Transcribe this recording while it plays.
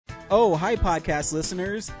Oh, hi, podcast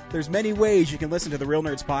listeners. There's many ways you can listen to the Real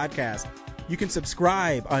Nerds podcast. You can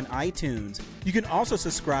subscribe on iTunes. You can also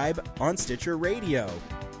subscribe on Stitcher Radio.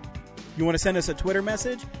 You want to send us a Twitter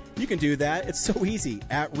message? You can do that. It's so easy,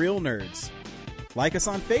 at Real Nerds. Like us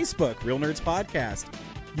on Facebook, Real Nerds Podcast.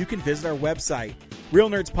 You can visit our website,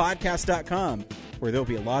 realnerdspodcast.com, where there'll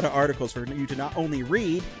be a lot of articles for you to not only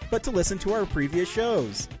read, but to listen to our previous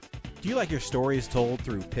shows. Do you like your stories told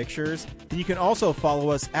through pictures? Then you can also follow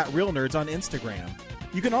us at Real Nerds on Instagram.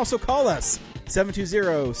 You can also call us,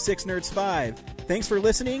 720-6nerds5. Thanks for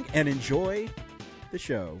listening, and enjoy the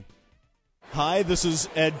show. Hi, this is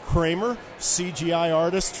Ed Kramer, CGI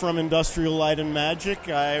artist from Industrial Light and Magic.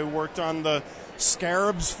 I worked on the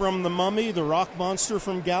Scarabs from The Mummy, the rock monster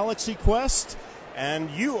from Galaxy Quest, and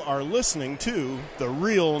you are listening to the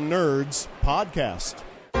Real Nerds Podcast.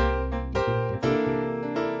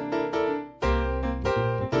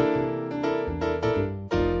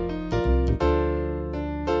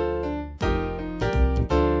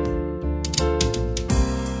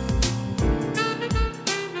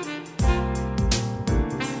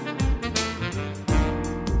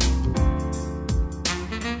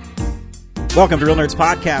 Welcome to Real Nerds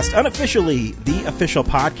Podcast, unofficially the official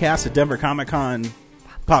podcast at Denver Comic Con,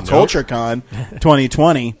 Pop Culture Con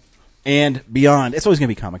 2020 and beyond. It's always going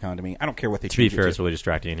to be Comic Con to me. I don't care what they change. To be fair, it's really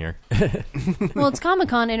distracting in here. Well, it's Comic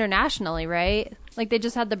Con internationally, right? Like they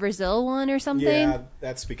just had the Brazil one or something. Yeah,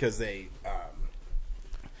 that's because they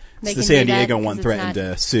They the can San do that Diego because one it's threatened not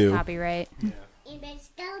to sue. Copyright.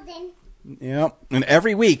 Yep. And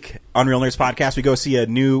every week on Real Nerds Podcast, we go see a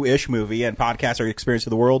new-ish movie and podcast our experience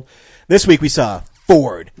of the world. This week we saw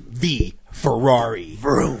Ford v. Ferrari.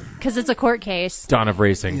 Vroom. Because it's a court case. Dawn of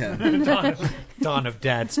Racing. Dawn of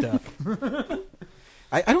dad stuff.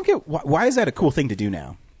 I don't get why is that a cool thing to do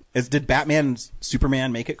now? Did Batman and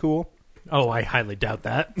Superman make it cool? Oh, I highly doubt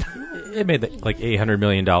that. It made like $800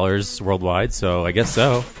 million worldwide, so I guess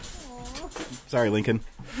so. Sorry, Lincoln.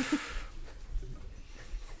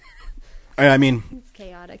 I mean, It's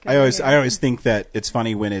chaotic. I always think that it's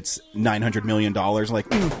funny when it's $900 million.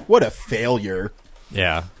 Like, what a failure.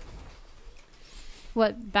 Yeah.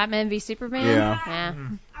 What, Batman v Superman? Yeah.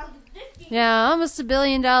 Yeah, almost $1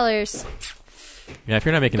 billion. Yeah, if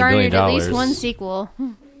you're not making $1 Garnered billion, at least one sequel.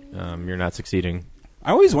 you're not succeeding.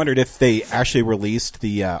 I always wondered if they actually released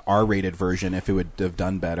the R-rated version, if it would have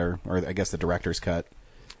done better, or I guess the director's cut.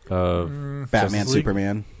 Batman,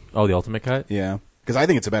 Superman. Oh, the Ultimate Cut? Yeah, because I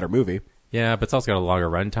think it's a better movie. Yeah, but it's also got a longer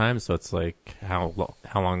runtime, so it's like how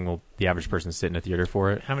long will the average person sit in a theater for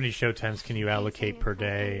it? How many showtimes can you allocate per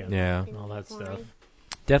day? And Yeah. all that stuff.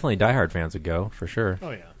 Definitely Die Hard fans would go, for sure.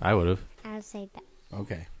 Oh, yeah. I would have. I'll say that.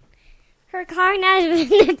 Okay. Her car has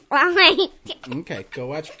been declined. Okay, go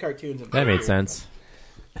watch cartoons. That made sense.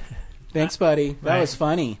 Thanks, buddy. That was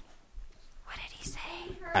funny. What did he say?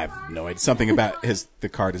 I have no idea. Something about the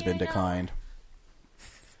card has been declined.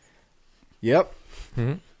 Yep.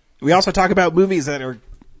 Mm-hmm. We also talk about movies that are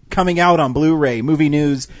coming out on Blu-ray, movie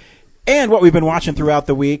news, and what we've been watching throughout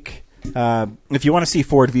the week. If you want to see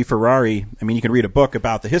Ford v. Ferrari, I mean, you can read a book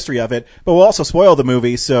about the history of it, but we'll also spoil the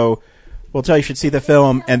movie, so we'll tell you should see the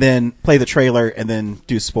film and then play the trailer and then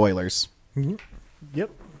do spoilers. Mm-hmm.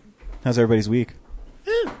 Yep. How's everybody's week?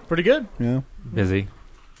 Pretty good. Yeah. Busy.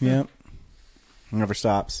 Yeah. Never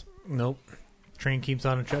stops. Nope. Train keeps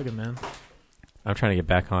on chugging, man. I'm trying to get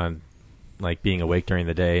back on like being awake during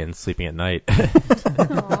the day and sleeping at night.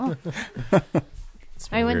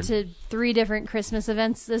 I went to 3 different Christmas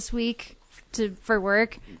events this week for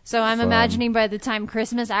work, so I'm imagining by the time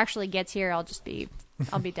Christmas actually gets here, I'll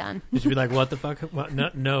be done. You should be like, what the fuck? What?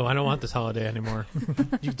 No, I don't want this holiday anymore.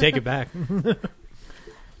 You can take it back.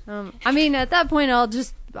 I mean, at that point,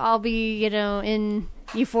 I'll be, in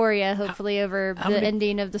euphoria, hopefully, over the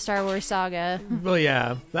ending of the Star Wars saga. Well,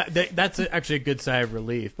 yeah, that's actually a good sigh of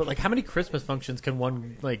relief. But how many Christmas functions can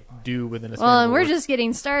one do within a? Well, and we're just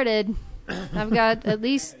getting started. I've got at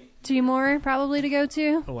least 2 more probably to go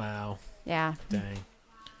to. Oh, wow. Yeah. Dang.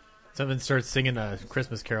 Someone starts singing a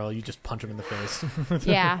Christmas carol, you just punch them in the face.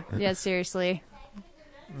 Yeah, seriously.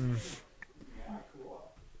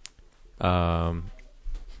 Oh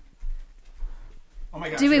my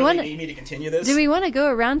gosh, Do we really wanna- need me to continue this? Do we want to go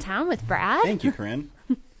around town with Brad? Thank you, Corinne.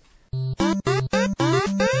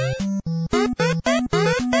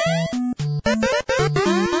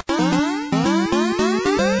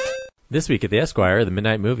 This week at the Esquire, the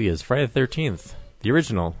midnight movie is Friday the 13th, the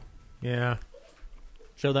original. Yeah.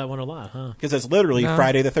 Show that one a lot, huh? Because it's literally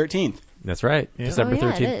Friday the 13th. That's right. Yeah. December Oh, yeah,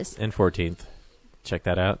 it 13th is. and 14th. Check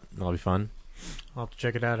that out. That'll be fun. I'll have to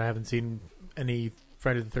check it out. I haven't seen any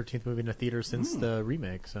Friday the 13th movie in a theater since the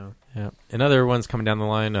remake. So Yeah. Another one's coming down the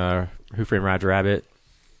line. Who Framed Roger Rabbit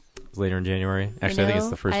is later in January. Actually, I think it's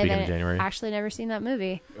the first weekend of January. Actually, never seen that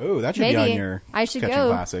movie. Oh, that should Maybe be on your I should Catching go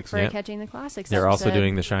Classics. for Yep. Catching the Classics. They're also episode.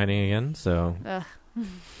 doing The Shining again, so Ugh.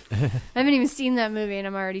 I haven't even seen that movie, and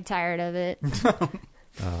I'm already tired of it.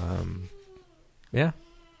 yeah.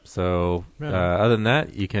 So other than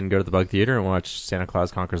that, you can go to the Bug Theater and watch Santa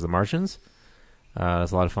Claus Conquers the Martians.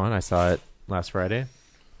 It's a lot of fun. I saw it last Friday.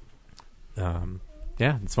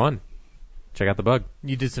 Yeah, it's fun. Check out the Bug.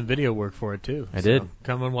 you did some video work for it too. I did.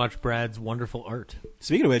 Come and watch Brad's wonderful art.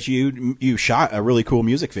 Speaking of which, you shot a really cool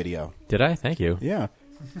music video. Did I? Thank you. Yeah.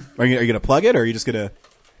 Are you going to plug it, or are you just going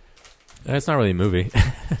It's not really a movie.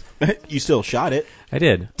 to... You still shot it. I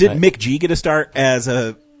did. Did Mick G get a start as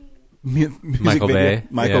a music Michael video? Bay.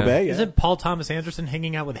 Michael Yeah. Bay, yeah. Isn't Paul Thomas Anderson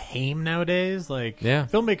hanging out with Haim nowadays? Like, Yeah.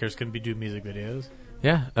 filmmakers can do music videos.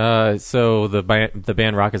 Yeah. So the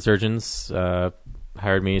band Rocket Surgeons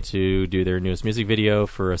hired me to do their newest music video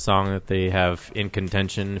for a song that they have in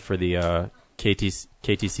contention for the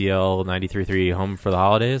KTCL 93.3 Home for the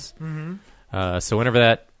Holidays. Mm-hmm. So whenever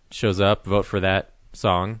that shows up, vote for that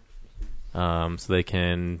song, so they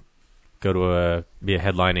can go to be a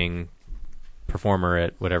headlining performer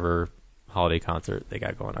at whatever holiday concert they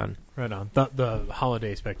got going on. Right on. The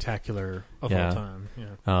holiday spectacular of Yeah. all time.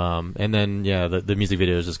 Yeah. And then the music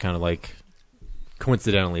video is just kind of like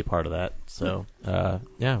coincidentally part of that. So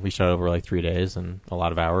we shot over like 3 days and a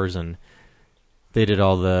lot of hours, and they did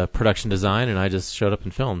all the production design, and I just showed up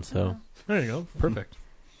and filmed. So There you go. Perfect.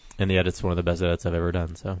 and the edit's one of the best edits I've ever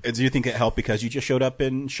done. So Do you think it helped because you just showed up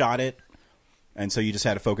and shot it, and so you just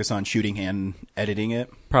had to focus on shooting and editing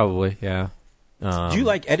it? probably, yeah. Do you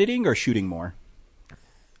like editing or shooting more?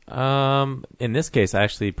 In this case, I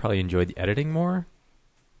actually probably enjoyed the editing more,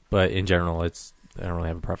 but in general, I don't really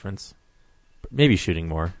have a preference. Maybe shooting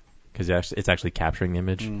more because it's actually capturing the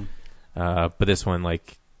image. But this one,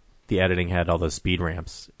 like, the editing had all those speed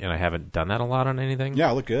ramps, and I haven't done that a lot on anything. Yeah,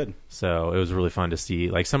 it looked good. So it was really fun to see.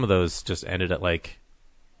 Like, some of those just ended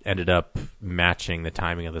up matching the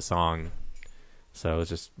timing of the song. So it was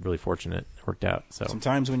just really fortunate. It worked out. So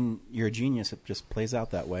Sometimes when you're a genius, it just plays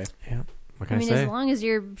out that way. yeah. What can I I mean, say? as long as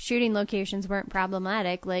your shooting locations weren't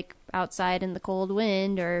problematic, like outside in the cold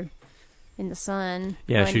wind or in the sun,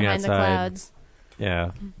 Yeah, going shooting behind the outside. clouds.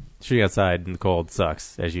 Yeah. Shooting outside in the cold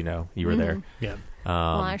sucks, as you know. You were there. Yeah.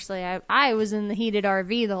 Well, actually, I was in the heated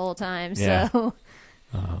RV the whole time, Yeah. so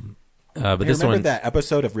But Hey, this remember one, that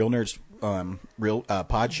episode of Real Nerds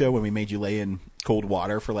pod show when we made you lay in cold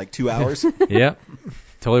water for like 2 hours? yeah,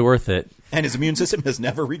 totally worth it. And his immune system has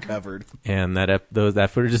never recovered. And that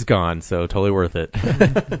footage is gone, so totally worth it.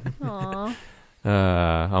 aw.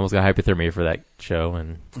 Almost got hypothermia for that show,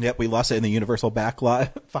 and Yep, we lost it in the Universal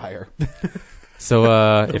backlot fire.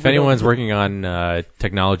 so if anyone's working on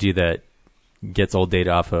technology that gets old data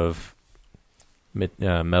off of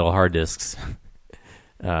metal hard disks,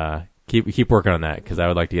 keep working on that because I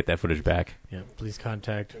would like to get that footage back. Yeah. Please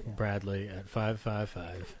contact Bradley at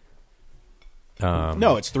 555.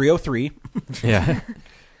 No, it's 303. Yeah.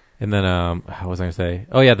 And then, what was I going to say?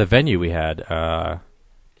 Oh, yeah, the venue we had.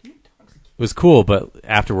 It was cool, but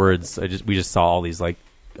afterwards, we just saw all these, like,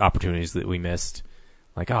 opportunities that we missed.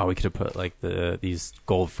 Like, we could have put, like, these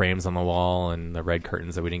gold frames on the wall and the red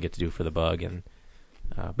curtains that we didn't get to do for the Bug. And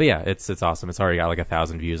but, yeah, it's awesome. It's already got, like,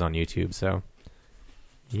 1,000 views on YouTube, so.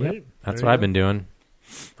 Yep, Sweet. that's There what you I've been doing.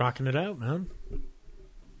 Rocking it out, man.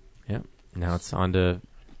 Yep. Now it's on to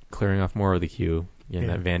clearing off more of the queue. Getting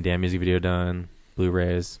Yeah. that Van Damme music video done,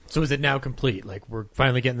 Blu-rays. So is it now complete? Like, we're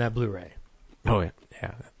finally getting that Blu-ray. Oh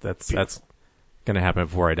yeah, that's gonna happen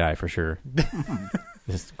before I die for sure.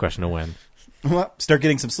 Just a question of when. Well, start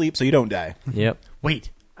getting some sleep so you don't die. Yep. Wait,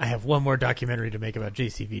 I have one more documentary to make about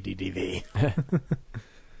JCVD-DV.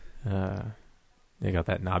 They got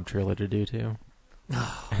that knob trailer to do too.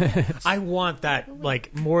 I want that,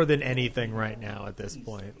 like, more than anything right now at this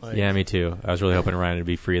point. Like, Yeah, me too. I was really hoping Ryan would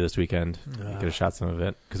be free this weekend. I could have shot some of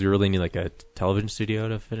it because we really need like a television studio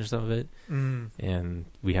to finish some of it, and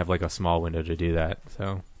we have like a small window to do that.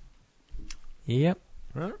 So, yep.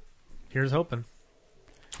 Well, here's hoping.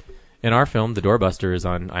 And our film, The Doorbuster, is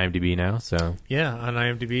on IMDb now. So Yeah, on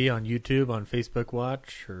IMDb, on YouTube, on Facebook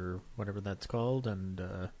Watch, or whatever that's called. And,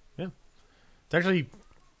 yeah. It's actually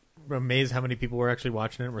amazed how many people were actually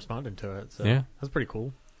watching it and responding to it. So Yeah. that's pretty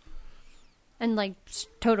cool. And like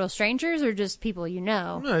total strangers or just people you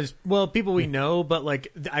know? No, well, people we know, but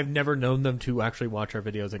like I've never known them to actually watch our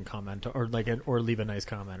videos and comment or or leave a nice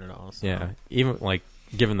comment at all. So. yeah, even like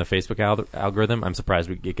given the Facebook algorithm, I'm surprised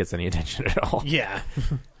it gets any attention at all. Yeah.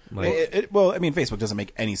 Like, Well, I mean, Facebook doesn't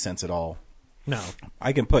make any sense at all. No.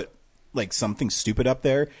 I can put like something stupid up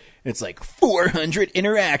there. And it's like 400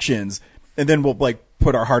 interactions, and then we'll like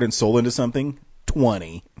put our heart and soul into something.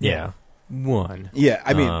 20. Yeah. 1. Yeah,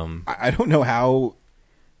 I mean, I don't know how.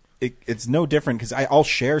 It's no different because I'll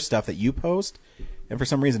share stuff that you post, and for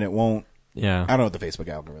some reason it won't. Yeah. I don't know what the Facebook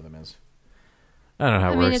algorithm is. I don't know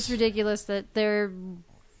how it works. I mean, it's ridiculous that there are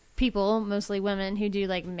people, mostly women, who do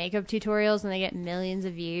like makeup tutorials and they get millions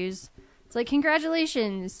of views. It's like,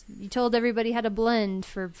 congratulations, you told everybody how to blend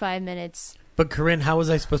for 5 minutes. But Corinne, how was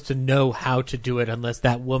I supposed to know how to do it unless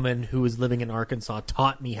that woman who was living in Arkansas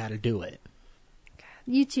taught me how to do it?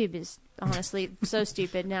 YouTube is honestly so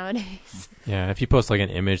stupid nowadays. Yeah, if you post like an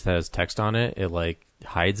image that has text on it, it like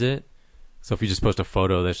hides it. So if you just post a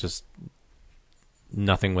photo that's just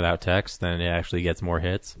nothing without text, then it actually gets more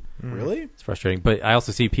hits. Really? It's frustrating. But I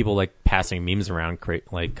also see people like passing memes around,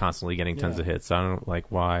 like constantly getting tons of hits. So I don't like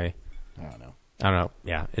why. I don't know.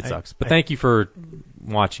 Yeah, it sucks. But thank you for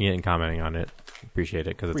watching it and commenting on it. Appreciate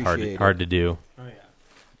it because it's hard to do. Oh yeah.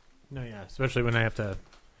 No, yeah, especially when I have to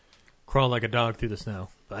crawl like a dog through the snow.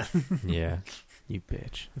 But Yeah, you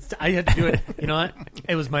bitch. I had to do it. You know what?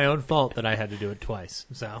 It was my own fault that I had to do it twice.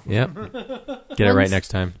 So Yep. Get it right next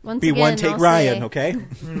time. Once Be again, one take I'll Ryan, say, okay?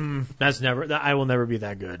 I will never be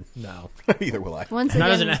that good. No. Either will I. Once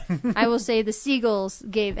Not again, as I will say the Seagulls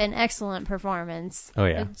gave an excellent performance. Oh,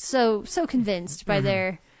 yeah. I'm so convinced by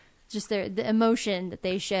the emotion that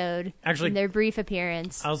they showed Actually, in their brief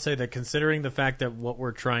appearance. I'll say that considering the fact that what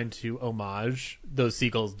we're trying to homage, those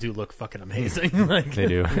seagulls do look fucking amazing. Like, They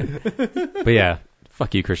do. But yeah,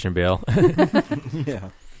 fuck you, Christian Bale. Yeah.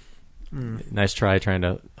 Nice trying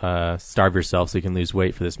to starve yourself so you can lose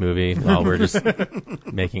weight for this movie while we're just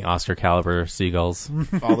making Oscar caliber seagulls.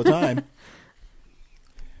 All the time.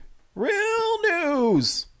 Real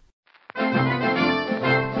news!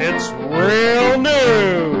 It's real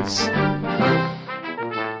news.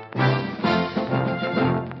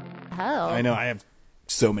 Oh, I know, I have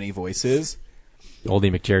so many voices.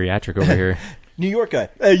 Oldie McGeriatric over here. New York guy.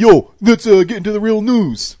 Hey, yo, let's get into the real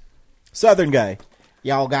news. Southern guy.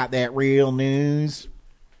 Y'all got that real news?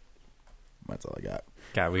 That's all I got.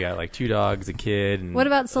 God, we got like 2 dogs, a kid, and what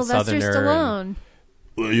about a Sylvester Southerner, Stallone?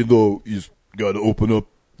 Well, you know, you just got to open up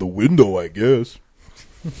the window, I guess.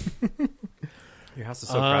 Your house is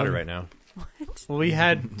so crowded right now. well, we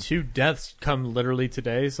had 2 deaths come literally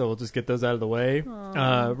today, so we'll just get those out of the way.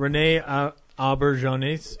 Renee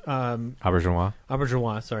Auberjonois,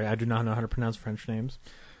 Auberginois. sorry, I do not know how to pronounce French names,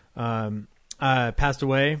 passed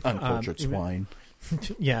away. Uncultured swine.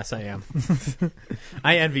 Yes, I am.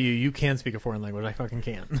 I envy you. You can speak a foreign language. I fucking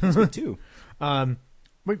can't. Me too.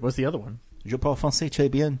 Wait, what's the other one? Je parle français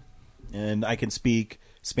très bien. And I can speak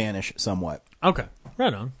Spanish somewhat. Okay,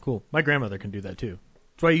 right on. Cool. My grandmother can do that too.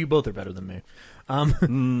 That's why you both are better than me. That's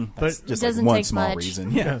But just It like doesn't one take small much.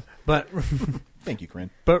 reason. yeah, but Thank you,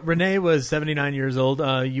 Corinne. but Renee was 79 years old.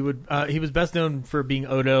 He was best known for being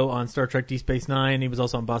Odo on Star Trek: Deep Space Nine. He was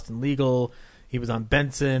also on Boston Legal. He was on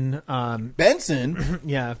Benson. Benson?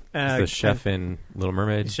 Yeah, The chef in Little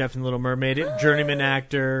Mermaid. Chef in Little Mermaid, journeyman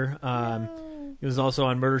actor. He was also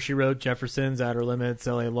on Murder, She Wrote, Jeffersons, Outer Limits,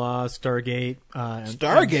 L.A. Law, Stargate.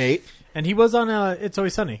 Stargate? And he was on It's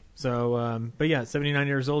Always Sunny. So, but yeah, 79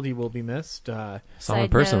 years old. He will be missed. Saw him in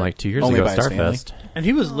Side person note. like 2 years Only ago by at his family. Starfest. And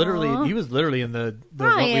he was literally in the What We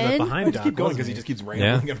Left Ryan. Behind I just keep doc, going wasn't because he just keeps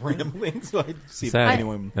rambling and rambling. So I see if Sad.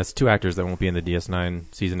 anyone... That's 2 actors that won't be in the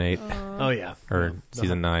DS9 season 8 Oh yeah, or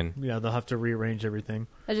season 9. yeah. They'll have to rearrange everything.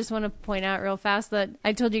 I just want to point out real fast that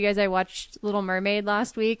I told you guys I watched Little Mermaid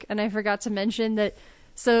last week, and I forgot to mention that.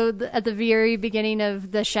 So at the very beginning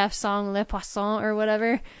of the chef song Le Poisson or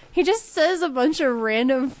whatever, he just says a bunch of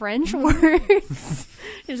random French words.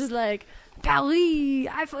 He's just like, Paris,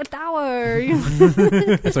 Eiffel Tower.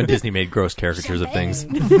 That's when Disney made gross caricatures of things.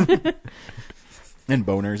 And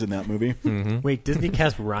boners in that movie. Wait, Disney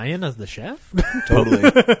cast Ryan as the chef?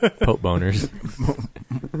 Totally. Pope boners.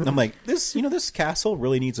 I'm like, this castle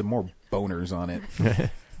really needs some more boners on it.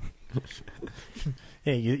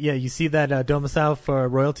 Hey, you see that domicile for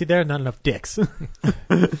royalty there? Not enough dicks.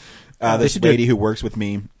 This lady who works with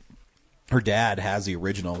me, her dad has the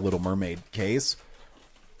original Little Mermaid case.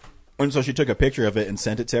 And so she took a picture of it and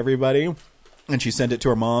sent it to everybody. And she sent it to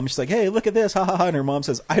her mom. She's like, hey, look at this. Ha ha ha. And her mom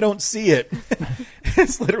says, I don't see it.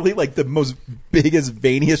 It's literally like the most biggest,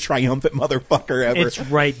 veiniest, triumphant motherfucker ever. It's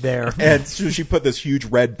right there. And so she put this huge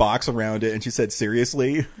red box around it. And she said,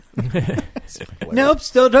 seriously? Nope,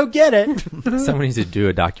 still don't get it. Someone needs to do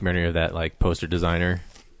a documentary of that, like, poster designer.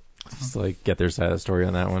 Just, like, get their side of the story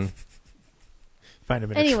on that one. Find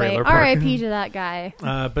him in a Anyway, trailer park. R.I.P. to that guy.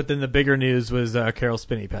 But then the bigger news was Carol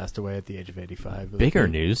Spinney passed away at the age of 85. Bigger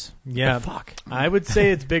news? Yeah. The fuck? I would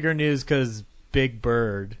say it's bigger news because Big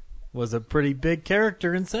Bird was a pretty big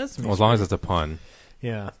character in Sesame Well, as long as it's a pun.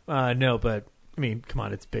 Yeah. No, but, I mean, come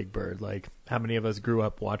on, it's Big Bird. Like, how many of us grew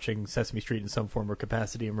up watching Sesame Street in some form or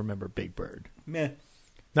capacity and remember Big Bird? Meh.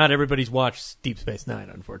 Not everybody's watched Deep Space Nine,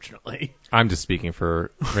 unfortunately. I'm just speaking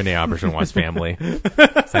for Renee Auberjonois' family.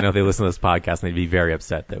 So I know if they listen to this podcast, and they'd be very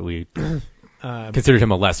upset that we considered him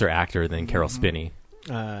a lesser actor than Carol Spinney.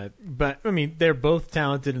 But, I mean, they're both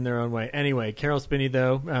talented in their own way. Anyway, Carol Spinney,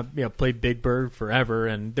 though, played Big Bird forever,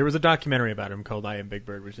 and there was a documentary about him called I Am Big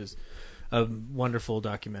Bird, which is a wonderful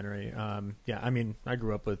documentary. I mean, I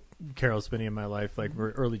grew up with Carol Spinney in my life, like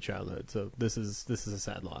early childhood, so this is a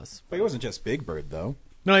sad loss. But he wasn't just Big Bird, though.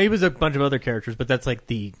 No, he was a bunch of other characters, but that's like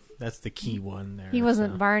the key one there. He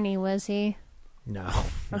wasn't so. Barney, was he? No.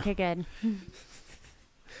 Okay, good.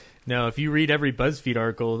 No, if you read every BuzzFeed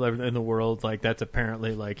article in the world, like that's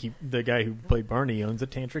apparently like the guy who played Barney owns a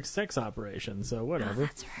tantric sex operation, so whatever. Oh,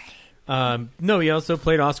 that's right. No, he also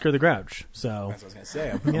played Oscar the Grouch, so That's what I was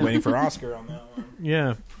going to say. I'm waiting for Oscar on that one.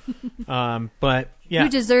 yeah. But yeah, Who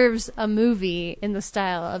deserves a movie in the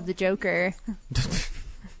style of the Joker?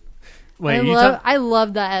 wait, I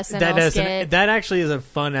love that SNL skit. that actually is a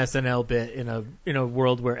fun SNL bit in a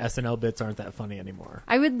world where SNL bits aren't that funny anymore.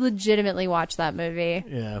 I would legitimately watch that movie.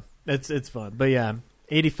 Yeah, it's fun. But yeah,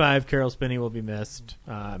 85 Carol Spinney will be missed.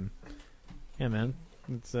 Yeah, man.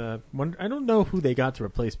 It's I don't know who they got to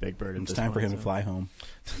replace Big Bird. It's time for him to fly home.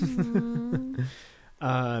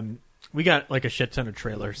 We got like a shit ton of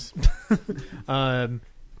trailers.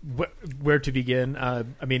 Where to begin? I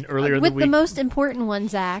mean, earlier in With the week. the most important one,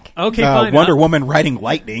 Zach. Okay, fine. Wonder Woman riding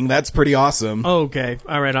lightning. That's pretty awesome. Oh, okay,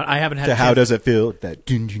 all right. I haven't had. How does it feel? That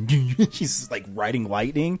dun, dun, dun. She's like riding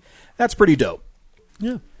lightning. That's pretty dope.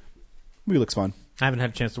 Yeah, Movie looks fun. I haven't had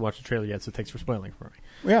a chance to watch the trailer yet, so thanks for spoiling for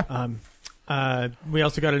me. Yeah. We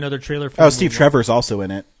also got another trailer. For Steve Trevor's also in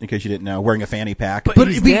it, in case you didn't know, wearing a fanny pack. but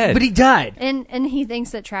he died. And he thinks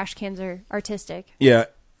that trash cans are artistic. Yeah.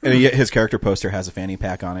 And his character poster has a fanny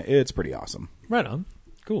pack on it. It's pretty awesome. Right on.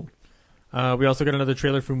 Cool. We also got another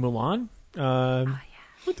trailer for Mulan. I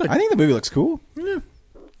think the movie looks cool. Yeah,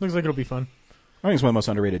 looks like it'll be fun. I think it's one of the most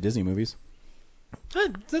underrated Disney movies.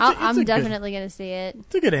 I'm definitely going to see it.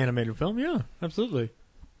 It's a good animated film. Yeah, absolutely.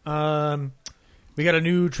 We got a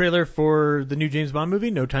new trailer for the new James Bond movie,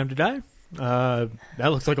 No Time to Die. That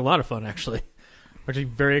looks like a lot of fun, actually. I'm actually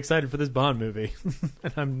very excited for this Bond movie.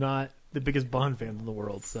 And I'm not the biggest Bond fan in the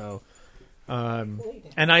world, so... and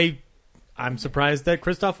I'm surprised that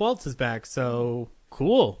Christoph Waltz is back, so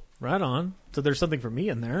cool. Right on. So there's something for me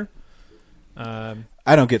in there. I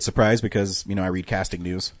don't get surprised because, I read casting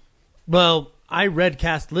news. Well, I read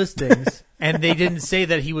cast listings, and they didn't say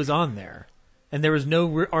that he was on there. And there was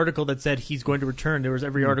no article that said he's going to return. There was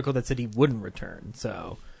every article that said he wouldn't return.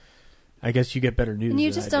 So I guess you get better news. And you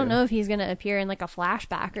than just I don't do. know if he's going to appear in like a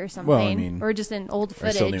flashback or something. Well, I mean, or just in old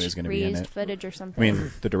I still knew he footage, was gonna be in reused it. footage or I something.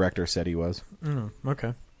 mean, the director said he was.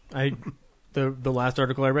 Okay. The last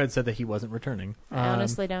article I read said that he wasn't returning. I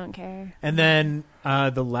honestly don't care. And then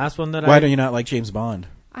the last one that Why do you not like James Bond?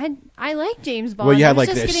 I like James Bond. Well, you I had was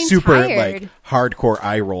like just the getting super tired. like hardcore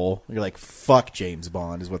eye roll. You're like, fuck James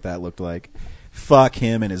Bond is what that looked like. Fuck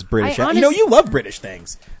him and his British. You love British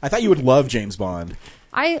things. I thought you would love James Bond.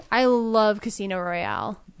 I love Casino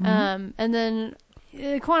Royale. And then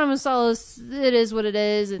Quantum of Solace, it is what it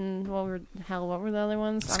is. And what were the other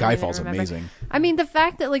ones? Skyfall's amazing. I mean, the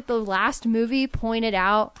fact that like the last movie pointed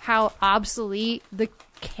out how obsolete the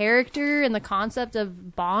character and the concept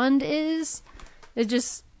of Bond is, it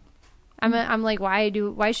just. I'm like, why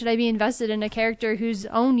should I be invested in a character whose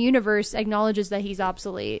own universe acknowledges that he's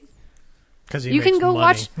obsolete? Because You can go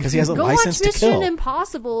watch because he has a go license watch to kill. Mission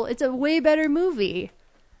Impossible. It's a way better movie.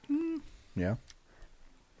 Yeah,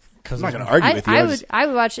 Because I'm not going to argue with you. I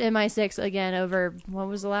would watch MI6 again over what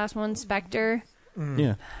was the last one? Spectre.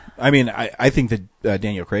 Yeah, I mean, I think that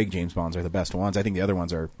Daniel Craig James Bonds are the best ones. I think the other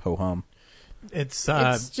ones are ho hum. It's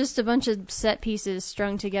just a bunch of set pieces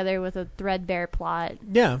strung together with a threadbare plot.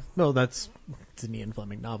 yeah. Well, it's an Ian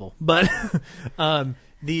Fleming novel, but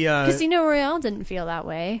the Casino Royale didn't feel that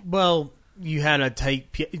way. well, you had a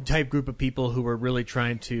type group of people who were really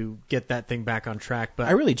trying to get that thing back on track. But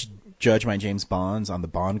I really judge my James Bonds on the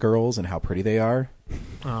Bond girls and how pretty they are.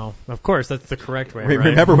 oh, of course, that's the correct way. Right? Right?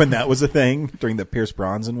 Remember when that was a thing during the Pierce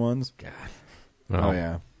Brosnan ones? God. Oh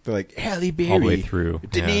yeah, they're like Halle Berry, All the way through.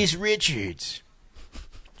 Denise Richards.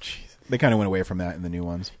 They kind of went away from that in the new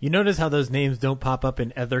ones. You notice how those names don't pop up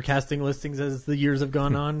in other casting listings as the years have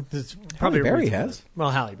gone on? It's probably Halle Berry a reason for has. that. Well,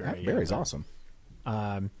 Halle Berry. Halle Berry's but- awesome.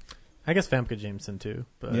 I guess Famke Jameson too.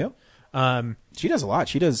 But, Yep. She does a lot.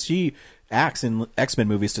 She acts in X-Men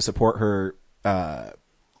movies to support her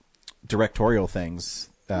directorial things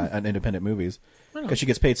on independent movies. Because she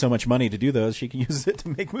gets paid so much money to do those, she can use it to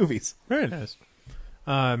make movies. Very nice.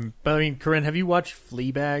 But I mean, Corinne, have you watched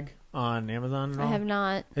Fleabag on Amazon at all? I have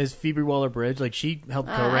not. Is Phoebe Waller-Bridge, like, she helped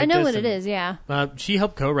co-write I know this, what it and, is, yeah. she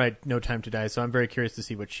helped co-write No Time to Die, so I'm very curious to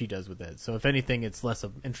see what she does with it. So if anything, it's less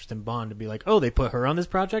of interest in Bond to be like, oh, they put her on this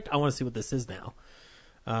project? I want to see what this is now.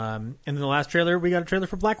 And then the last trailer, we got a trailer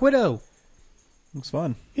for Black Widow. Looks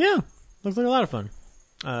fun. Yeah, looks like a lot of fun.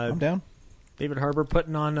 I'm down. David Harbour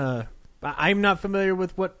putting on I'm not familiar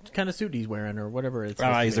with what kind of suit he's wearing or whatever it's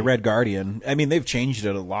supposed to He's be. a Red Guardian. I mean, they've changed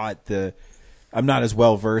it a lot. I'm not as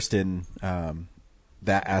well versed in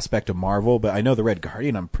that aspect of Marvel, but I know the Red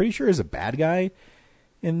Guardian, I'm pretty sure, is a bad guy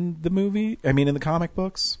in the movie. I mean, in the comic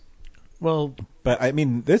books. Well, but I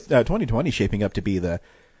mean, this 2020 is shaping up to be the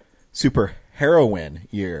super heroine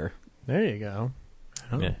year. there you go.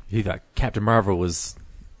 Yeah, you thought Captain Marvel was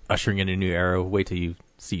ushering in a new era. Wait till you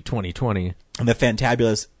see 2020. And the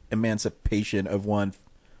fantabulous emancipation of one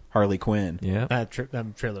Harley Quinn. Yeah. That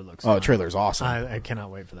trailer looks Oh, fun. the trailer's awesome. I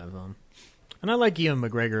cannot wait for that film. And I like Ewan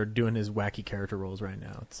McGregor doing his wacky character roles right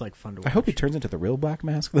now. It's like fun to watch. I hope he turns into the real Black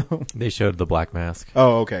Mask, though. They showed the Black Mask.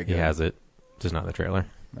 Oh, okay, good. He has it, just not in the trailer.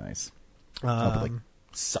 Nice. It, like, Um,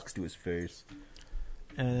 sucks to his face.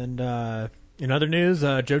 and in other news,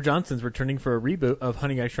 Joe Johnson's returning for a reboot of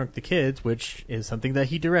Honey, I Shrunk the Kids, which is something that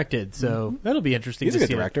he directed. So that'll be interesting He's to a good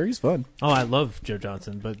see. director. He's fun. Oh, I love Joe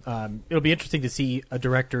Johnson, but it'll be interesting to see a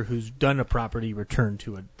director who's done a property return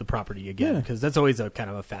to the property again, Yeah. because that's always a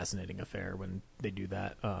kind of a fascinating affair when they do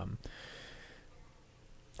that.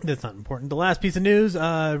 That's not important. The last piece of news,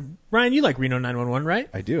 Ryan, you like Reno 911, right?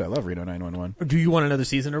 I do. I love Reno 911. Or do you want another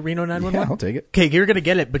season of Reno 911? Yeah, I'll take it. Okay, you're going to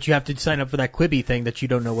get it, but you have to sign up for that Quibi thing that you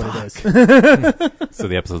don't know what it is. So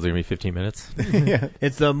the episode's going to be 15 minutes? Yeah.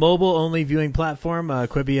 It's the mobile-only viewing platform.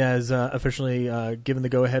 Quibi has officially given the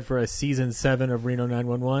go-ahead for a Season 7 of Reno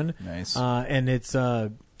 911. Nice. And it's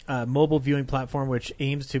a mobile viewing platform which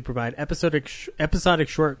aims to provide episodic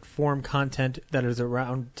short-form content that is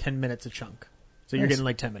around 10 minutes a chunk. So you're Nice. getting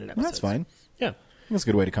like 10-minute Well, episodes. that's fine. Yeah. That's a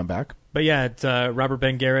good way to come back. But yeah, it's Robert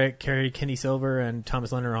Ben Garrett, Kenny Silver, and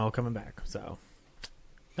Thomas Lennon are all coming back. So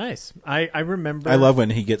nice. I remember. I love when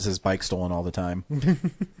he gets his bike stolen all the time.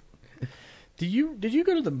 Did you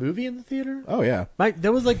go to the movie in the theater? Oh, yeah. Mike,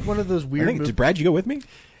 that was like one of those weird. Did Brad, you go with me?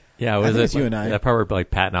 Yeah, I was think it it's you and I. that part where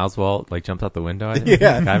like Patton Oswalt like jumped out the window? I think?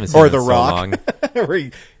 Yeah. I haven't seen Or it The in so Rock. long. Where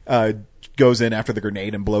he goes in after the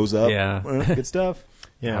grenade and blows up. Yeah. Good stuff.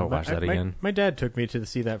 Yeah, I'll watch that again. My dad took me to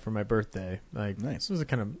see that for my birthday. Like, Nice. This was a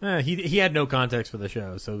kind of he had no context for the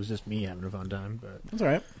show, so it was just me having a fun time. That's all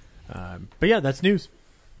right. But yeah, that's news.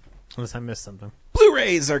 Unless I missed something.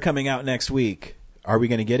 Blu-rays are coming out next week. Are we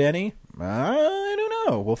going to get any? I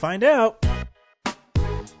don't know. We'll find out.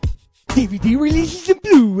 DVD releases and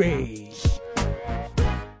Blu-rays.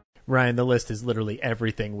 Ryan, the list is literally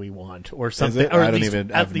everything we want, or something. it? Or I at don't least-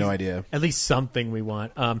 even- I have at least- no idea. At least something we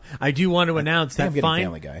want. I do want to announce think I'm that getting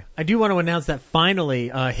Family Guy. I do want to announce that finally,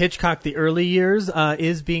 Hitchcock: The Early Years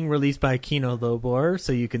is being released by Kino Lorber,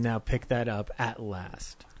 so you can now pick that up at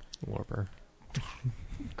last. Warper.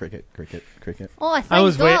 Cricket. Oh, I I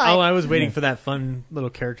was God. I was waiting for that fun little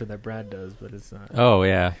character that Brad does, but it's not. Oh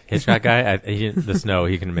yeah, Hitchcock guy. The snow.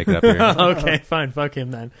 He can make it up here. Okay, fine. Fuck him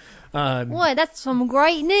then. Boy, that's some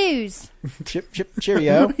great news. Chip,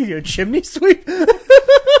 cheerio. Your chimney sweep.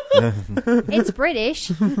 It's British.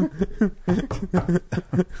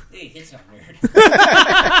 Hey, it's not weird.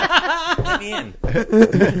 Let me in.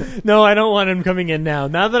 No, I don't want him coming in now.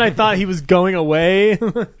 Now that I thought he was going away.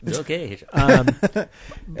 Okay.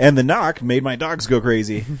 And the knock made my dogs go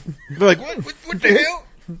crazy. They're like, what the hell?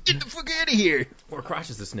 Get the fuck out of here. More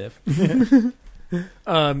crotches to sniff.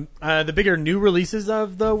 The bigger new releases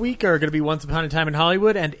of the week are going to be Once Upon a Time in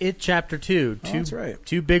Hollywood and It Chapter 2. That's right.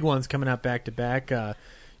 Two big ones coming out back to back.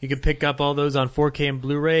 You can pick up all those on 4K and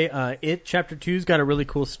Blu-ray. It Chapter 2's got a really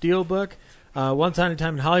cool steelbook. Once Upon a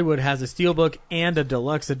Time in Hollywood has a steelbook and a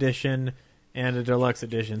deluxe edition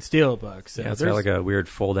steelbook. So Yeah, it's got like a weird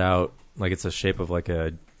fold out. Like it's a shape of like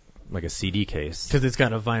a CD case. because it's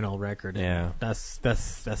got a vinyl record. in it. Yeah. That's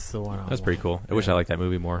the one. That's pretty cool. I wish I liked that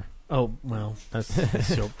movie more. Oh well,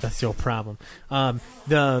 that's your problem.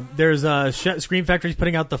 There's Scream Factory's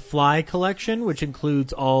putting out the Fly collection, which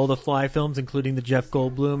includes all the Fly films, including the Jeff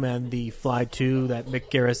Goldblum and the Fly 2 that Mick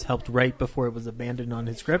Garris helped write before it was abandoned on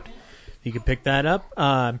his script. You can pick that up.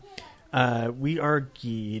 We are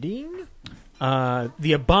getting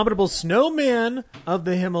the Abominable Snowman of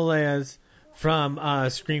the Himalayas from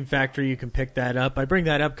Scream Factory. You can pick that up. I bring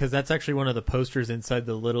that up because that's actually one of the posters inside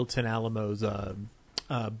the Littleton Alamo's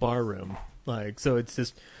bar room. So it's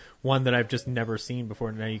just one that I've just never seen before,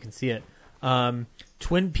 and now you can see it.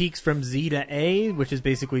 Twin Peaks From Z to A, which is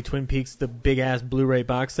basically Twin Peaks, the big-ass Blu-ray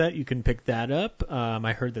box set. You can pick that up.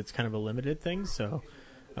 I heard that's kind of a limited thing, so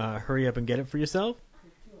hurry up and get it for yourself.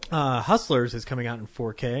 Hustlers is coming out in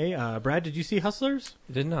 4K. Brad, did you see Hustlers?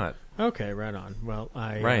 I did not. Okay, right on. Well,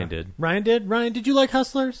 Ryan did. Ryan did? Ryan, did you like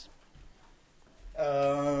Hustlers?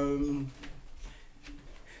 For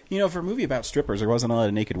a movie about strippers, there wasn't a lot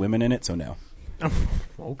of naked women in it, so no.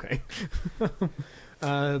 Okay.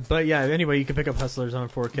 But yeah, anyway, you can pick up Hustlers on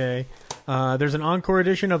 4K. There's an encore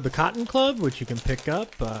edition of The Cotton Club, which you can pick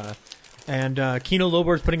up. And Kino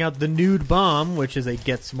Lorber's putting out The Nude Bomb, which is a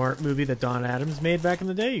Get Smart movie that Don Adams made back in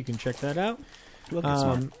the day. You can check that out. Love Get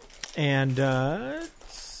Smart. And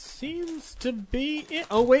seems to be it.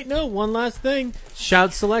 Oh, wait, no. One last thing.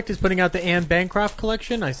 Shout Select is putting out the Anne Bancroft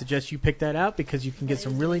collection. I suggest you pick that out because you can get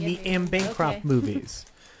some really neat Anne Bancroft movies.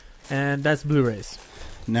 And that's Blu-rays.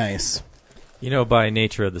 Nice. By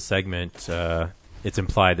nature of the segment, it's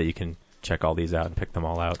implied that you can check all these out and pick them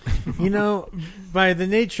all out. By the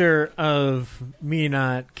nature of me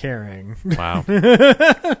not caring. Wow.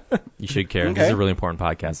 You should care. Okay. This is a really important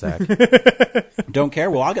podcast, Zach. Don't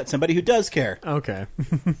care? Well, I'll get somebody who does care. Okay.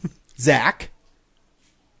 Zach,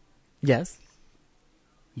 Yes,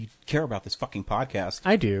 you care about this fucking podcast.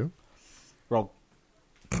 I do. Well,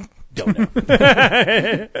 don't know.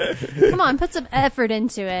 Come on, put some effort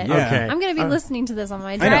into it. Yeah. Okay. I'm going to be listening to this on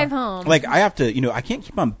my I know. drive home. Like, I have to, I can't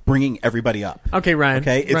keep on bringing everybody up. Okay, Ryan.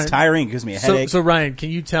 Okay? It's Ryan. tiring. It gives me a headache. So, Ryan, can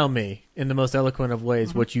you tell me, in the most eloquent of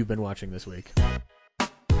ways, what you've been watching this week?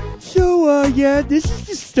 So, this is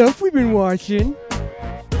the stuff we've been watching.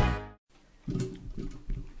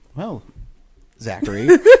 Well, Zachary.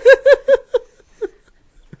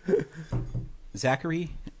 Zachary?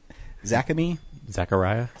 Zachamy?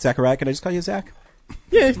 Zachariah? Zachariah, can I just call you Zach?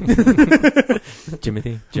 Yeah.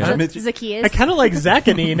 Timothy? Zacchaeus. I kind of like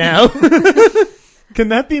Zachany now. Can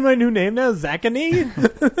that be my new name now? Zachany?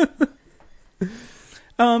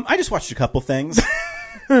 I just watched a couple things.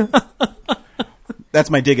 That's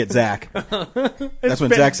my dig at Zach. That's when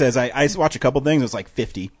fair. Zach says, I watch a couple things, it's like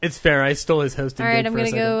 50. It's fair. I stole his hosting. All right, gig I'm for a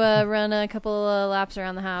going to second. go run a couple laps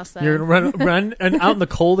around the house then. You're gonna run and out in the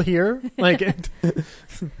cold here,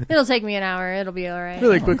 It'll take me an hour. It'll be all right.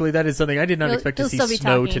 really quickly. That is something I did not You'll- expect to you'll see still be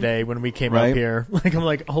snow talking. today when we came Right. up here. I'm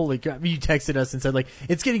like, holy crap! You texted us and said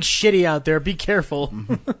it's getting shitty out there. Be careful.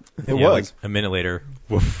 It Yeah, was. like a minute later.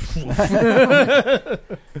 Woof.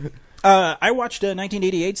 I watched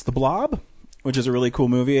 1988's The Blob, which is a really cool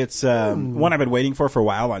movie. It's one I've been waiting for a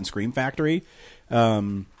while on Scream Factory.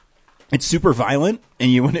 It's super violent,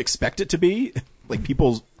 and you wouldn't expect it to be. Like,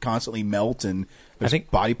 people constantly melt, and there's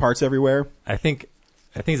body parts everywhere. I think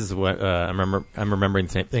this is what I'm remembering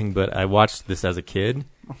the same thing, but I watched this as a kid,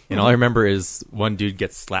 and all I remember is one dude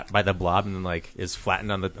gets slapped by the blob and then is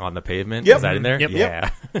flattened on the pavement. Yep. Is that in there? Yep. Yeah.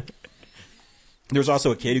 There's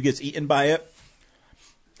also a kid who gets eaten by it,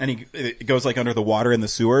 and it goes under the water in the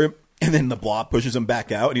sewer, and then the blob pushes him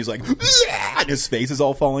back out, and he's like, and his face is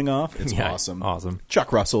all falling off. It's Yeah, awesome. awesome.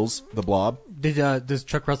 Chuck Russell's The Blob. Does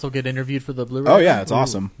Chuck Russell get interviewed for the Blu-ray? Oh yeah, it's Ooh,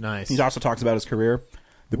 awesome. Nice. He also talks about his career.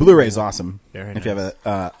 The Blu-ray is awesome. Very if you have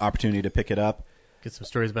an opportunity to pick it up. Get some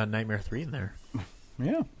stories about Nightmare 3 in there.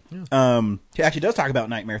 Yeah. He actually does talk about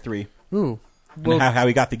Nightmare 3 Ooh. and Well, how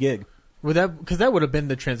he got the gig. because that would have been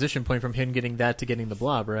the transition point from him getting that to getting the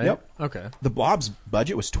Blob, right? Yep. Okay. The Blob's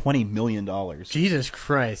budget was $20 million. Jesus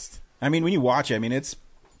Christ. I mean, when you watch it, it's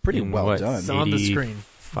pretty In well what, done. It's on the screen.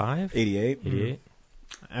 5? 88. 88?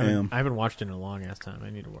 I haven't watched it in a long ass time. I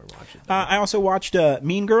need to watch it. I also watched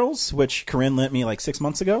Mean Girls, which Corinne lent me 6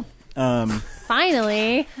 months ago.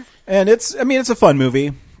 Finally. And it's a fun movie.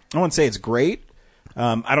 I wouldn't say it's great.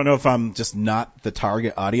 I don't know if I'm just not the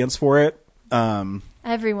target audience for it.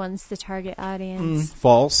 Everyone's the target audience.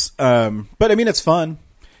 False. But it's fun.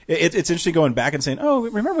 It's interesting going back and saying, oh,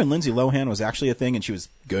 remember when Lindsay Lohan was actually a thing and she was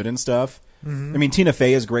good and stuff? Mm-hmm. Tina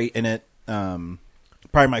Fey is great in it.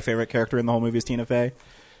 Probably my favorite character in the whole movie is Tina Fey.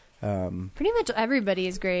 Pretty much everybody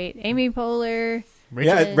is great. Amy Poehler.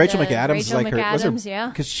 Rachel McAdams is Rachel like her. McAdams, yeah.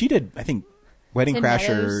 Because she did, I think, Wedding Tim Crashers.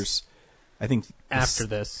 Meadows. I think After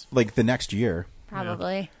this. the next year.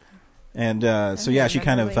 Probably. And so I yeah, don't she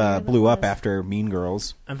kind remember what year of that blew up was. after Mean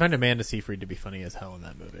Girls. I find Amanda Seyfried to be funny as hell in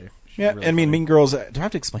that movie. She's Yeah, really I mean, funny. Mean Girls. Do I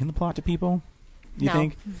have to explain the plot to people? You No.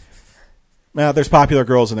 think? Well, there's popular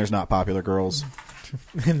girls and there's not popular girls.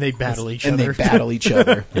 And they battle each and other. they battle each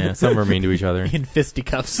other. Yeah, some are mean to each other. in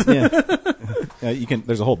fisticuffs. Yeah, you can.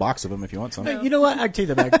 There's a whole box of them if you want some. You know what? I take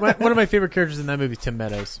that back. One of my favorite characters in that movie is Tim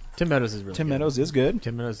Meadows. Tim Meadows is really Tim good. Meadows is good.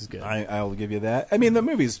 Tim Meadows is good. I'll give you that. I mean, the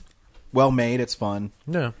movie's well made. It's fun.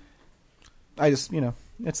 No. I just,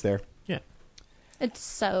 it's there. Yeah. It's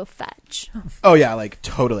so fetch. Oh yeah, like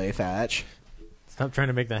totally fetch. Stop trying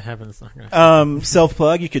to make that happen. It's not going to Self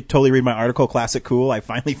plug. You could totally read my article, Classic Cool. I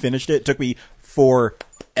finally finished it. It took me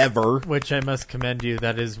forever. Which I must commend you.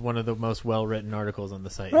 That is one of the most well-written articles on the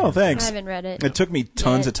site. Oh, I thanks. haven't read it. It took me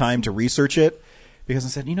tons of time to research it because I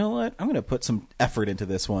said, you know what? I'm going to put some effort into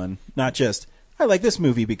this one. Not just, I like this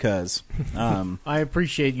movie because. I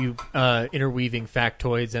appreciate you interweaving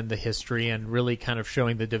factoids and the history and really kind of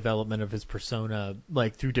showing the development of his persona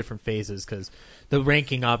like through different phases, because the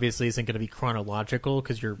ranking obviously isn't going to be chronological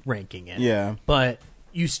because you're ranking it. Yeah. But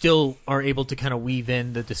you still are able to kind of weave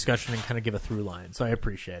in the discussion and kind of give a through line. So I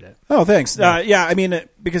appreciate it. Oh, thanks. Yeah, I mean,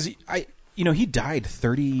 because he died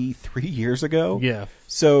 33 years ago. Yeah.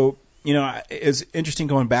 So, it's interesting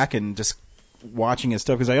going back and just watching his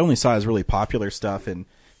stuff because I only saw his really popular stuff and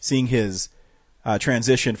seeing his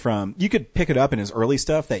transition from, you could pick it up in his early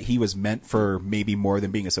stuff that he was meant for maybe more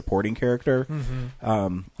than being a supporting character.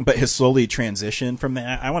 Mm-hmm. But his slowly transition from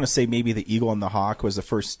that, I want to say maybe The Eagle and the Hawk was the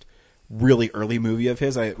first really early movie of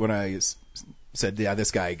his. When I said, yeah,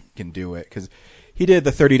 this guy can do it, because he did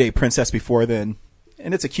The 30-Day Princess before then,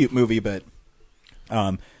 and it's a cute movie, but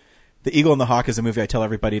The Eagle and the Hawk is a movie I tell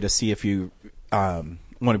everybody to see if you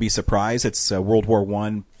want to be surprised. It's a World War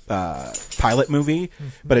I pilot movie,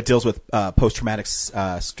 but it deals with post-traumatic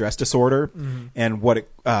stress disorder and what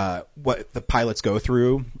the pilots go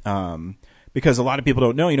through. Because a lot of people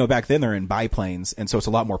don't know, back then they're in biplanes, and so it's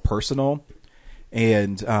a lot more personal.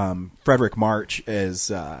 And Frederick March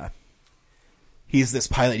is he's this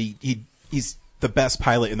pilot. He's the best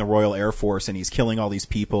pilot in the Royal Air Force, and he's killing all these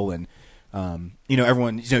people, and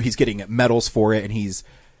everyone, he's getting medals for it, and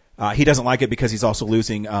he doesn't like it because he's also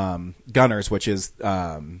losing gunners, which is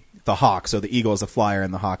the Hawk. So the Eagle is the flyer,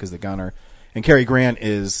 and the Hawk is the gunner. And Cary Grant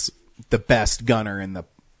is the best gunner in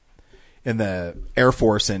the Air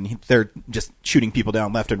Force, and they're just shooting people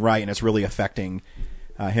down left and right, and it's really affecting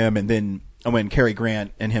him. And then when Cary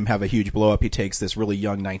Grant and him have a huge blow up, he takes this really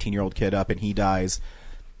young 19-year-old kid up, and he dies.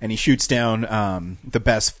 And he shoots down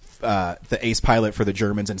the ace pilot for the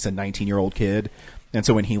Germans, and it's a 19-year-old kid. And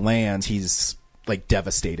so when he lands, he's like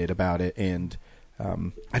devastated about it. And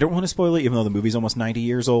I don't want to spoil it, even though the movie's almost 90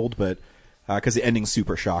 years old, but because the ending's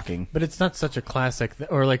super shocking. But it's not such a classic,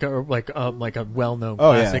 or like a well-known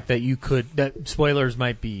classic that spoilers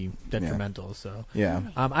might be detrimental. Yeah. So yeah,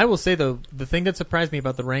 I will say though, the thing that surprised me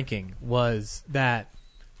about the ranking was that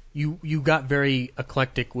you got very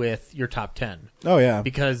eclectic with your top 10. Oh yeah,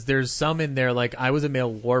 because there's some in there like I Was a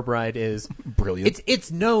Male War Bride is brilliant.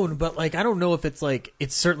 It's known, but like I don't know if it's like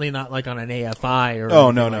it's certainly not like on an AFI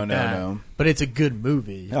or no. But it's a good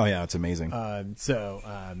movie. Oh yeah, it's amazing.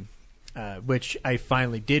 Which I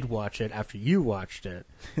finally did watch it after you watched it.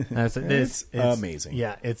 It's amazing.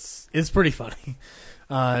 Yeah, it's pretty funny.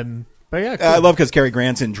 But yeah, cool. I love because Cary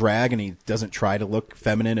Grant's in drag and he doesn't try to look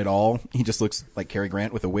feminine at all. He just looks like Cary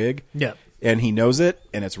Grant with a wig. Yeah, and he knows it,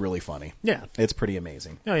 and it's really funny. Yeah, it's pretty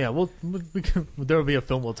amazing. Oh yeah, there will be a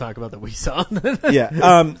film we'll talk about that we saw.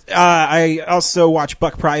 Yeah. I also watched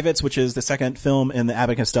Buck Privates, which is the second film in the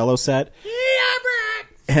Abbott and Costello set. Yeah,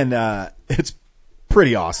 and it's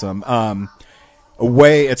pretty awesome.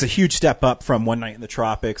 It's a huge step up from One Night in the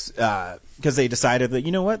Tropics because they decided that,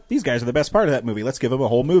 you know what, these guys are the best part of that movie. Let's give them a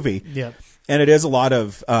whole movie. Yeah, and it is a lot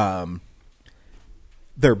of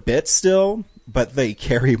their bits still, but they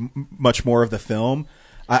carry much more of the film.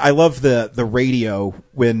 I love the radio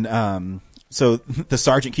when so the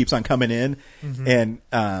sergeant keeps on coming in, and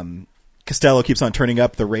Costello keeps on turning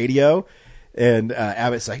up the radio, and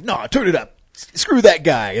Abbott's like, "No, turn it up. Screw that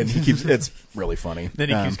guy," and he keeps. It's really funny. Then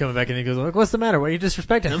he keeps coming back and he goes, "Like, what's the matter? Why are you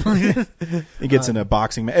disrespecting him?" He gets in a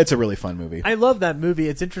boxing match. It's a really fun movie. I love that movie.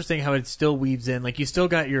 It's interesting how it still weaves in. Like, you still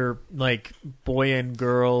got your like boy and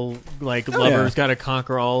girl, like lovers got to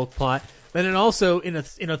conquer all plot. And then also in a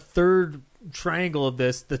third triangle of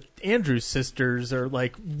this, the Andrews sisters are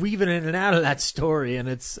like weaving in and out of that story, and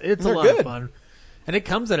it's a lot of fun. And it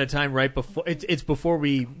comes at a time right before it's before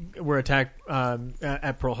we were attacked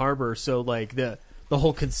at Pearl Harbor. So like the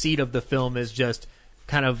whole conceit of the film is just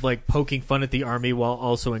kind of like poking fun at the Army while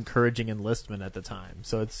also encouraging enlistment at the time.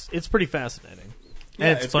 So it's pretty fascinating.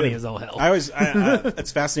 And it's funny as all hell.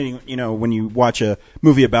 It's fascinating, when you watch a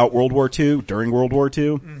movie about World War II during World War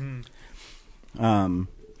II.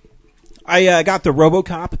 I got the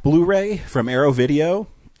RoboCop Blu-ray from Arrow Video.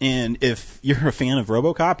 And if you're a fan of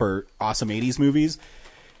RoboCop or awesome 80s movies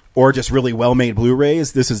or just really well-made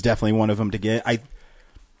Blu-rays, this is definitely one of them to get. I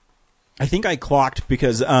think I clocked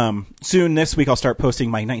because soon this week I'll start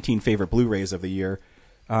posting my 19 favorite Blu-rays of the year.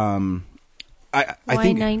 I Why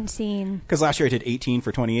think 19? because last year I did 18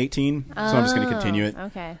 for 2018, so I'm just going to continue it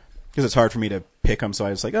Okay. because it's hard for me to pick them. So I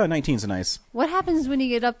was like, 19's a nice. What happens when you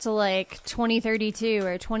get up to like 2032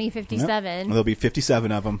 or 2057? Yep. There'll be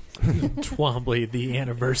 57 of them. Twombly, the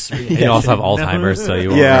anniversary. You also have Alzheimer's, so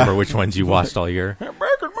you won't Yeah. remember which ones you watched all year. Back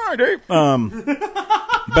in my day.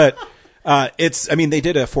 But it's. I mean, they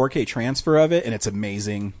did a 4K transfer of it, and it's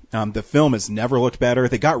amazing. The film has never looked better.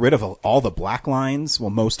 They got rid of all the black lines. Well,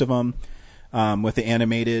 most of them. With the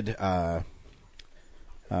animated, I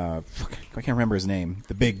can't remember his name.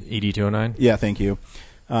 The big ED209? Yeah, thank you.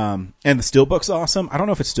 And the Steelbook's awesome. I don't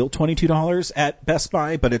know if it's still $22 at Best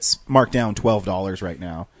Buy, but it's marked down $12 right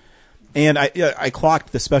now. And I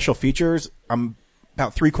clocked the special features. I'm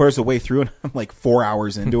about 3/4 of the way through, and I'm like 4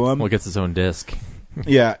 hours into them. Well, it gets its own disc.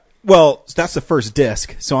 Yeah. Well, that's the first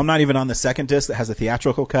disc, so I'm not even on the second disc that has a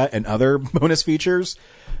theatrical cut and other bonus features.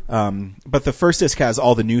 But the first disc has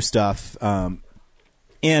all the new stuff.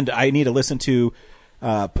 And I need to listen to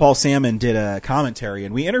Paul Salmon did a commentary,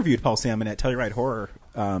 and we interviewed Paul Salmon at Telluride Horror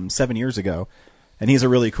 7 years ago, and he's a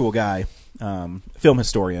really cool guy, film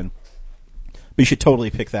historian. But you should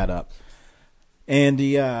totally pick that up. And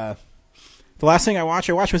the last thing I watched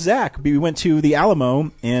with Zach. We went to the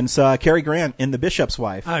Alamo and saw Cary Grant in The Bishop's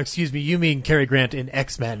Wife. Excuse me, you mean Cary Grant in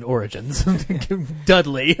X-Men Origins?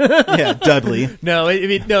 Dudley. Yeah, Dudley. No,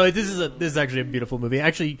 this is actually a beautiful movie.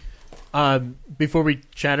 Actually, before we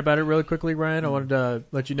chat about it really quickly, Ryan, I wanted to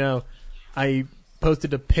let you know I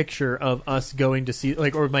posted a picture of us going to see,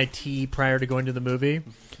 or my tea prior to going to the movie,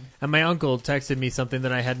 and my uncle texted me something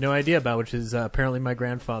that I had no idea about, which is apparently my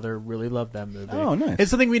grandfather really loved that movie. Oh, nice.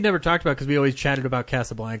 It's something we'd never talked about because we always chatted about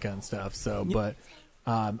Casablanca and stuff. So, but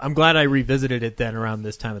I'm glad I revisited it then around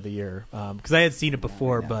this time of the year because I had seen it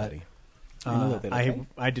before, but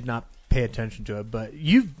I did not pay attention to it. But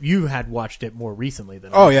you had watched it more recently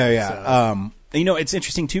than I did, yeah. so. It's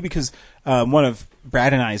interesting too because one of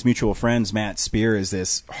Brad and I's mutual friends, Matt Spear, is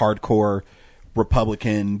this hardcore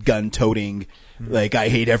Republican gun-toting, like I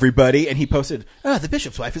hate everybody, and he posted, "The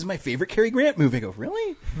Bishop's Wife is my favorite Cary Grant movie." I go,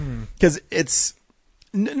 really? Because it's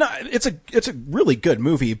a really good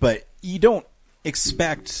movie, but you don't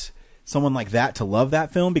expect someone like that to love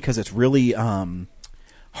that film because it's really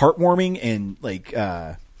heartwarming and like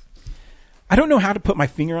I don't know how to put my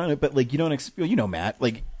finger on it, but like you don't Matt,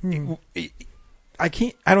 like I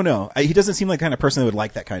can't. I don't know. He doesn't seem like the kind of person that would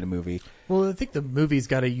like that kind of movie. Well, I think the movie's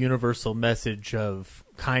got a universal message of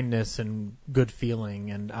kindness and good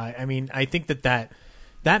feeling, and I think that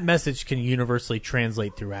message can universally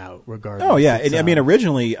translate throughout, regardless. Oh yeah, and,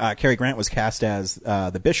 originally Cary Grant was cast as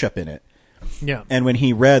the bishop in it. Yeah, and when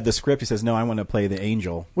he read the script, he says, "No, I want to play the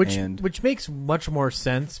angel," which makes much more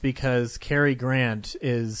sense because Cary Grant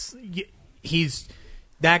he's.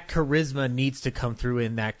 That charisma needs to come through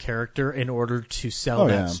in that character in order to sell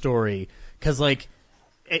that story. Because,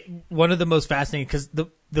 one of the most fascinating... Because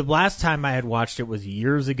the last time I had watched it was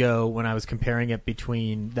years ago when I was comparing it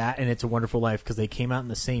between that and It's a Wonderful Life because they came out in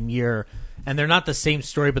the same year. And they're not the same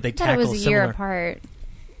story, but they tackle similar... It was a year apart.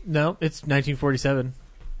 No, it's 1947.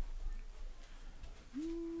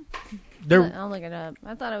 I'll look it up.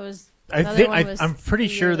 I thought it was... I'm pretty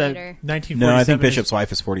sure that 1947... No, I think Bishop's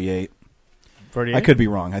Wife is 48. 48? I could be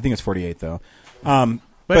wrong. I think it's 48 though. But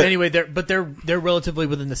anyway, they're relatively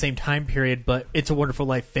within the same time period. But It's a Wonderful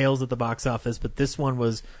Life fails at the box office, but this one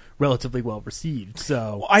was relatively well received.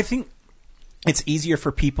 So I think it's easier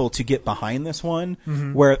for people to get behind this one.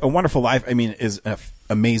 Where A Wonderful Life, is an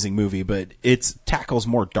amazing movie, but it tackles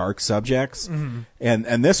more dark subjects,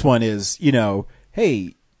 and this one is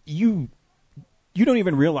hey, you don't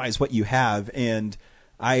even realize what you have. And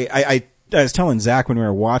I was telling Zach when we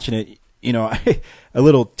were watching it. A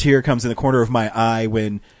little tear comes in the corner of my eye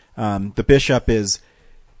when the bishop is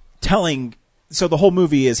telling. So the whole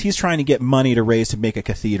movie is he's trying to get money to raise to make a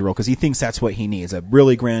cathedral because he thinks that's what he needs, a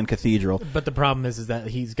really grand cathedral. But the problem is that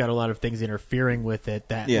he's got a lot of things interfering with it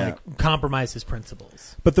that compromise his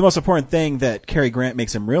principles. But the most important thing that Cary Grant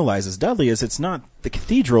makes him realize as Dudley is it's not the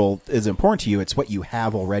cathedral is important to you; it's what you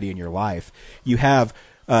have already in your life. You have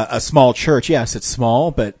a small church. Yes, it's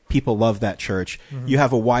small, but people love that church. You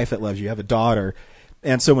have a wife that loves you. You have a daughter.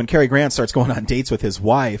 And so when Cary Grant starts going on dates with his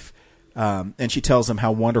wife, and she tells him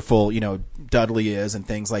how wonderful, Dudley is and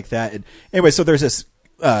things like that. And anyway, so there's this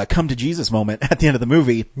come to Jesus moment at the end of the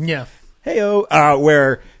movie. Yeah. Hey-o,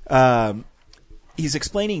 where he's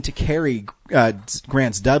explaining to Cary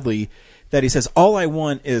Grant's Dudley that he says, all I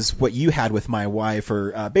want is what you had with my wife,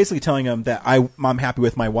 or basically telling him that I'm happy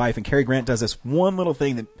with my wife. And Cary Grant does this one little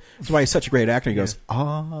thing that's why he's such a great actor. He goes,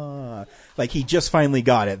 like he just finally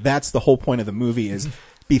got it. That's the whole point of the movie is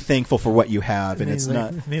be thankful for what you have. And it's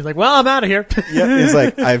not. And he's like, well, I'm out of here. Yeah, he's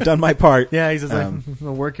like, I've done my part. Yeah, he's just like,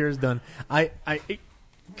 the work here is done. I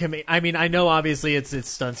mean, I know obviously it's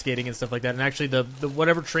stunt skating and stuff like that, and actually the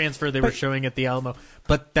whatever transfer they were showing at the Alamo,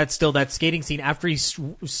 but that's still that skating scene after he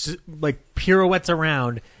like pirouettes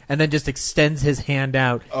around and then just extends his hand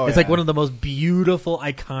out. It's like one of the most beautiful,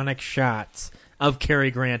 iconic shots of Cary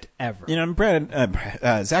Grant ever. You know, Brad,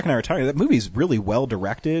 Zach and I were talking. That movie's really well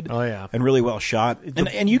directed. Oh yeah, and really well shot.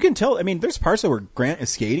 And you can tell. I mean, there's parts where Grant is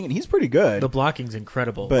skating, and he's pretty good. The blocking's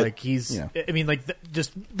incredible. But, like he's, I mean, like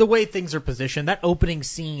just the way things are positioned. That opening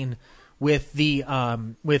scene with the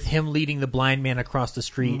with him leading the blind man across the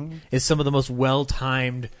street is some of the most well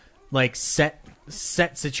timed like set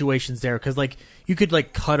situations there, because like you could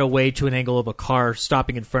like cut away to an angle of a car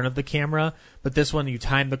stopping in front of the camera, but this one you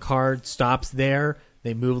time the car, it stops there,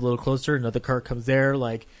 they move a little closer, another car comes there.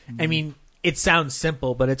 Like I mean, it sounds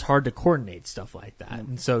simple, but it's hard to coordinate stuff like that.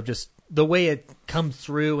 And so just the way it comes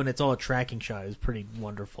through and it's all a tracking shot is pretty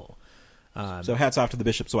wonderful. So hats off to the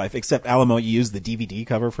Bishop's Wife. Except Alamo, you used the DVD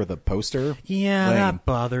cover for the poster. Yeah, Lame. that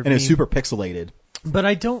bothered me. And it's super pixelated. But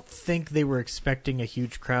I don't think they were expecting a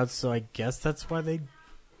huge crowd, so I guess that's why they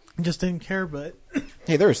just didn't care. But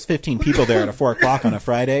hey, there's 15 people there at 4 o'clock on a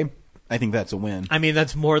Friday. I think that's a win. I mean,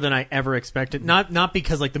 that's more than I ever expected. Not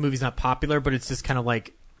because like the movie's not popular, but it's just kind of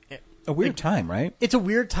like a weird time, right? It's a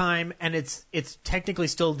weird time, and it's technically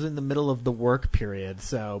still in the middle of the work period.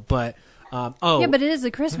 So, but yeah, but it is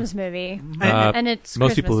a Christmas movie, and it's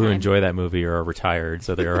most Christmas people who time. enjoy that movie are retired,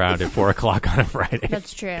 so they're around at 4 o'clock on a Friday.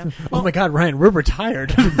 That's true. Oh my God, Ryan, we're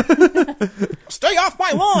retired. Stay off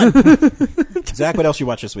my lawn. Zach, what else you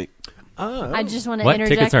watch this week? I just want to What?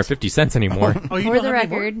 interject. Tickets aren't 50 cents anymore. Oh, you For don't the have any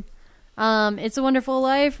more? record, It's a Wonderful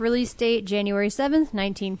Life, release date January 7th,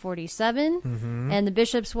 1947. And The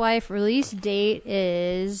Bishop's Wife, release date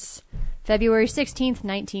is February 16th,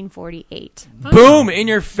 1948. Boom! In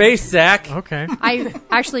your face, Zach. Okay. I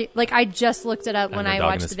actually, I just looked it up when I'm a I dog in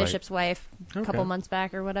watched this The fight. Bishop's Wife a couple months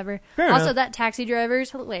back or whatever. Fair Also, enough. that Taxi Driver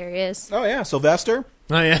is hilarious. Oh, yeah, Sylvester.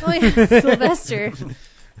 Oh yeah. Oh, yeah, Sylvester.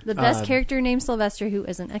 The best character named Sylvester who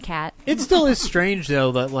isn't a cat. It still is strange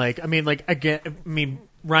though that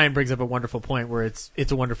Ryan brings up a wonderful point where It's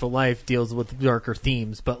a Wonderful Life deals with darker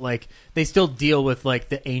themes, but like they still deal with like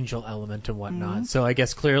the angel element and whatnot. So I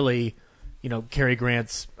guess clearly, Cary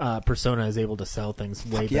Grant's persona is able to sell things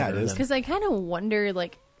way yeah, better. it is. Because I kind of wonder,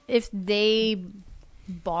 if they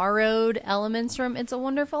borrowed elements from It's a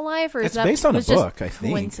Wonderful Life, or is It's that based on a was just book, I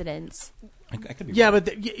think. coincidence? I could be Yeah, wrong.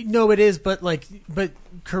 but no, it is. But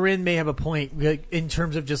Corinne may have a point in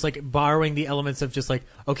terms of just like borrowing the elements of just like,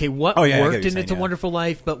 okay, what I get what worked you're in saying, It's a yeah. Wonderful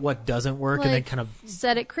Life, but what doesn't work, and then Like, kind of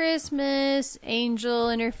set at Christmas, angel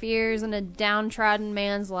interferes in a downtrodden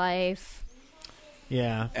man's life,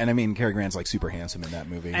 yeah. And I mean, Cary Grant's super handsome in that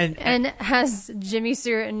movie. and has Jimmy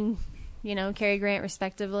Stewart and Cary Grant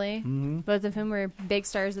respectively, both of whom were big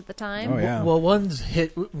stars at the time. Oh, yeah. Well,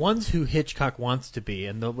 one's who Hitchcock wants to be,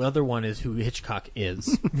 and the other one is who Hitchcock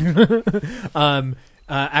is.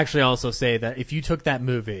 Actually, I'll also say that if you took that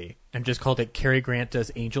movie and just called it Cary Grant Does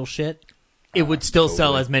Angel Shit, it would still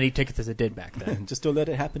sell as many tickets as it did back then. Just don't let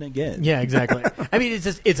it happen again. Yeah, exactly. I mean,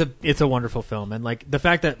 it's a wonderful film, and the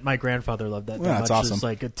fact that my grandfather loved that Well, much that's awesome. is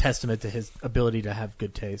a testament to his ability to have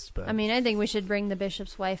good taste. But I mean, I think we should bring The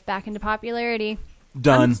Bishop's Wife back into popularity.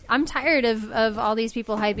 Done. I'm tired of all these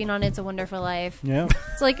people hyping on It's a Wonderful Life. Yeah.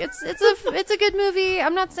 It's a good movie.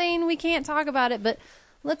 I'm not saying we can't talk about it, but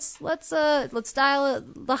let's dial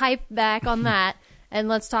the hype back on that, and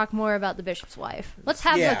let's talk more about The Bishop's Wife. Let's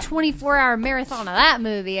have Yeah. a 24-hour marathon of that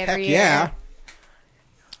movie every Heck year.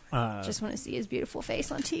 yeah. Just want to see his beautiful face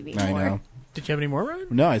on TV I more. know. did you have any more, Ryan?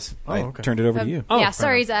 Nice. Oh, I okay. turned it over to you. Oh, yeah, fair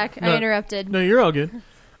sorry, enough. Zach. No. I interrupted. No, you're all good.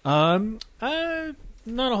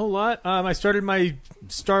 Not a whole lot. I started my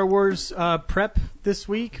Star Wars prep this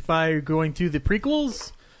week by going through the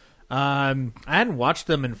prequels. I hadn't watched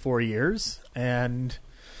them in 4 years, and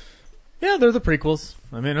yeah, they're the prequels.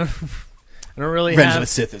 I mean, I don't really Revenge of have the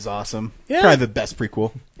Sith is awesome. Yeah. Probably the best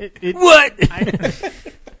prequel. what.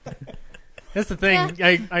 That's the thing.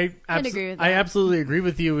 Yeah, I I'd agree with I that. absolutely agree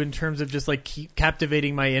with you in terms of just keep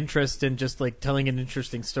captivating my interest and just telling an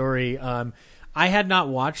interesting story. I had not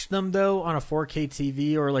watched them though on a 4K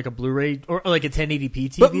TV or a Blu-ray or a 1080p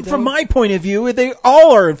TV. But though. from my point of view, they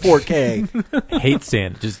all are in 4K. Hate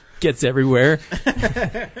saying it. Just gets everywhere.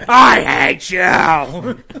 I hate you.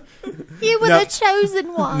 You were No. the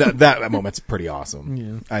chosen one. No, that moment's pretty awesome.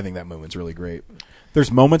 Yeah. I think that moment's really great.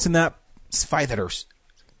 There's moments in that fight that are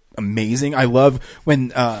amazing. I love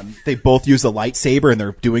when they both use the lightsaber and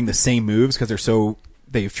they're doing the same moves because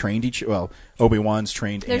they've trained Obi-Wan's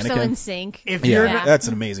trained They're Anakin. so in sync. If Yeah, you're Yeah. not, that's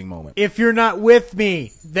an amazing moment. if you're not with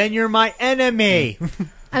me, then you're my enemy.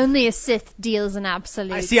 Only a Sith deals in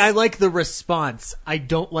absolutes. I see. I like the response. I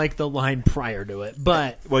don't like the line prior to it,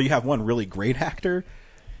 but Well, you have one really great actor,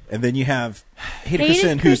 and then you have Hayden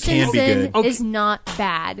Hayden Christensen, who can be Christensen good. is not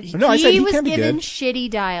bad. No, I said he was can be given good. shitty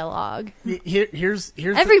dialogue. here's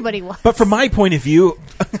Everybody was. But from my point of view,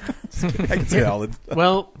 I can say all the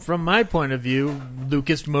well, from my point of view,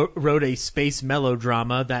 Lucas wrote a space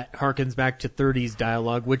melodrama that harkens back to 30s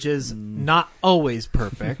dialogue, which is not always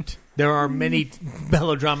perfect. There are many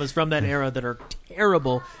melodramas from that era that are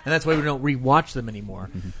terrible, and that's why we don't rewatch them anymore.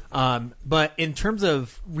 But in terms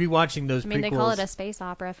of rewatching those I mean, prequels, they call it a space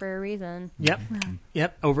opera for a reason.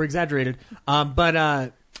 Yep, over exaggerated.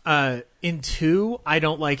 But in 2, I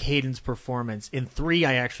don't like Hayden's performance. In 3,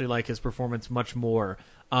 I actually like his performance much more.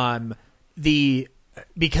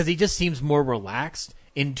 Because he just seems more relaxed.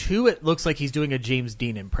 In 2, it looks like he's doing a James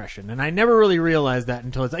Dean impression, and I never really realized that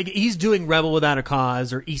until it's like he's doing Rebel Without a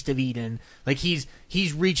Cause or East of Eden. Like he's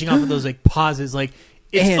reaching off of those like pauses, like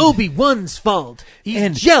it's And- Obi-Wan's fault. He's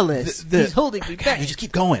and jealous. the- He's holding me God, back. you just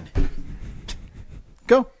keep going.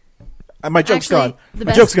 Go. My joke's Actually, gone. the My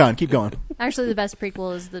best- joke's gone. Keep going. Actually, the best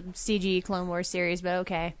prequel is the CG Clone Wars series, but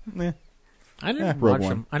okay. Yeah. I didn't Rogue watch One.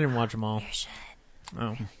 them. I didn't watch them all.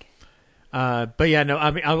 Oh. But yeah, no.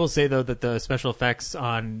 I mean, I will say though that the special effects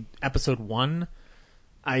on Episode 1,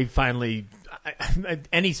 I finally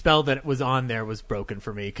any spell that was on there was broken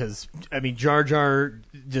for me because I mean Jar Jar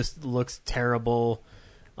just looks terrible,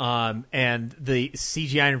 and the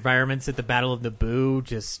CGI environments at the Battle of Naboo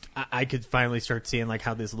just I could finally start seeing like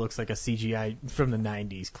how this looks like a CGI from the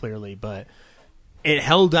 90s clearly, but. It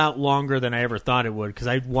held out longer than I ever thought it would because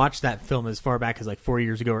I watched that film as far back as like 4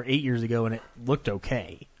 years ago or 8 years ago, and it looked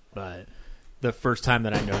okay. But the first time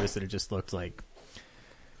that I noticed it just looked like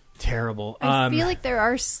terrible. I feel like there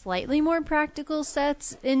are slightly more practical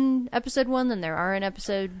sets in Episode 1 than there are in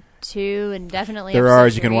Episode 2, and definitely There Episode are,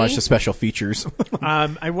 as you can 3. watch the special features.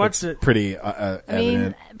 I watched it. Pretty I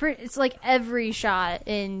evident. mean, it's like every shot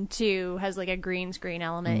in 2 has like a green screen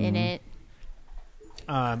element in it.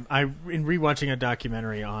 In rewatching a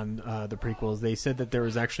documentary on the prequels, they said that there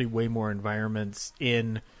was actually way more environments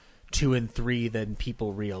in 2 and 3 than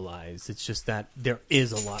people realize. It's just that there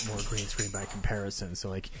is a lot more green screen by comparison. So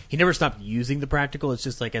like he never stopped using the practical. It's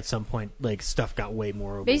just like at some point like stuff got way more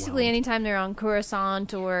overwhelmed. Basically, anytime they're on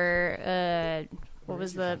Coruscant or what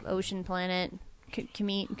was the ocean planet?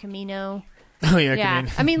 Camino. Oh yeah, Yeah,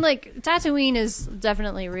 I mean, like Tatooine is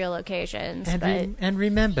definitely real locations, but and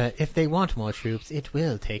remember, if they want more troops, it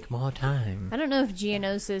will take more time. I don't know if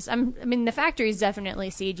Geonosis. I mean, the factory is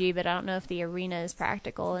definitely CG, but I don't know if the arena is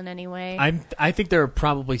practical in any way. I think there are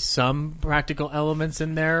probably some practical elements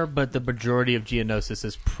in there, but the majority of Geonosis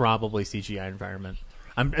is probably CGI environment.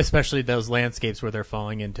 Especially those landscapes where they're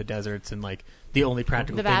falling into deserts and like the only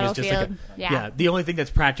practical The thing is just like battlefield, yeah. the only thing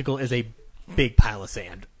that's practical is a big pile of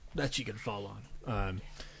sand that you can fall on.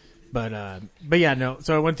 But yeah, no.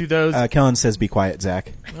 So I went through those. Kellen says, "Be quiet,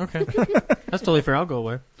 Zach." Okay, that's totally fair. I'll go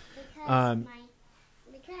away.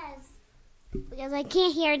 Because I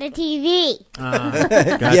can't hear the TV.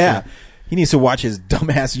 Gotcha. Yeah, he needs to watch his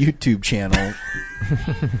dumbass YouTube channel.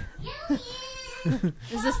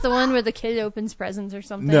 Is this the one where the kid opens presents or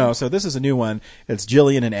something? No, so this is a new one. It's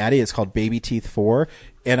Jillian and Addie. It's called Baby Teeth 4,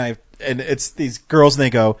 and it's these girls, and they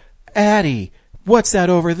go, "Addie, what's that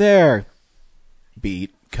over there?"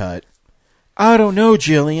 Beat cut. "I don't know,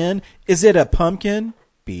 Jillian. Is it a pumpkin?"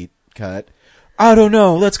 Beat cut. "I don't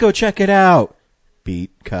know. Let's go check it out." Beat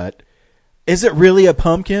cut. "Is it really a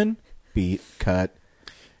pumpkin?" Beat cut.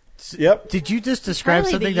 Yep. Did you just describe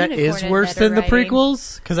Probably something the that is unicorn worse had better than the writing.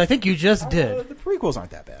 prequels? Because I think you just did. The prequels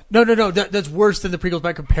aren't that bad. No. That's worse than the prequels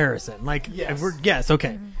by comparison. Like, yes,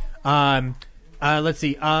 okay. Let's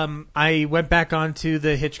see. I went back onto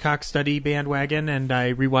the Hitchcock study bandwagon and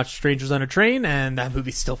I rewatched Strangers on a Train, and that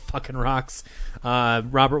movie still fucking rocks.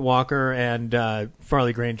 Robert Walker and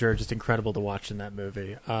Farley Granger are just incredible to watch in that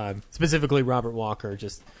movie. Specifically, Robert Walker,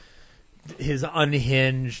 just his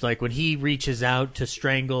unhinged, like when he reaches out to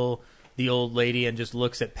strangle the old lady and just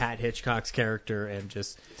looks at Pat Hitchcock's character and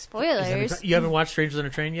just Spoilers. You haven't watched Strangers on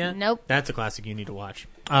a Train yet? Nope. That's a classic you need to watch.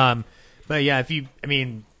 But yeah,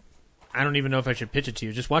 I don't even know if I should pitch it to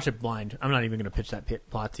you. Just watch it blind. I'm not even going to pitch that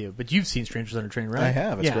plot to you. But you've seen Strangers on a Train, right? I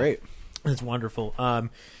have. It's great. It's wonderful.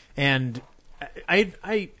 And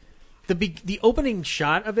the opening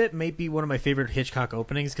shot of it may be one of my favorite Hitchcock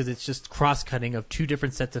openings because it's just cross-cutting of two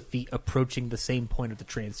different sets of feet approaching the same point of the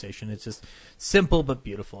train station. It's just simple but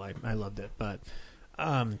beautiful. I loved it. But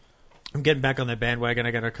I'm getting back on the bandwagon.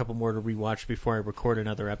 I got a couple more to rewatch before I record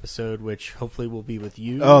another episode, which hopefully will be with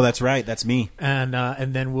you. Oh, that's right. That's me. And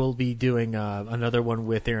then we'll be doing another one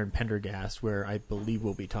with Aaron Pendergast, where I believe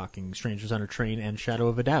we'll be talking Strangers on a Train and Shadow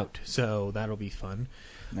of a Doubt. So that'll be fun.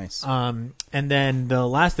 Nice. And then the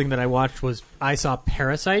last thing that I watched was I saw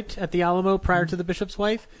Parasite at the Alamo prior to The Bishop's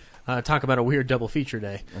Wife. Talk about a weird double feature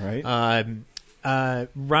day. All right.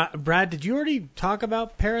 Brad, did you already talk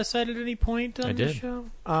about Parasite at any point on the did. show?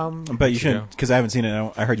 But you shouldn't, because I haven't seen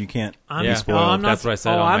it. I heard you can't Yeah. be spoiled. I'm not, That's what I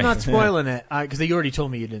said on I'm my- not spoiling it because you already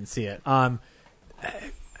told me you didn't see it.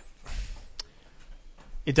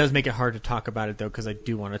 It does make it hard to talk about it though because I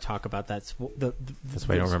do want to talk about that. That's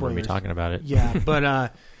why I don't remember me talking about it. Yeah,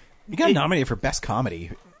 but You got nominated for Best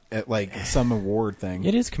Comedy at like some award thing.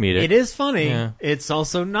 It is comedic. it is funny. Yeah. It's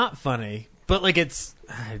also not funny, but like it's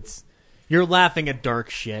you're laughing at dark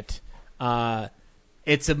shit.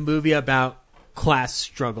 It's a movie about class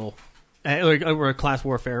struggle or class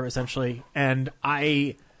warfare essentially, and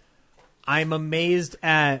I'm amazed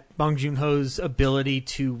at Bong Joon-ho's ability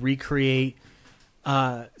to recreate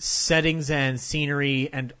settings and scenery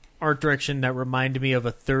and art direction that reminded me of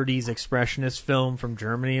a 30s expressionist film from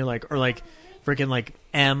Germany, like freaking like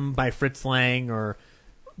M by Fritz Lang or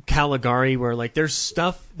Caligari, where like there's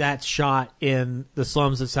stuff that's shot in the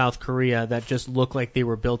slums of South Korea that just look like they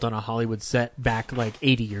were built on a Hollywood set back like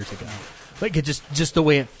 80 years ago. Like it just the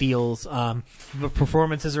way it feels. The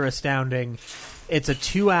performances are astounding. It's a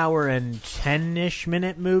 2 hour and 10-ish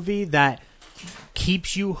minute movie that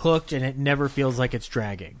keeps you hooked and it never feels like it's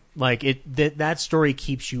dragging. Like that story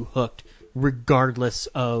keeps you hooked regardless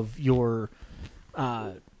of your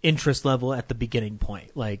interest level at the beginning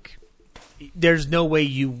point. Like there's no way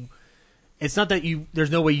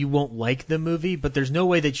there's no way you won't like the movie, but there's no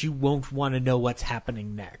way that you won't want to know what's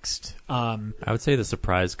happening next. I would say the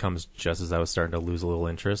surprise comes just as I was starting to lose a little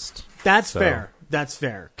interest. That's So- fair. That's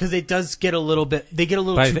fair. Because it does get a little bit, they get a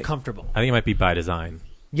little But too comfortable. I think it might be by design.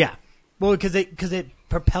 Yeah. Well, because it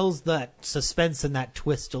propels that suspense and that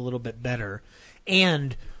twist a little bit better.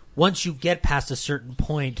 And once you get past a certain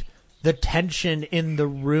point, the tension in the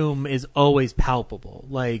room is always palpable.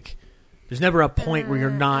 Like, there's never a point where you're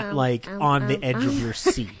not, like, on the edge of your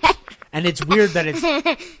seat. And it's weird that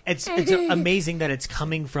it's amazing that it's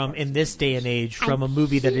coming from, in this day and age, from a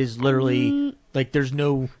movie that is literally, like, there's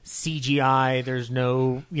no CGI, there's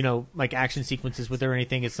no, like, action sequences with it or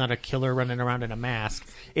anything. It's not a killer running around in a mask.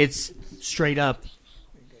 It's straight up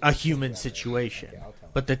a human situation.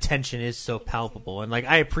 But the tension is so palpable. And, like,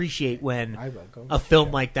 I appreciate when a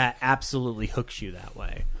film like that absolutely hooks you that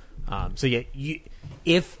way. So, yeah,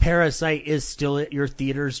 if Parasite is still at your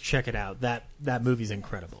theaters, check it out. That movie's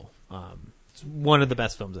incredible. It's one of the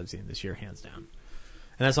best films I've seen this year, hands down. And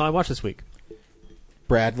that's all I watched this week.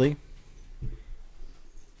 Bradley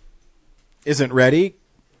isn't ready.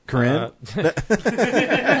 Corinne?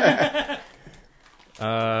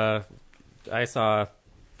 I saw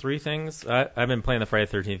 3 things. I've been playing the Friday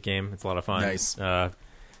the 13th game. It's a lot of fun. Nice. Killing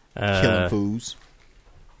Foos.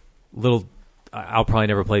 I'll probably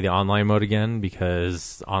never play the online mode again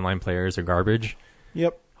because online players are garbage.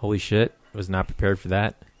 Yep. Holy shit. Was not prepared for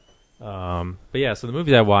that. But yeah, so the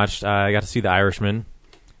movies I watched, I got to see The Irishman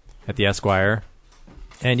at the Esquire.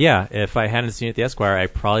 And yeah, if I hadn't seen it at the Esquire, I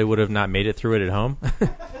probably would have not made it through it at home.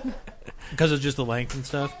 Because of just the length and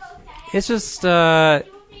stuff? It's just,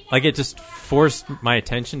 like it just forced my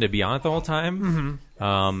attention to be on it the whole time.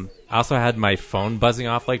 Mm-hmm. I also had my phone buzzing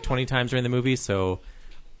off like 20 times during the movie, so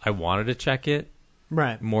I wanted to check it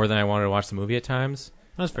more than I wanted to watch the movie at times.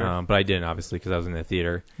 That's fair. But I didn't, obviously, because I was in the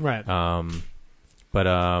theater. Right.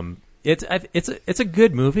 It's a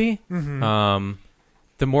good movie. Mm-hmm.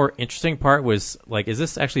 The more interesting part was, like, is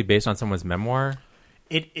this actually based on someone's memoir?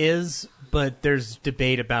 It is, but there's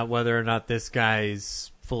debate about whether or not this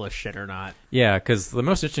guy's full of shit or not. Yeah, because the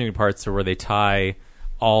most interesting parts are where they tie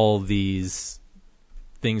all these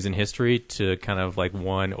things in history to kind of like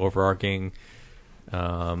one overarching,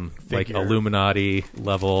 like Illuminati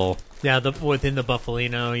level. Yeah, within the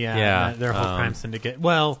Buffalino, Yeah, their whole crime syndicate.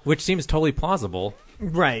 Well, which seems totally plausible.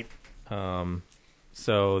 Right.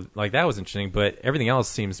 So, like, that was interesting, but everything else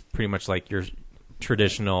seems pretty much like your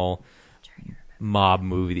traditional mob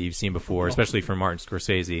movie that you've seen before, especially from Martin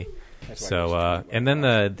Scorsese. So, and then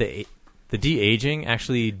the de-aging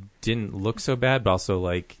actually didn't look so bad, but also,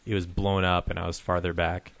 like, it was blown up and I was farther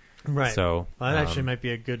back. Right. So that actually might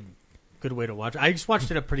be a good good way to watch. I just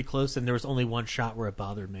watched it up pretty close, and there was only one shot where it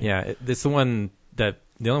bothered me. Yeah, it's the one that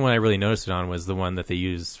the only one I really noticed it on was the one that they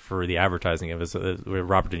used for the advertising of it, where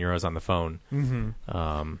Robert De Niro's on the phone.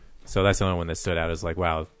 Mm-hmm. So that's the only one that stood out as like,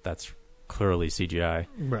 wow, that's clearly CGI.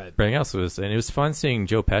 Right. Everything else was, and it was fun seeing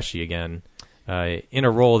Joe Pesci again in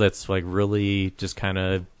a role that's like really just kind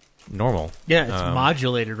of normal. Yeah, it's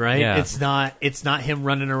modulated, right? Yeah. It's not him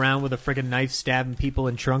running around with a friggin' knife stabbing people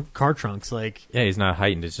in car trunks. Like, yeah, he's not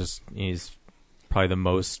heightened. It's just he's probably the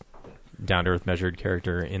most down to earth measured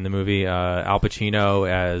character in the movie. Al Pacino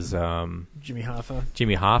as Jimmy Hoffa.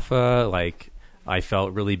 Jimmy Hoffa, like I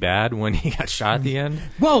felt really bad when he got shot at the end.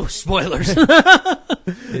 Whoa, spoilers.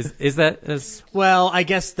 Is that as Well, I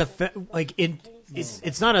guess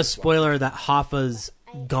it's not a spoiler that Hoffa's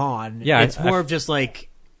gone. Yeah, it's more of just like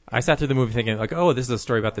I sat through the movie thinking like, oh, this is a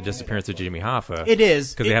story about the disappearance of Jimmy Hoffa. it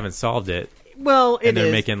is because they haven't solved it. Well, and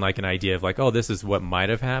they're making like an idea of like, oh, this is what might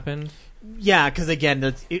have happened. Yeah, because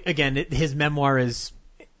his memoir it's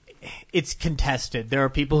contested. There are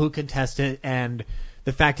people who contest it, and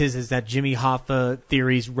the fact is that Jimmy Hoffa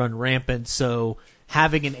theories run rampant. So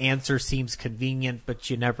having an answer seems convenient, but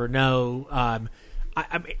you never know.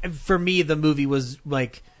 For me, the movie was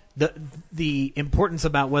like the importance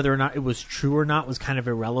about whether or not it was true or not was kind of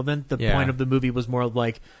irrelevant. The point of the movie was more of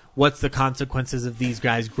like, what's the consequences of these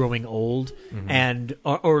guys growing old, and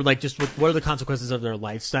or like just what are the consequences of their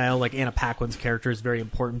lifestyle. Like Anna Paquin's character is very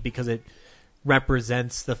important because it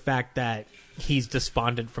represents the fact that he's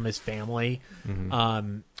despondent from his family.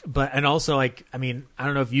 And also, like, I mean, I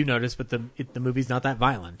don't know if you noticed, but the movie's not that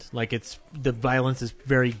violent. Like, the violence is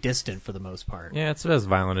very distant for the most part. Yeah, it's as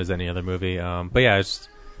violent as any other movie. But yeah, it's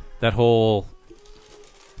that whole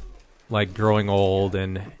like growing old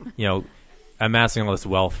and amassing all this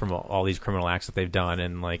wealth from all these criminal acts that they've done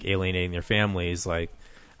and like alienating their families. Like,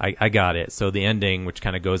 I got it. So the ending, which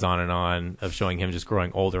kind of goes on and on, of showing him just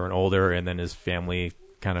growing older and older, and then his family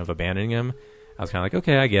kind of abandoning him. I was kind of like,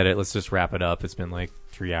 okay, I get it. Let's just wrap it up. It's been like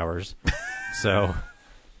 3 hours. So,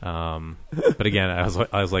 but again, I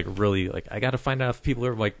was like really like, I got to find out if people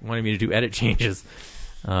are like wanting me to do edit changes.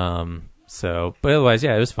 So, but otherwise,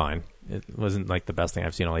 yeah, it was fine. It wasn't like the best thing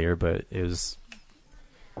I've seen all year, but it was.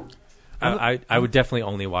 I would definitely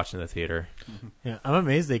only watch in the theater. Yeah, I'm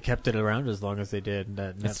amazed they kept it around as long as they did.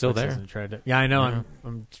 That it's still there. Yeah, I know. Yeah.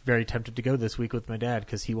 I'm very tempted to go this week with my dad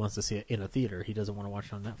because he wants to see it in a theater. He doesn't want to watch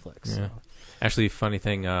it on Netflix. Yeah. So. Actually, funny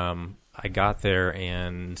thing, I got there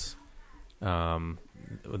and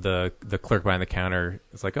the clerk behind the counter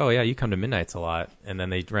was like, "Oh yeah, you come to Midnights a lot," and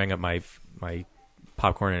then they rang up my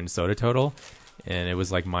popcorn and soda total, and it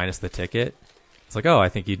was like minus the ticket. It's like, "Oh, I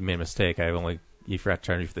think you'd made a mistake. You forgot to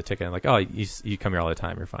charge me for the ticket." I'm like, "Oh, you come here all the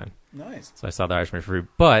time. You're fine." Nice. So I saw the Irishman for free,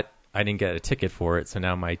 but I didn't get a ticket for it, so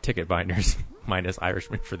now my ticket binder's minus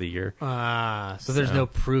Irishman for the year. So there's no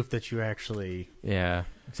proof that you actually... Yeah,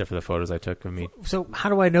 except for the photos I took of me. So how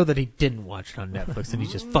do I know that he didn't watch it on Netflix and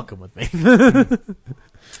he's just fucking with me?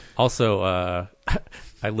 Also,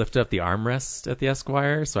 I lifted up the armrest at the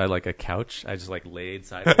Esquire, so I had like a couch. I just like laid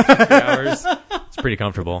sideways for 3 hours. It's pretty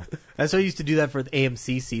comfortable. That's why I used to do that for the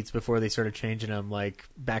AMC seats before they started changing them, like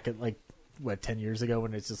back at 10 years ago,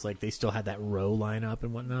 when it's just like they still had that row line up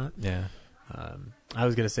and whatnot. Yeah. I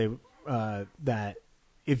was gonna say that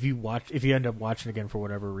if you end up watching again for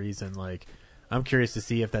whatever reason, like I'm curious to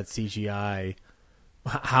see if that CGI,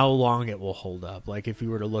 how long it will hold up. Like if you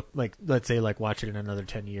were to look, like let's say like watch it in another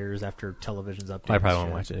 10 years after television's updated. I probably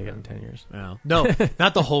won't watch it again in 10 years. No,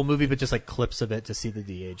 not the whole movie, but just like clips of it to see the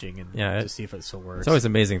de-aging and to see if it still works. It's always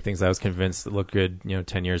amazing things I was convinced that looked good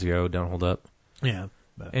 10 years ago don't hold up. Yeah.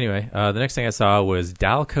 Anyway, the next thing I saw was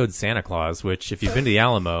Dial Code Santa Claus, which if you've been to the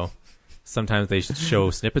Alamo, sometimes they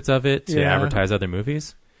show snippets of it to advertise other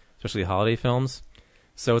movies, especially holiday films.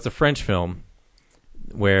 So it's a French film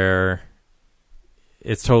where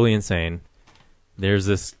it's totally insane. There's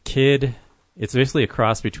this kid. It's basically a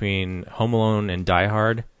cross between Home Alone and Die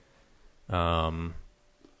Hard. Or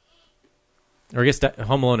I guess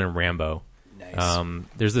Home Alone and Rambo. Nice.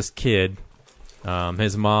 There's this kid.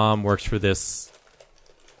 His mom works for this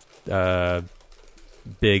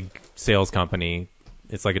big sales company.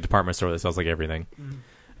 It's like a department store that sells like everything.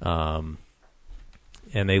 And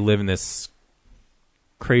they live in this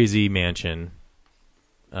crazy mansion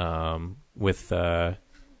with her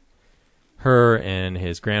and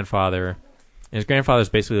his grandfather. And his grandfather's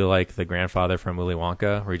basically like the grandfather from Willy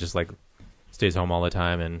Wonka, where he just like stays home all the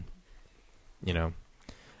time and in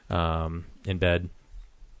bed.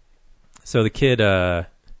 So the kid, while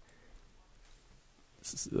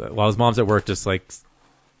his mom's at work, just like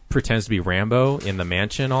pretends to be Rambo in the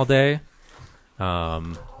mansion all day.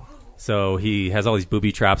 So So he has all these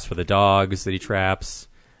booby traps for the dogs that he traps.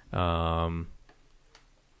 There's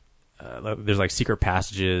like secret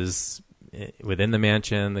passages within the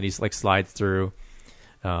mansion that he's like slides through.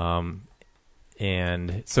 And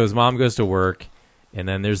so his mom goes to work, and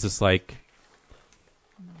then there's this like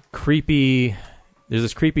creepy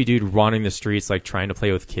dude wandering the streets, like trying to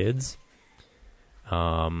play with kids.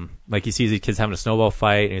 Like he sees these kids having a snowball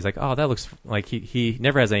fight, and he's like, "Oh, that looks like he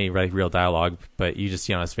never has any like real dialogue, but you just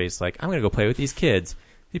see on his face like, I'm gonna go play with these kids."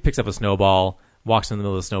 He picks up a snowball, walks in the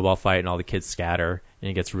middle of the snowball fight, and all the kids scatter, and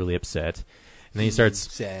he gets really upset. And then he starts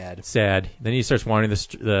sad. Then he starts wandering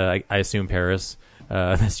I assume Paris.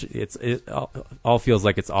 It all feels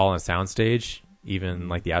like it's all on a soundstage, even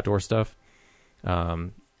like the outdoor stuff.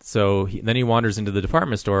 So then he wanders into the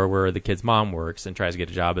department store where the kid's mom works and tries to get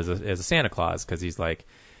a job as a Santa Claus, because he's like,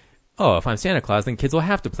 oh, if I'm Santa Claus, then kids will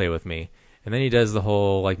have to play with me. And then he does the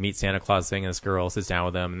whole like meet Santa Claus thing, and this girl sits down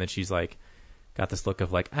with him, and then she's like, got this look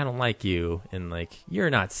of like, I don't like you, and like, you're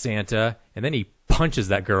not Santa. And then he punches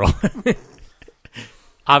that girl.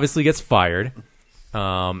 Obviously gets fired,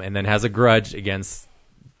 and then has a grudge against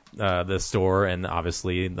the store and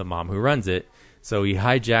obviously the mom who runs it. So he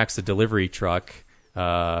hijacks a delivery truck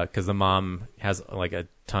because the mom has like a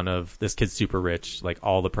ton of, this kid's super rich, like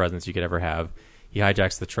all the presents you could ever have. He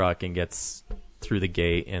hijacks the truck and gets through the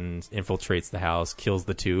gate and infiltrates the house, kills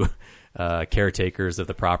the two caretakers of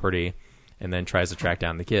the property, and then tries to track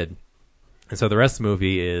down the kid. And so the rest of the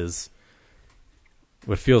movie is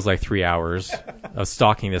what feels like 3 hours of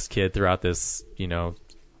stalking this kid throughout this,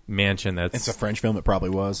 mansion that's... It's a French film, it probably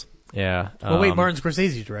was. Yeah. Well, wait, Martin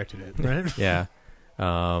Scorsese directed it, right? Yeah.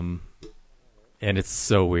 And it's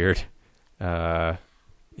so weird.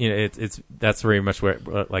 It's that's very much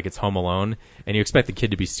what like it's Home Alone, and you expect the kid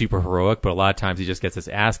to be super heroic, but a lot of times he just gets his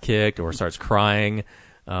ass kicked or starts crying.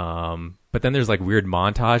 But then there's like weird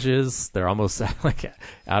montages. They're almost like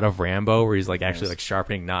out of Rambo, where he's like actually like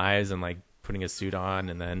sharpening knives and like putting his suit on,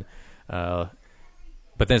 and then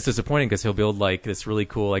but then it's disappointing because he'll build like this really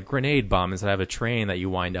cool like grenade bomb instead of a train that you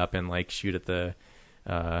wind up and like shoot at the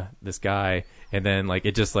this guy, and then like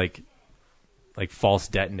it just like false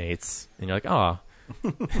detonates, and you're like, oh,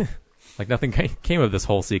 like nothing came of this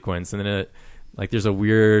whole sequence. And then it like there's a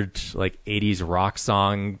weird like 80s rock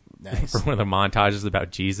song for one of the montages about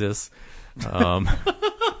Jesus.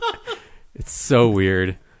 It's so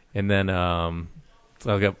weird. And then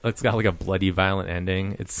it's got like a bloody violent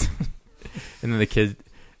ending. It's and then the kid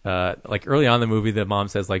like early on in the movie, the mom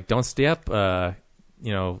says like, don't stay up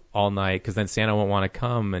all night, because then Santa won't want to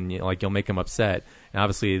come, and you'll make him upset. And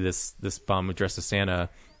obviously this bum who dressed as Santa,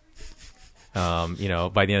 by the end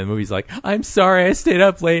of the movie, he's like, I'm sorry, I stayed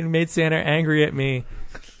up late and made Santa angry at me.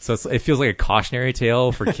 So it feels like a cautionary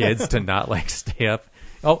tale for kids to not like stay up.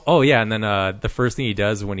 Oh yeah, and then the first thing he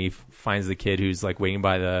does when he finds the kid who's like waiting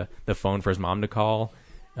by the phone for his mom to call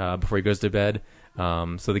before he goes to bed.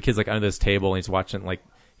 So the kid's like under this table, and he's watching, like,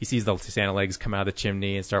 he sees the Santa legs come out of the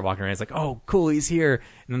chimney and start walking around. He's like, oh, cool, he's here.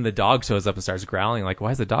 And then the dog shows up and starts growling. Like, why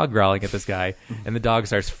is the dog growling at this guy? And the dog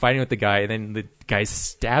starts fighting with the guy, and then the guy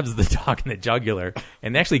stabs the dog in the jugular,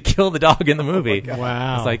 and they actually kill the dog in the movie.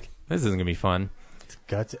 Wow. It's like, this isn't going to be fun.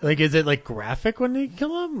 Guts. Like, is it like graphic when they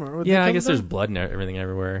kill him? Or Yeah, I guess there's blood and everything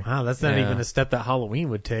everywhere. Wow, that's not even a step that Halloween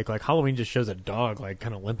would take. Like, Halloween just shows a dog like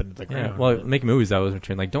kind of limping to the ground. Yeah, well, make movies that was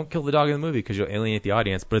between like, don't kill the dog in the movie because you'll alienate the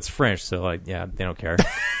audience. But it's French, so like, yeah, they don't care.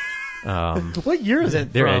 What year is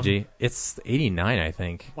it? They're from? edgy. It's 89, I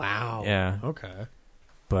think. Wow. Yeah. Okay.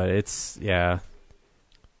 But it's Do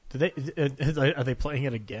they are they playing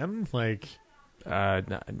it again? Like, right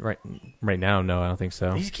now, no, I don't think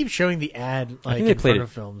so. they just keep showing the ad like I think they in played front it.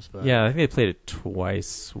 of films. But Yeah, I think they played it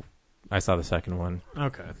twice. I saw the second one,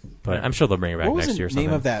 okay. but I'm sure they'll bring it back What was next the year. Or name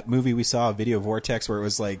something. of that movie we saw, Video Vortex, where it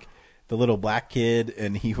was like the little black kid,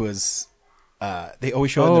 and he was they always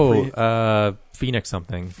show in the Phoenix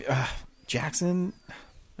something. Jackson.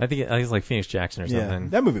 I think it's like Phoenix Jackson or something. Yeah,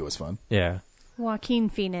 that movie was fun. Yeah. Joaquin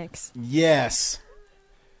Phoenix. Yes.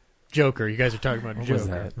 Joker. You guys are talking about What Joker. was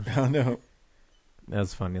that? Oh no. That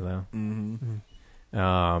was funny though.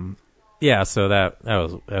 Mm-hmm. Yeah. So that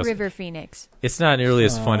was River Phoenix. It's not nearly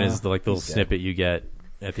as fun as the little he's dead. snippet you get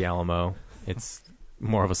at the Alamo. It's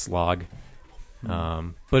more of a slog.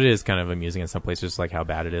 But it is kind of amusing in some places, just like how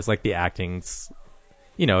bad it is. Like the acting's,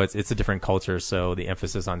 it's a different culture, so the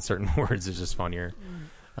emphasis on certain words is just funnier.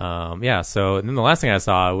 Yeah. So and then the last thing I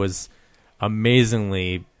saw was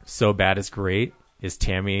amazingly So Bad It's Great is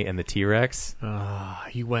Tammy and the T-Rex.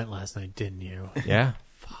 You went last night, didn't you? Yeah.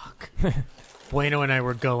 Fuck. Bueno and I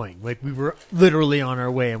were going. Like, we were literally on our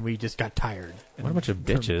way, and we just got tired. What a bunch of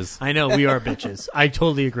bitches. I know, we are bitches. I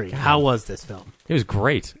totally agree. How was this film? It was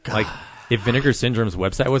great. Like, if Vinegar Syndrome's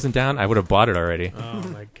website wasn't down, I would have bought it already. Oh,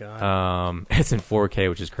 my God. It's in 4K,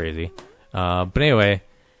 which is crazy. But anyway,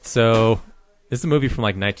 so this is a movie from,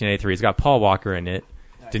 like, 1983. It's got Paul Walker in it,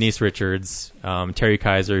 Denise Richards, Terry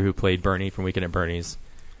Kaiser, who played Bernie from Weekend at Bernie's.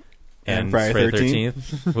 And Friday the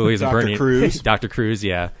 13th. Well, he's Dr. Bernie. Cruz. Dr. Cruz,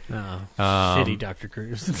 yeah. Oh, shitty Dr.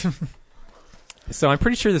 Cruz. So I'm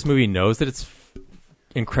pretty sure this movie knows that it's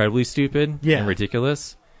incredibly stupid and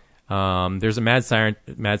ridiculous. There's a mad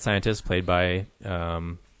scientist played by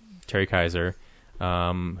Terry Kaiser,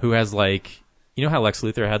 who has, like, you know how Lex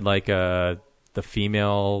Luthor had, like, the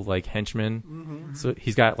female, like, henchman? Mm-hmm. So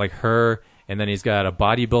he's got, like, her, and then he's got a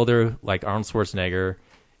bodybuilder like Arnold Schwarzenegger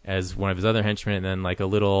as one of his other henchmen, and then, like, a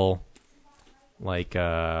little, like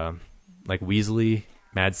Weasley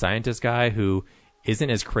mad scientist guy who isn't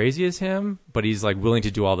as crazy as him, but he's, like, willing to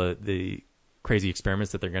do all the crazy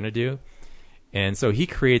experiments that they're going to do. And so he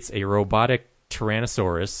creates a robotic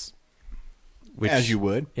Tyrannosaurus. Which, as you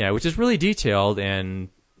would. Yeah, which is really detailed and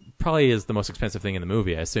probably is the most expensive thing in the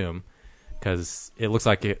movie, I assume. Because it looks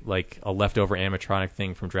like a leftover animatronic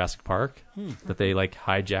thing from Jurassic Park that they, like,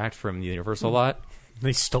 hijacked from the Universal lot.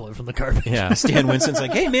 They stole it from the garbage. Yeah. Stan Winston's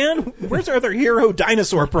like, hey, man, where's our other hero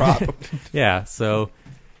dinosaur prop? Yeah, so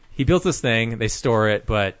he builds this thing. They store it,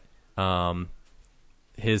 but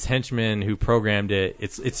his henchman who programmed it,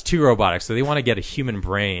 it's too robotic, so they want to get a human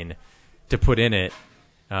brain to put in it,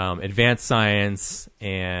 advanced science,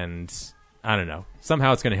 and I don't know.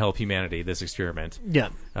 Somehow it's going to help humanity, this experiment. Yeah.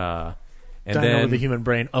 And Dino then with the human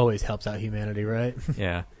brain always helps out humanity, right?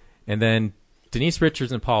 Yeah. And then Denise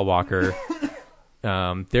Richards and Paul Walker,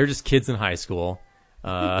 they're just kids in high school.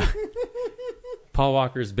 Paul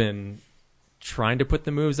Walker's been trying to put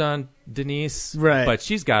the moves on Denise, right? But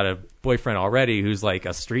she's got a boyfriend already who's, like,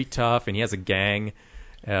 a street tough, and he has a gang.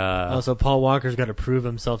 Also, Paul Walker's got to prove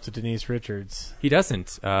himself to Denise Richards. He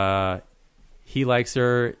doesn't. He likes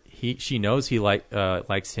her. She knows he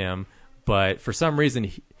likes him, but for some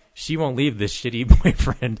reason she won't leave this shitty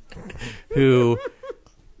boyfriend who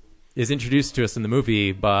is introduced to us in the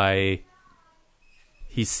movie by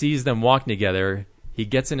he sees them walking together. He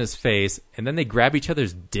gets in his face, and then they grab each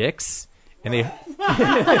other's dicks, and they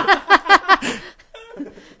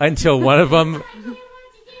until one of them.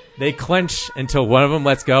 They clench until one of them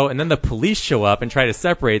lets go, and then the police show up and try to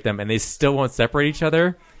separate them, and they still won't separate each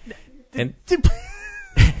other. And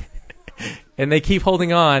and they keep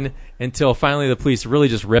holding on until finally the police really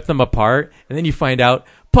just rip them apart. And then you find out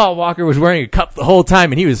Paul Walker was wearing a cup the whole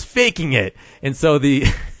time, and he was faking it. And so the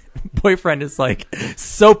boyfriend is, like,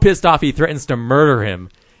 so pissed off he threatens to murder him.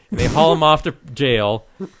 And they haul him off to jail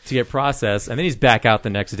to get processed, and then he's back out the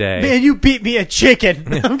next day. Man, you beat me a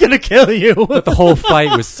chicken. I'm going to kill you. But the whole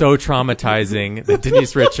fight was so traumatizing that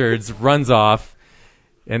Denise Richards runs off,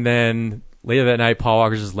 and then later that night, Paul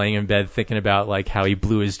Walker's just laying in bed thinking about, like, how he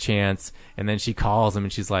blew his chance, and then she calls him,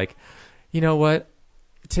 and she's like, you know what?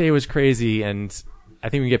 Today was crazy, and I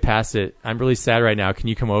think we can get past it. I'm really sad right now. Can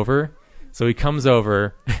you come over? So he comes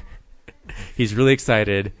over. He's really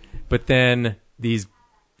excited, but then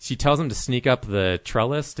she tells him to sneak up the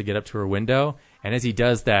trellis to get up to her window. And as he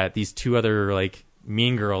does that, these two other, like,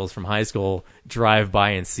 mean girls from high school drive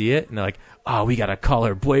by and see it. And they're like, oh, we got to call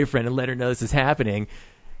her boyfriend and let her know this is happening.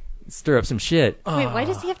 Stir up some shit. Wait, why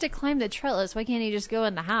does he have to climb the trellis? Why can't he just go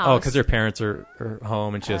in the house? Oh, because her parents are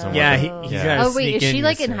home and she doesn't Yeah, want he's to. gotta Oh, wait, is sneak she, in,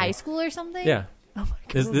 like, you in say. high school or something? Yeah. Oh, my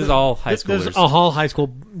God. This is all high schoolers. There's a whole high school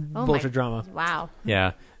bullshit my- drama. Wow.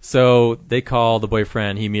 Yeah. So they call the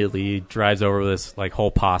boyfriend. He immediately drives over with this, like, whole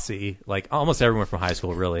posse. Like, almost everyone from high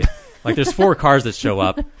school, really. Like, there's 4 cars that show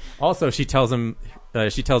up. Also, she tells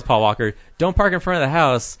Paul Walker, don't park in front of the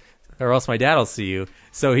house or else my dad will see you.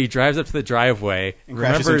 So he drives up to the driveway. And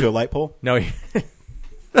crashes into a light pole? No,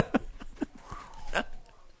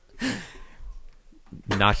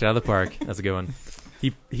 knocked it out of the park. That's a good one.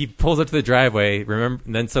 He pulls up to the driveway, and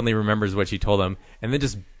then suddenly remembers what she told him, and then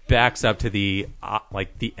just backs up to the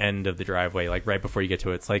the end of the driveway, like right before you get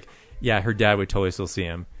to it. It's like, yeah, her dad would totally still see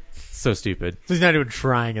him. So stupid. So he's not even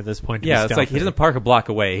trying at this point. Yeah, it's like he doesn't park a block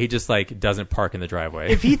away. He just, like, doesn't park in the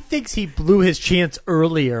driveway. If he thinks he blew his chance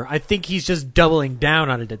earlier, I think he's just doubling down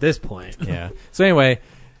on it at this point. Yeah. So anyway,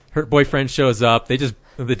 her boyfriend shows up.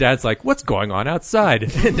 The dad's like, what's going on outside?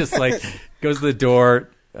 And just, like, goes to the door,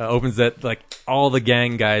 opens it, like, all the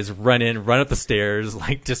gang guys run up the stairs,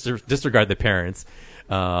 like, disregard the parents.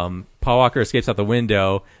 Paul Walker escapes out the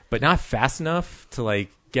window, but not fast enough to,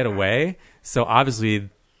 like, get away. So obviously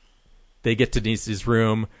they get to Denise's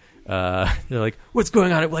room. They're like, what's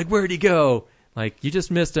going on? Like, where'd he go? like, you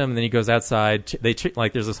just missed him. And then he goes outside.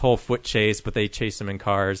 There's this whole foot chase, but they chase him in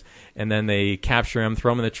cars. And then they capture him,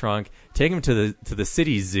 throw him in the trunk, take him to the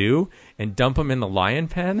city zoo, and dump him in the lion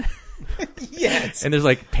pen. Yes. And there's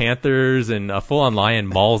like panthers, and a full-on lion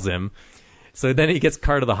mauls him. So then he gets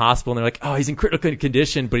carted to the hospital, and they're like, oh, he's in critical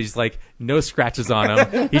condition, but he's like, no scratches on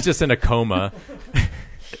him. He's just in a coma.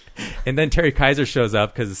 And then Terry Kaiser shows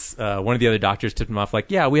up because one of the other doctors tipped him off,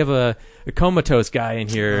 like, yeah, we have a comatose guy in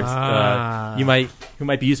here who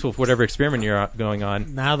might be useful for whatever experiment you're going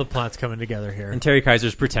on. Now the plot's coming together here. And Terry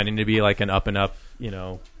Kaiser's pretending to be like an up-and-up,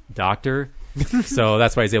 doctor. So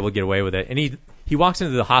that's why he's able to get away with it. And he walks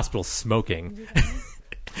into the hospital smoking.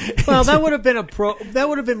 Well, that would have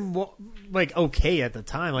been like okay at the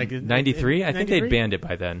time, like 93. I think they'd banned it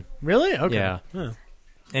by then. Really? Okay. Yeah. Huh.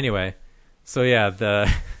 Anyway, so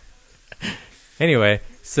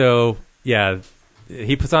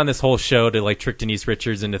he puts on this whole show to like trick Denise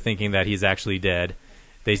Richards into thinking that he's actually dead.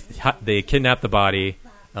 They kidnap the body,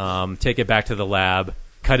 take it back to the lab,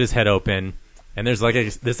 cut his head open, and there's like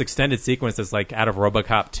this extended sequence that's like out of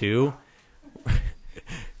RoboCop 2,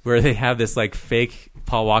 where they have this like fake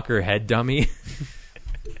Paul Walker head dummy.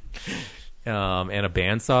 And a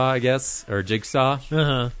bandsaw, I guess, or a jigsaw.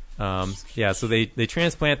 So they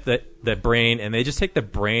transplant that brain, and they just take the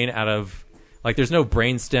brain out of, like, there's no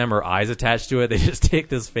brain stem or eyes attached to it. They just take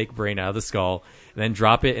this fake brain out of the skull and then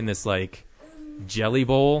drop it in this like jelly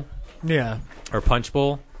bowl, or punch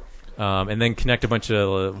bowl, and then connect a bunch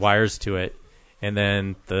of wires to it, and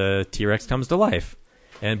then the T-Rex comes to life,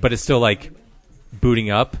 but it's still like booting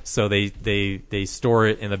up, so they store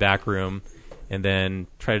it in the back room. And then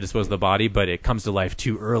try to dispose of the body, but it comes to life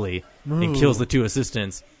too early and kills the two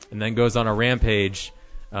assistants, and then goes on a rampage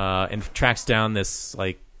and tracks down this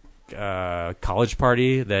like college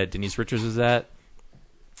party that Denise Richards is at,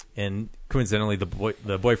 and coincidentally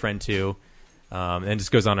the boyfriend too, and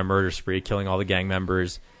just goes on a murder spree, killing all the gang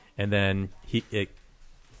members, and then it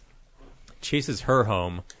chases her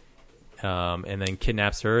home, and then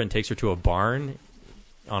kidnaps her and takes her to a barn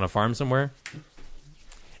on a farm somewhere.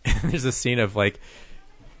 And there's a scene of like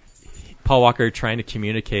Paul Walker trying to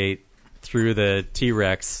communicate through the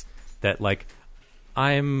T-Rex that like,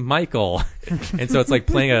 I'm Michael. And so it's like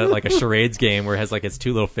playing a charades game where it has like its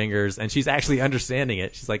two little fingers, and she's actually understanding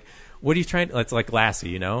it. She's like, what are you trying to, it's like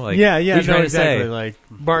Lassie, like, what are you trying to say? Like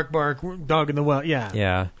bark bark dog in the well.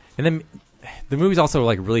 And then the movie's also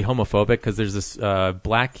like really homophobic because there's this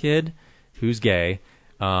black kid who's gay,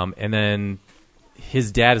 and then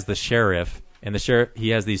his dad is the sheriff. And the sheriff, he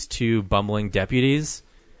has these two bumbling deputies,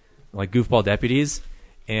 like goofball deputies.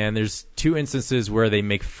 And there's two instances where they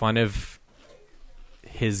make fun of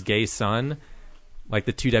his gay son. Like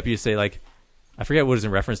the two deputies say, like, I forget what it's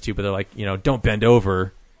in reference to, but they're like, don't bend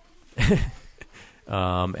over.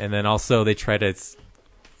 And then also they try to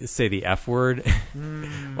say the F word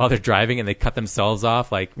while they're driving, and they cut themselves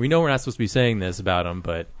off. Like, we know we're not supposed to be saying this about them,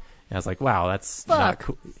 but I was like, wow, that's not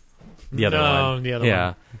cool. The other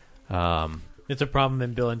one. It's a problem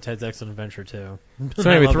in Bill and Ted's Excellent Adventure too. So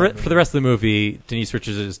anyway, for the rest of the movie, Denise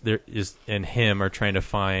Richards and him are trying to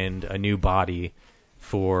find a new body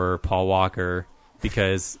for Paul Walker,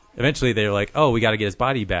 because eventually they're like, oh, we got to get his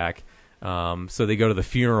body back. So they go to the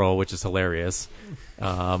funeral, which is hilarious.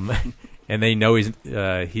 And they know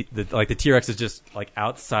the T-Rex is just like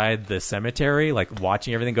outside the cemetery, like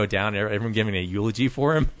watching everything go down, and everyone giving a eulogy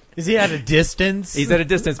for him. Is he at a distance? He's at a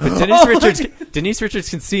distance, but Denise Richards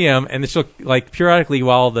can see him, and she'll like periodically,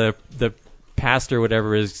 while the pastor,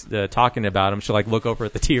 whatever, is talking about him, she'll like look over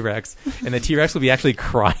at the T-Rex, and the T-Rex will be actually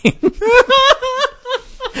crying,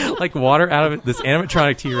 like water out of this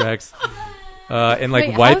animatronic T-Rex, and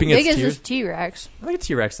like wiping its tears. How big is this T-Rex? Like a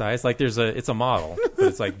T-Rex size. Like it's a model, but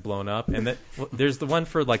it's like blown up, and there's the one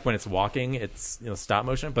for like when it's walking, it's stop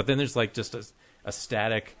motion, but then there's like just a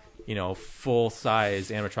static, full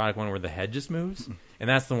size animatronic one where the head just moves, and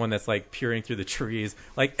that's the one that's like peering through the trees.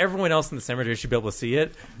 Like everyone else in the cemetery should be able to see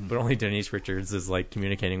it, but only Denise Richards is like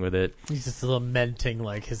communicating with it. He's just lamenting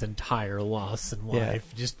like his entire loss in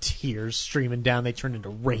life, just tears streaming down. They turn into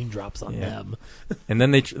raindrops on them. And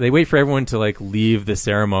then they wait for everyone to like leave the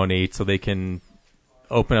ceremony so they can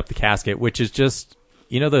open up the casket, which is just,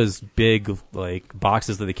 those big like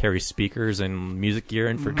boxes that they carry speakers and music gear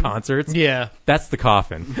in for concerts? Yeah. That's the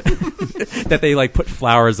coffin that they like put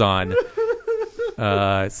flowers on.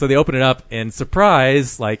 So they open it up, and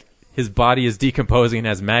surprise, like his body is decomposing and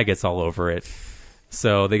has maggots all over it.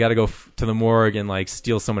 So they got to go to the morgue and like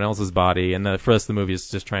steal someone else's body. And the rest of the movie is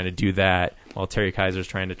just trying to do that while Terry Kaiser's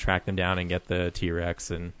trying to track them down and get the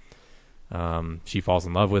T-Rex. And she falls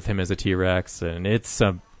in love with him as a T-Rex, and it's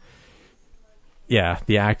yeah,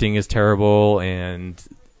 the acting is terrible and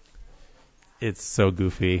it's so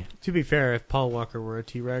goofy. To be fair, if Paul Walker were a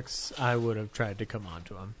T-Rex, I would have tried to come on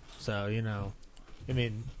to him. So, I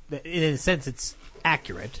mean, in a sense, it's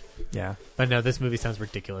accurate. Yeah. But no, this movie sounds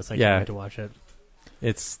ridiculous. I can't wait to watch it.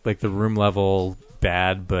 It's like the Room level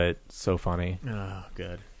bad, but so funny. Oh,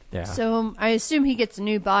 good. Yeah. So I assume he gets a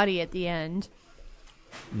new body at the end.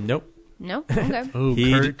 Nope. No? Okay.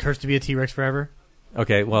 Ooh, cursed to be a T-Rex forever?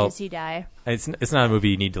 Okay, well, Does he die? It's not a movie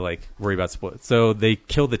you need to like worry about spoil. So they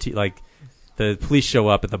kill the the police show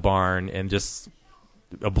up at the barn and just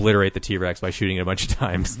obliterate the T-Rex by shooting it a bunch of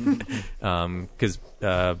times. Because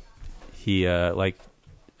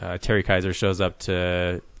Terry Kaiser shows up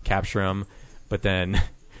to capture him, but then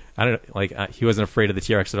I don't know, he wasn't afraid of the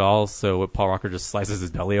T-Rex at all. So Paul Walker just slices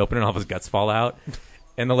his belly open and all of his guts fall out.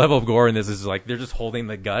 And the level of gore in this is like they're just holding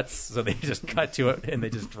the guts, so they just cut to it and they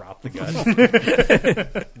just drop the guts,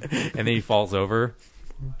 and then he falls over.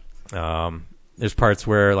 There's parts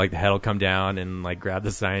where like the head will come down and like grab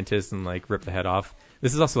the scientist and like rip the head off.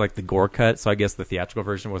 This is also like the gore cut, so I guess the theatrical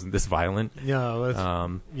version wasn't this violent. Yeah,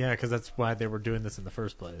 because that's why they were doing this in the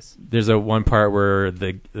first place. There's one part where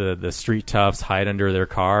the street toughs hide under their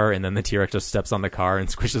car, and then the T-Rex just steps on the car and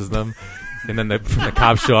squishes them, and then the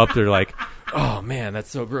cops show up. They're like, "Oh man, that's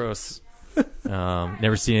so gross.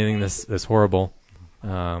 Never seen anything this horrible."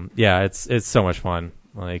 Yeah, it's so much fun.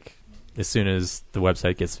 Like as soon as the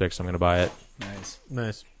website gets fixed, I'm gonna buy it.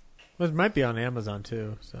 Nice. Well, it might be on Amazon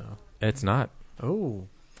too. So it's not. Oh,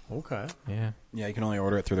 okay. Yeah. Yeah, you can only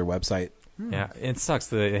order it through their website. Yeah, it sucks.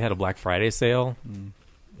 They had a Black Friday sale,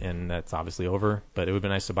 and that's obviously over. But it would be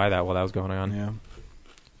nice to buy that while that was going on. Yeah.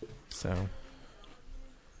 So.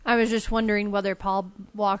 I was just wondering whether Paul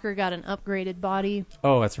Walker got an upgraded body.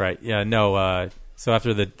 Oh, that's right. Yeah, no. So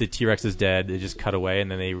after the T-Rex is dead, they just cut away, and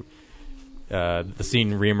then the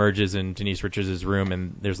scene reemerges in Denise Richards' room,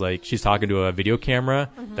 and there's she's talking to a video camera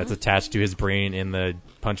that's attached to his brain in the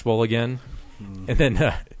punch bowl again. And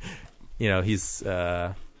then,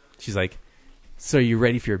 she's like, "So you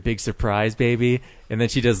ready for your big surprise, baby?" And then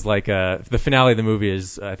she does the finale of the movie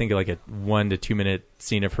is, I think, like a 1 to 2 minute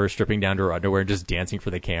scene of her stripping down to her underwear and just dancing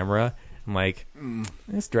for the camera. I'm like,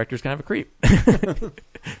 this director's kind of a creep.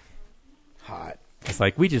 Hot. It's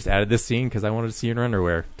like, we just added this scene because I wanted to see you in her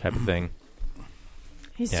underwear type of thing.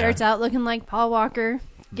 He starts out looking like Paul Walker,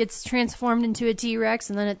 gets transformed into a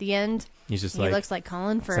T-Rex, and then at the end, he looks like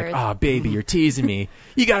Colin Firth. "Oh, baby, you're teasing me.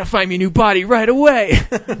 You got to find me a new body right away."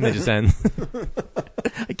 And it just ends.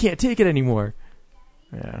 I can't take it anymore.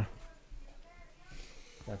 Yeah.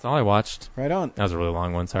 That's all I watched. Right on. That was a really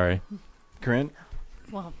long one. Sorry. Corinne?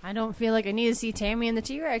 Well, I don't feel like I need to see Tammy and the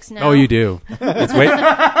T-Rex now. Oh, you do.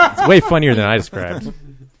 It's way funnier than I described.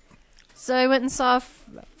 So I went and saw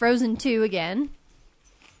Frozen 2 again.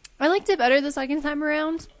 I liked it better the second time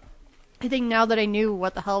around. I think now that I knew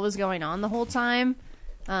what the hell was going on the whole time,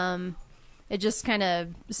 it just kind of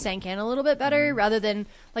sank in a little bit better rather than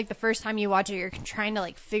like the first time you watch it, you're trying to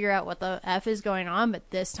like figure out what the F is going on.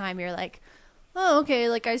 But this time you're like, oh, okay,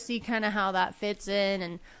 like I see kind of how that fits in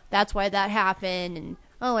and that's why that happened. And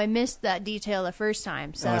oh, I missed that detail the first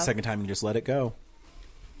time. So the second time you just let it go.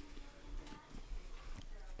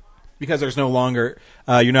 Because there's no longer,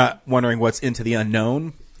 you're not wondering what's into the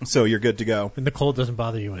unknown. So you're good to go. And the cold doesn't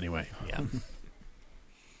bother you anyway. Yeah.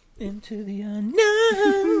 Into the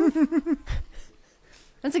unknown.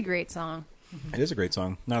 That's a great song. It is a great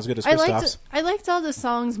song. Not as good as Kristoff's. I liked all the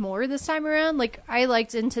songs more this time around. Like, I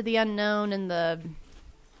liked Into the Unknown and the...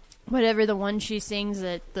 whatever the one she sings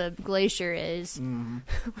at the glacier is.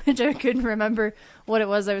 Which I couldn't remember what it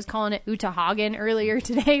was. I was calling it Utahagen earlier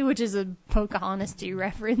today, which is a Pocahontas 2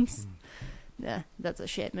 reference. Yeah, that's a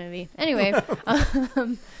shit movie. Anyway,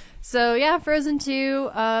 so yeah, Frozen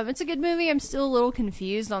 2. It's a good movie. I'm still a little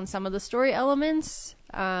confused on some of the story elements.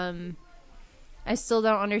 I still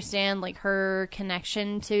don't understand like her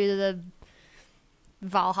connection to the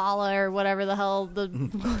Valhalla or whatever the hell the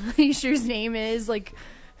glacier's name is. Like,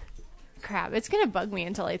 crap, it's gonna bug me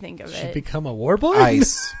until I think of it. She'd become a war boy?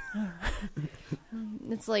 Ice.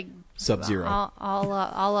 It's like Sub-Zero.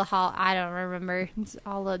 I don't remember. It's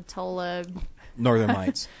Tola. Northern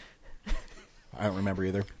Lights. I don't remember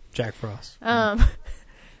either. Jack Frost.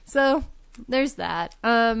 So there's that.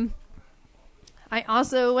 I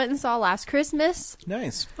also went and saw Last Christmas.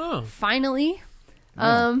 Nice. Oh, finally.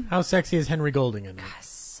 How sexy is Henry Golding in that?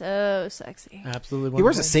 So sexy. Absolutely wonderful. He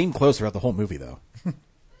wears the same clothes throughout the whole movie, though.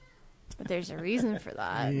 But there's a reason for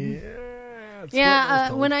that.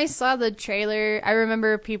 Yeah. When I saw the trailer, I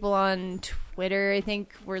remember people on Twitter, I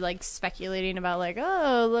think, were like speculating about like,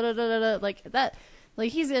 oh, like that,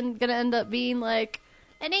 like he's gonna end up being like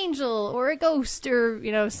an angel or a ghost or,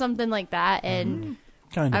 you know, something like that. And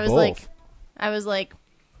Kind of I was both. like,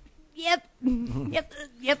 yep,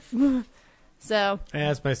 yep. So I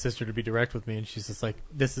asked my sister to be direct with me, and she's just like,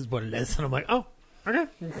 "This is what it is," and I'm like, "Oh, okay."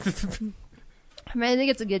 I mean, I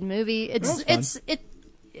think it's a good movie. It's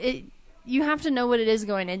you have to know what it is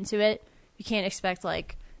going into it. You can't expect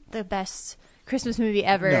like the best Christmas movie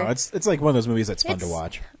ever. No, it's like one of those movies that's fun to It's-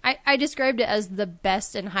 watch. I described it as the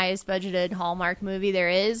best and highest budgeted Hallmark movie there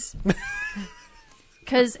is.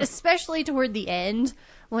 Because especially toward the end,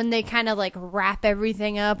 when they kind of like wrap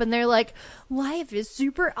everything up and they're like, life is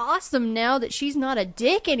super awesome now that she's not a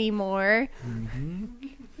dick anymore.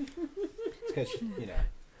 It's 'cause, you know.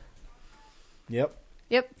 Yep.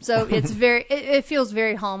 Yep. So it's it feels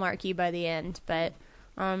very Hallmarky by the end, but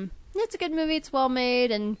it's a good movie. It's well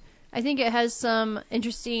made, and I think it has some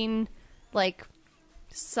interesting like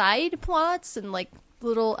side plots and like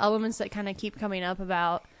little elements that kind of keep coming up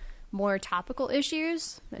about more topical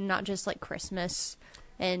issues and not just like Christmas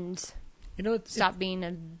and You know, stop being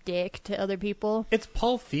a dick to other people. It's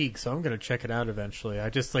Paul Feig, so I'm gonna check it out eventually. I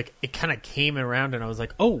just like it kind of came around, and I was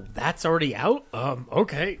like, "Oh, that's already out."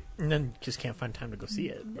 Okay, and then just can't find time to go see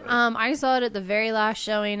it. But- I saw it at the very last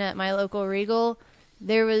showing at my local Regal.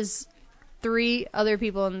 There was 3 other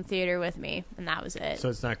people in the theater with me, and that was it. so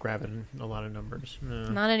it's not grabbing a lot of numbers. No.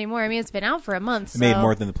 Not anymore. I mean, it's been out for a month. It made so-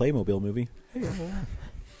 more than the Playmobil movie.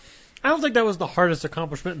 I don't think that was the hardest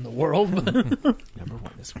accomplishment in the world. Number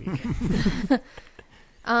 1 this week.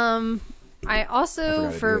 I also,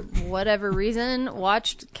 I forgot to for do whatever reason,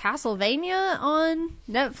 watched Castlevania on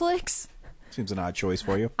Netflix. Seems an odd choice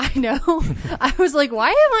for you. I know. I was like, why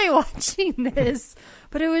am I watching this?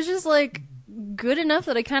 But it was just like good enough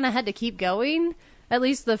that I kind of had to keep going. At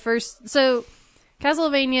least the first. So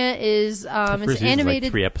Castlevania is First it's season's animated.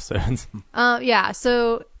 like 3 episodes. Yeah.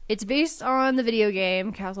 So it's based on the video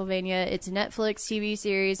game Castlevania. It's a Netflix TV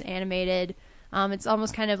series, animated. It's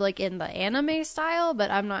almost kind of like in the anime style,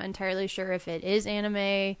 but I'm not entirely sure if it is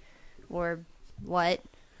anime or what,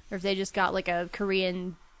 or if they just got like a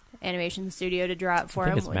Korean animation studio to draw it for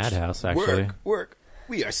I think them. it's Madhouse, actually. Work.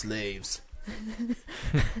 We are slaves.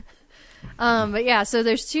 But yeah, so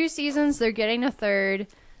there's 2 seasons. They're getting a third.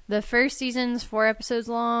 The first season's 4 episodes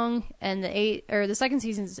long, and the second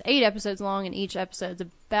season's 8 episodes long, and each episode's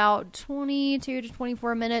about 22 to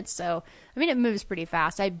 24 minutes. So, I mean, it moves pretty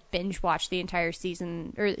fast. I binge watched the entire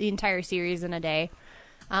season or the entire series in a day.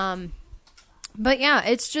 But yeah,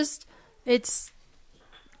 it's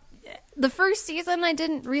the first season. I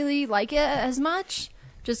didn't really like it as much,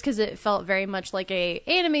 just because it felt very much like a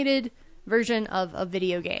animated version of a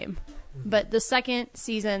video game. But the second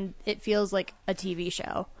season, it feels like a TV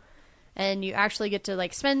show. And you actually get to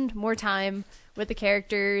like spend more time with the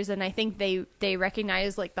characters, and I think they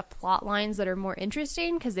recognize like the plot lines that are more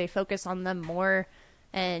interesting because they focus on them more,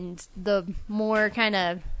 and the more kind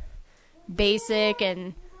of basic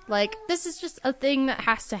and like this is just a thing that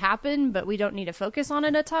has to happen, but we don't need to focus on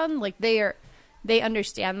it a ton. Like they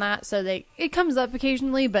understand that, so it comes up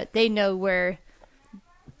occasionally, but they know where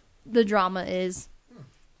the drama is.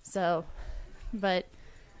 So, but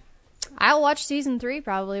I'll watch season 3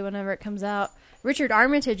 probably whenever it comes out. Richard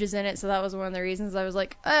Armitage is in it, so that was one of the reasons I was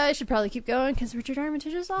like, I should probably keep going because Richard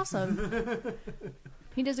Armitage is awesome.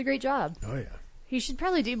 He does a great job. Oh yeah, He should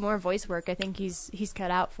probably do more voice work. I think he's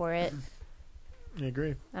cut out for it. I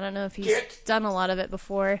agree. I don't know if he's done a lot of it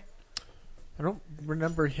before. I don't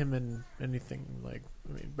remember him in anything like.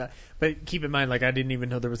 I mean, but keep in mind, like I didn't even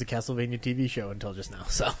know there was a Castlevania TV show until just now.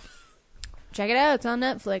 So Check it out. It's on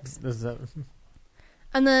Netflix. this is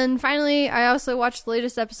And then finally, I also watched the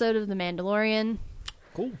latest episode of The Mandalorian.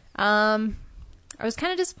 cool. I was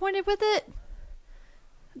kind of disappointed with it.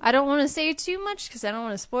 I don't want to say too much because I don't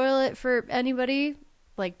want to spoil it for anybody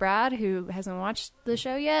like Brad who hasn't watched the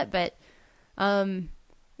show yet, but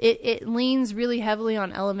it leans really heavily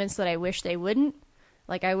on elements that I wish they wouldn't.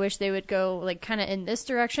 Like I wish they would go like kind of in this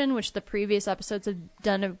direction, which the previous episodes have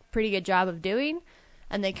done a pretty good job of doing,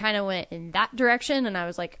 and they kind of went in that direction, and I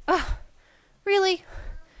was like, oh, really?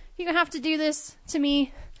 You're gonna have to do this to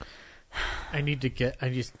me? I need to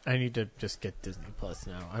just get Disney Plus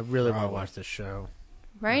now. I really want to watch this show.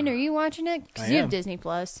 Ryan, are you watching it? Because I you am. have Disney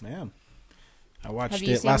Plus. Man, I watched Have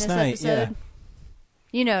you it seen last this night. episode?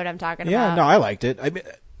 You know what I'm talking Yeah, about. no, I liked it. I mean,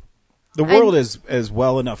 the world is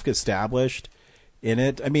well enough established in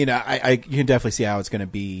it. I mean, I you can definitely see how it's going to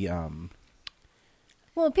be.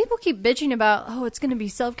 Well, people keep bitching about, it's going to be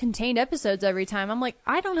self-contained episodes every time. I'm like,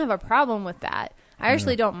 I don't have a problem with that. I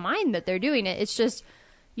actually don't mind that they're doing it. It's just,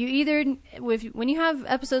 when you have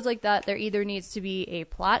episodes like that, there either needs to be a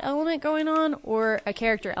plot element going on or a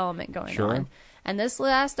character element going Sure. on. And this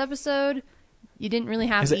last episode, you didn't really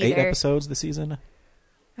have Is it either. 8 episodes this season?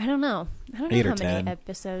 I don't know. I don't 8 know or how many 10.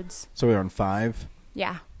 episodes. So we're on 5.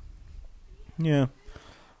 Yeah. Yeah.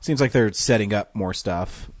 Seems like they're setting up more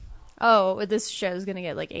stuff. Oh, this show's gonna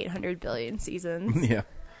get like 800 billion seasons. Yeah.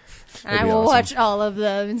 And I be will awesome. watch all of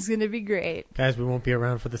them. It's gonna be great. Guys, we won't be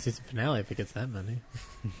around for the season finale if it gets that many.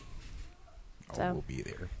 So. Oh, we'll be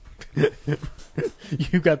there.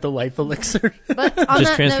 You got the life elixir. But on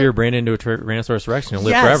Just that transfer note, your brain into a Tyrannosaurus Rex and you'll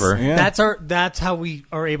live Yes. forever. Yeah. That's how we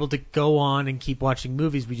are able to go on and keep watching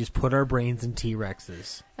movies. We just put our brains in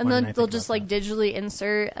T-Rexes. and Why then didn't I they'll think just about like digitally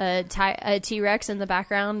insert a T-Rex in the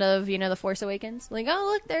background of The Force Awakens. Like,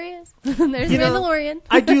 oh look, there he is. There's You know, Mandalorian. that?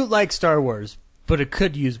 I do like Star Wars, but it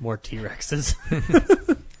could use more T-Rexes.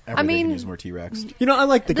 Everything mean- can use more T-Rex. You know, I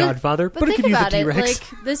like The The- Godfather, but it think could use a about it,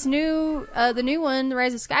 T-Rex. like this new, the new one, The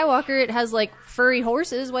Rise of Skywalker. It has like furry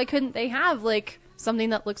horses. Why couldn't they have like something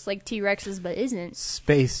that looks like T-Rexes but isn't?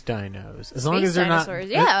 Space dinos, as long Space as they're dinosaurs,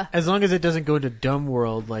 not, yeah. As long as it doesn't go into dumb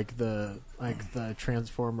world like the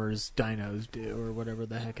Transformers dinos do, or whatever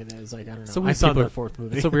the heck it is. Like I don't know. So I weird saw people the are- fourth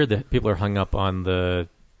movie. It's so weird that people are hung up on the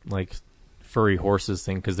like furry horses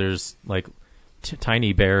thing because there's like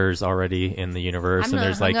tiny bears already in the universe, I'm and not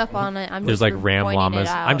there's hung like up on it. I'm there's just like ram pointing llamas.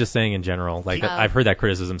 it out. I'm just saying in general. Like Yeah. I've heard that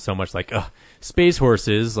criticism so much. Like space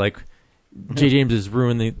horses. Like J. James has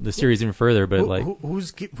ruined the series even further. But like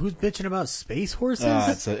who's bitching about space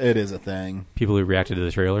horses? It is a thing. people who reacted to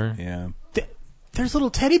the trailer. Yeah. There's little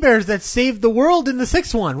teddy bears that saved the world in the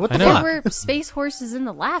sixth one. What the I know. fuck? There were space horses in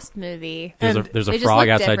the last movie. There's And a they just frog look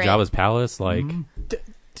outside different. Jabba's palace. Like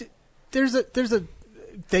There's a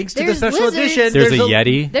thanks to the There's special lizards. edition. there's a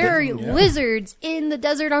Yeti. There are lizards in the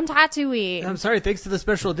desert on Tatooine. I'm sorry. Thanks to the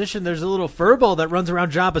special edition, there's a little furball that runs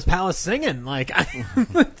around Jabba's palace singing. Like,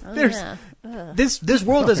 there's yeah. this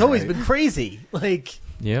world has always been crazy. Like,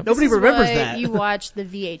 Yep. nobody This is remembers why that. You watch the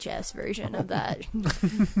VHS version of that.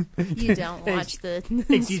 You don't watch the.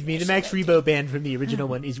 Excuse me, the Max Rebo band from the original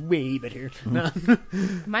one is way better.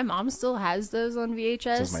 My mom still has those on VHS,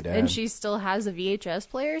 does my dad. and she still has a VHS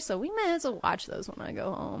player, so we might as well watch those when I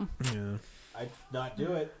go home. I'd not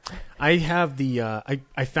do it. I have the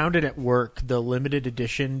I found it at work, the limited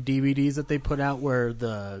edition DVDs that they put out where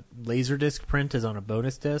the Laserdisc print is on a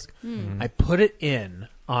bonus disc. I put it in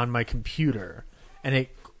on my computer and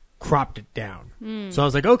it cropped it down. So I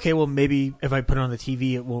was like, okay, well maybe if I put it on the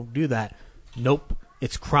TV it won't do that. Nope,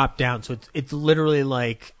 it's cropped down. So it's literally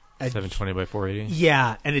like a 720 by 480.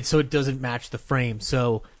 yeah, and so it doesn't match the frame.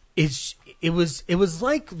 So it was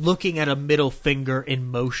like looking at a middle finger in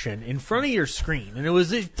motion in front of your screen, and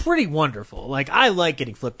it's pretty wonderful. Like I like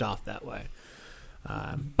getting flipped off that way.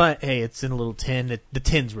 But hey, it's in a little tin. The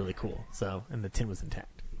tin's really cool. So, and the tin was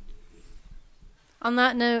intact. On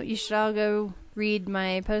that note, you should all go read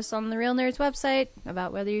my post on the Real Nerds website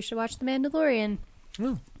about whether you should watch The Mandalorian.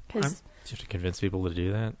 Oh, Because Do you have to convince people to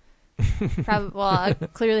do that? well, I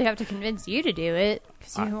clearly have to convince you to do it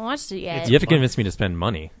because you haven't watched it yet. You have to convince me to spend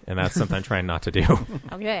money, and that's something I'm trying not to do.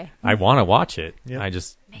 Okay. I want to watch it. Yep. I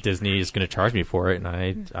just Disney is going to charge me for it,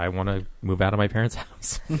 and I want to move out of my parents'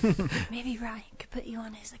 house. Maybe Ryan could put you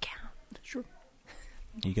on his account.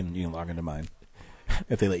 You can log into mine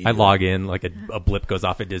if they let you. I do log in, like a blip goes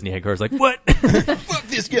off at Disney headquarters, like what? it. Fuck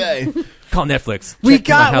this guy. Call Netflix. We Check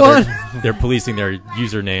them got out how one. They're policing their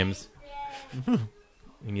usernames.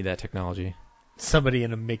 We need that technology. Somebody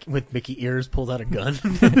with Mickey ears pulls out a gun.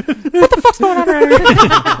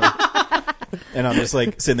 And I'm just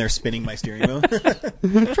like sitting there spinning my steering wheel.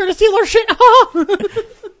 Trying to steal our shit.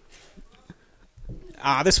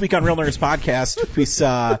 This week on Real Nerds Podcast, we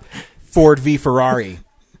saw Ford v Ferrari.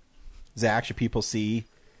 Zach, should people see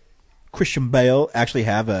Christian Bale actually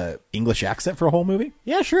have a English accent for a whole movie?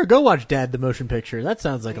 Yeah, sure. Go watch Dad the Motion Picture. That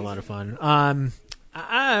sounds like a lot of fun.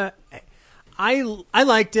 I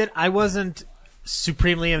liked it. I wasn't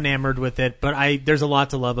supremely enamored with it, but there's a lot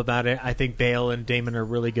to love about it. I think Bale and Damon are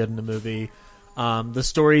really good in the movie. The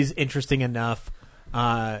story's interesting enough.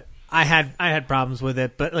 I had problems with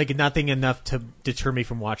it, but like nothing enough to deter me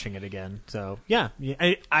from watching it again. So yeah,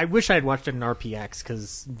 I wish I had watched it in RPX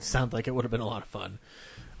because it sounded like it would have been a lot of fun.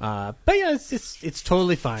 But yeah, it's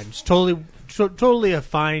totally fine. It's totally a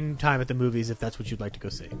fine time at the movies if that's what you'd like to go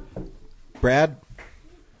see. Brad?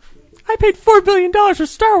 I paid $4 billion for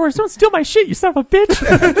Star Wars. Don't steal my shit, you son of a bitch.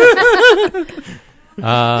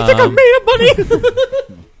 I think I made of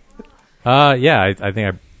money. Yeah, I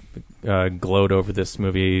think I glowed over this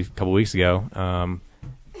movie a couple weeks ago.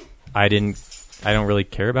 I don't really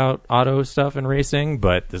care about auto stuff and racing,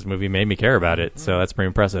 but this movie made me care about it, so that's pretty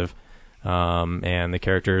impressive. And the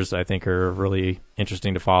characters, I think, are really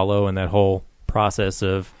interesting to follow, and that whole process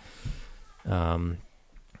of trying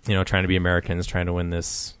to be Americans, trying to win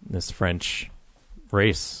this French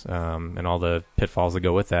race, and all the pitfalls that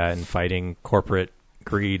go with that, and fighting corporate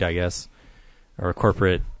greed, I guess, or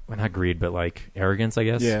corporate, well, not greed, but like arrogance, I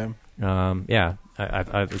guess. Yeah.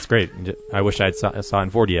 It's great. I wish I saw it in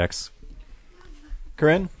 4DX.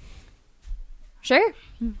 Corinne? Sure.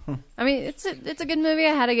 I mean, it's a good movie.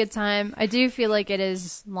 I had a good time. I do feel like it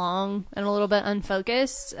is long and a little bit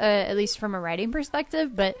unfocused, at least from a writing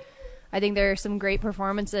perspective, but I think there are some great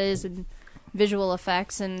performances and visual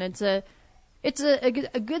effects, and it's a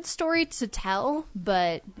good story to tell,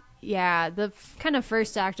 but yeah, the kind of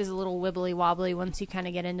first act is a little wibbly wobbly once you kind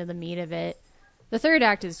of get into the meat of it. The third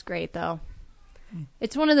act is great, though.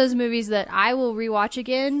 It's one of those movies that I will rewatch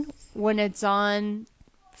again when it's on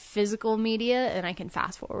physical media and I can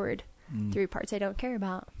fast forward through parts I don't care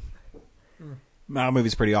about. That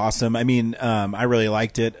movie's pretty awesome. I mean, I really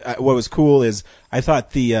liked it. What was cool is I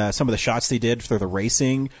thought some of the shots they did for the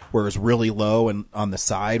racing, where it was really low and on the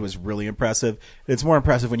side, was really impressive. It's more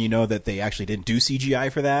impressive when you know that they actually didn't do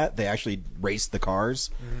CGI for that. They actually raced the cars.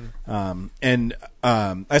 And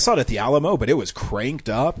I saw it at the Alamo, but it was cranked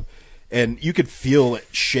up, and you could feel it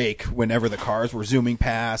shake whenever the cars were zooming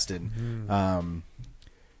past. And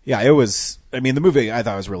it was. I mean, the movie I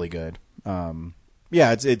thought was really good.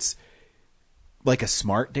 It's like a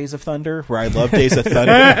smart Days of Thunder, where I love Days of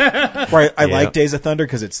Thunder. Where I like Days of Thunder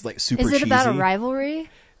because it's like super cheesy. Is it about a rivalry?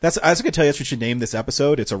 I was going to tell you that's what we should name this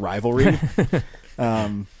episode. It's a rivalry. It's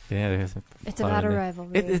about a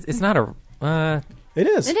rivalry. It's not a... it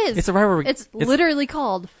is. It is. It's a rivalry. It's literally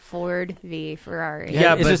called Ford v Ferrari.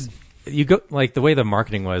 Yeah, it's just... You go like the way the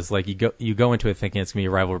marketing was, like you go into it thinking it's gonna be a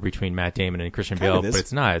rivalry between Matt Damon and Christian Bale, but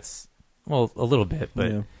it's not. It's a little bit,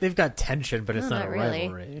 but they've got tension, but it's not a really.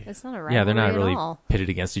 rivalry. It's not a rivalry. Yeah, they're not really all. pitted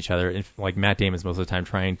against each other. Like Matt Damon's most of the time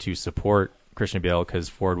trying to support Christian Bale because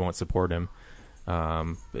Ford won't support him.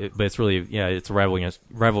 But it's really it's a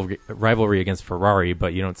rivalry against Ferrari,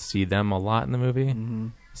 but you don't see them a lot in the movie. Mm-hmm.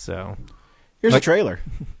 So here's a trailer.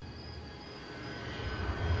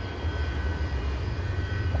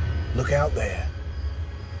 Look out there.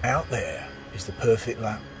 Out there is the perfect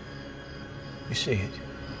lap. You see it?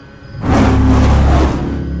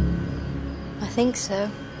 I think so.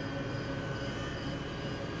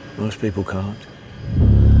 Most people can't.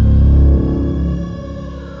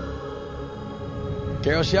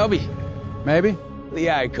 Carroll Shelby. Maybe. Lee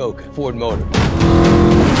Iacocca, Ford Motor.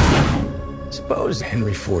 Suppose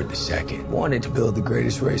Henry Ford II wanted to build the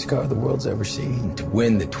greatest race car the world's ever seen to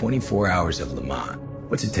win the 24 Hours of Le Mans.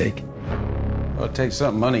 What's it take? Well, it takes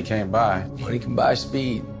something money can't buy. Money can buy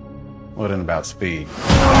speed. What isn't about speed?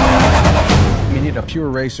 You need a pure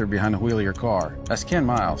racer behind the wheel of your car. That's Ken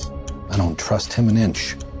Miles. I don't trust him an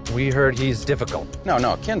inch. We heard he's difficult.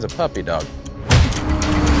 No, Ken's a puppy dog.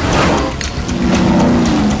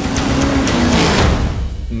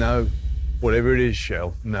 No. Whatever it is,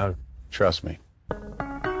 Shell, no. Trust me.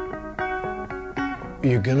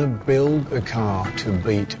 You're gonna build a car to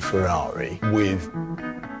beat Ferrari with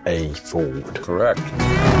a Ford. Correct.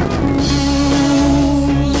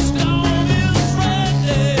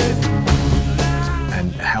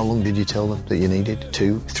 And how long did you tell them that you needed?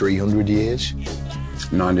 200-300 years?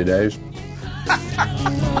 90 days.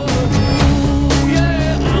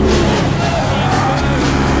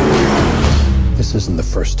 This isn't the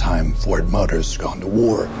first time Ford Motors has gone to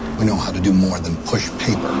war. We know how to do more than push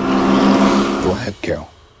paper. Go ahead, Carol.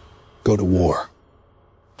 Go to war.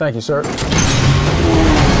 Thank you, sir.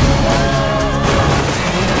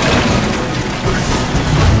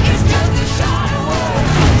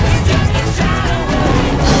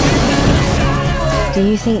 Do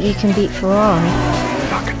you think you can beat Ferrari?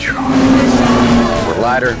 I can try. We're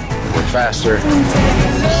lighter, we're faster.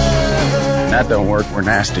 When that don't work, we're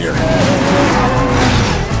nastier.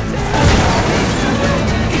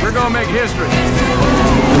 We're gonna make history.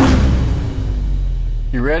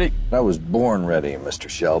 You ready? I was born ready, Mr.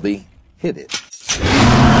 Shelby. Hit it.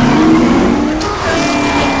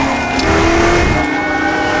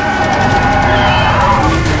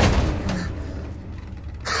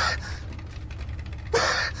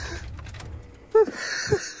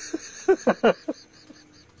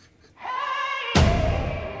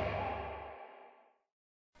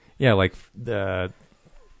 Yeah, like the.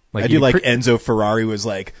 I do like Enzo Ferrari was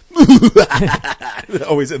like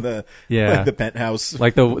always in the the penthouse,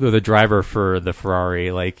 like the driver for the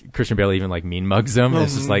Ferrari. Like Christian Bale even like mean mugs him.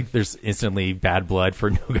 It's just like there's instantly bad blood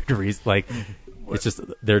for no good reason. Like it's just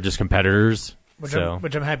they're just competitors. Which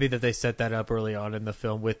I'm happy that they set that up early on in the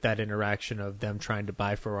film with that interaction of them trying to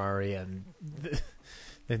buy Ferrari and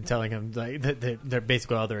and telling him like that they're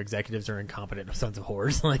basically all their executives are incompetent sons of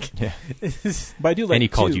whores. Like, yeah. But I do like and he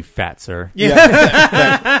called too- you fat, sir. Yeah,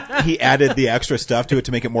 that he added the extra stuff to it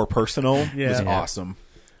to make it more personal. Yeah. It was Yeah. awesome.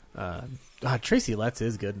 Tracy Letts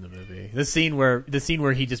is good in the movie. The scene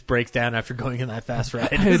where he just breaks down after going in that fast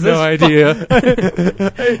ride. I had no idea.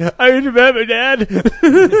 I remember, Dad.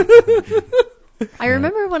 I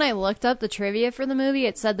remember when I looked up the trivia for the movie,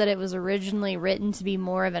 it said that it was originally written to be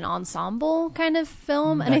more of an ensemble kind of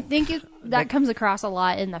film, and I think that comes across a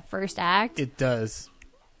lot in the first act. It does.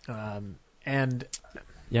 And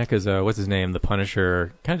yeah, because what's his name? The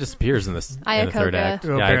Punisher kind of disappears in the third act.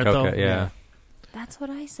 Oh, Yeah, Barenthal. Iacocca, yeah. That's what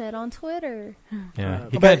I said on Twitter. Yeah,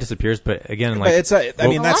 he kind of disappears, but again, like, But it's I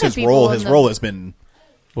mean, that's his role. His role has been.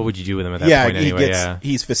 What would you do with him at that point anyway?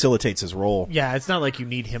 He facilitates his role. yeah, it's not like you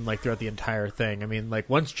need him like throughout the entire thing. I mean, like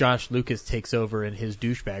once Josh Lucas takes over in his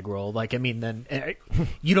douchebag role, like I mean, then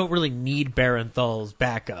you don't really need Barenthal's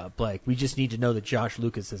backup. Like we just need to know that Josh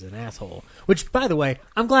Lucas is an asshole. Which, by the way,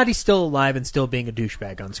 I'm glad he's still alive and still being a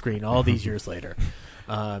douchebag on screen all these years later.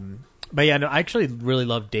 But yeah, no, I actually really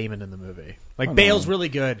love Damon in the movie. Like Bale's really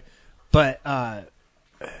good, but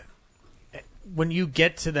when you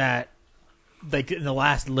get to that. Like in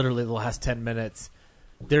literally the last 10 minutes,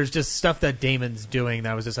 there's just stuff that Damon's doing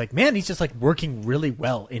that was just like, man, he's just like working really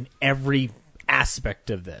well in every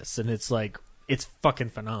aspect of this, and it's like it's fucking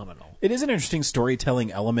phenomenal. It is an interesting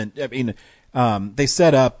storytelling element. I mean, they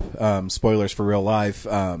set up spoilers for real life.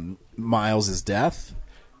 Miles' death.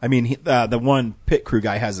 I mean, the one pit crew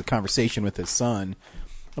guy has a conversation with his son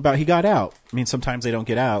about he got out. I mean, sometimes they don't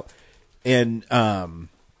get out, and I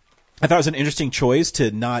thought it was an interesting choice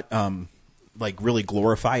to not. Like really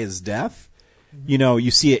glorify his death. You know,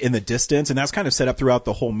 you see it in the distance, and that's kind of set up throughout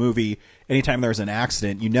the whole movie. Anytime there's an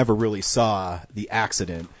accident, you never really saw the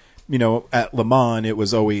accident. You know, at Le Mans, it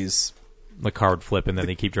was always the car would flip and then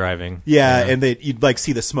they keep driving. Yeah, and you'd like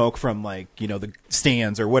see the smoke from like, you know, the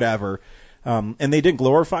stands or whatever. And they didn't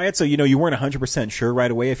glorify it, so you know you weren't 100% sure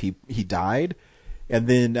right away if he died. And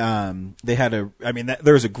then they had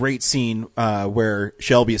there was a great scene where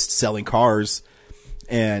Shelby is selling cars.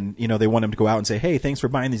 And, you know, they want him to go out and say, hey, thanks for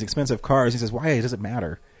buying these expensive cars. He says, why? It doesn't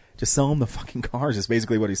matter. Just sell him the fucking cars is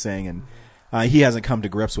basically what he's saying. And he hasn't come to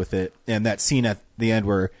grips with it. And that scene at the end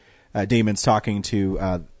where Damon's talking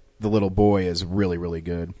to the little boy is really, really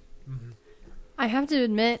good. I have to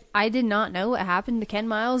admit, I did not know what happened to Ken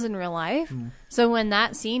Miles in real life. So when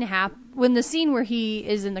that scene when the scene where he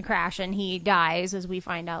is in the crash and he dies, as we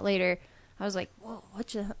find out later, I was like, whoa,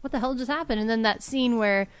 what the hell just happened? And then that scene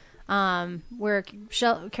where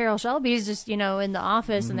Carol Shelby's just, you know, in the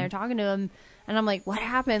office and they're talking to him, and I'm like, what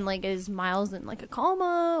happened? Like, is Miles in like a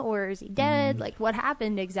coma or is he dead? Like, what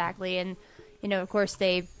happened exactly? And, you know, of course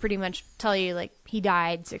they pretty much tell you like he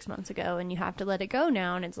died 6 months ago and you have to let it go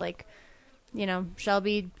now. And it's like, you know,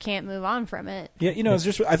 Shelby can't move on from it. Yeah, you know, it's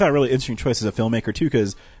just I thought a really interesting choice as a filmmaker too,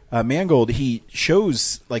 because Mangold, he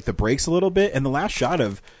shows like the breaks a little bit, and the last shot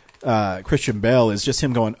of Christian Bale is just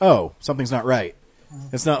him going, oh, something's not right.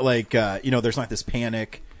 It's not like, you know, there's not this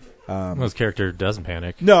panic. His character doesn't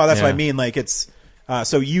panic. No, that's what I mean. Like, it's,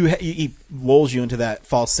 so he lulls you into that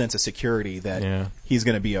false sense of security that he's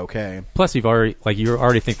going to be okay. Plus, you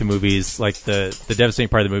already think the movie's, like, the devastating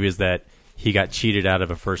part of the movie is that he got cheated out of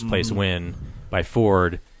a first place win by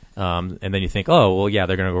Ford. And then you think, oh, well, yeah,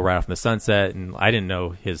 they're going to go right off in the sunset. And I didn't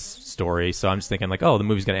know his story. So I'm just thinking, like, oh, the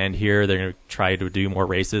movie's going to end here. They're going to try to do more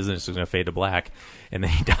races and it's just going to fade to black. And then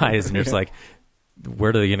he dies. And it's like,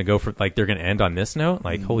 where are they going to go for? Like, they're going to end on this note?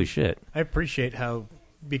 Like, holy shit! I appreciate how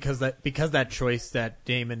because that choice that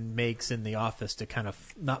Damon makes in the office to kind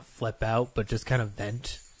of not flip out, but just kind of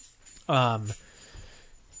vent.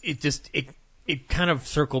 It kind of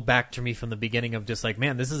circled back to me from the beginning of just like,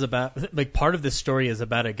 man, this is about like part of this story is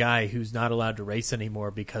about a guy who's not allowed to race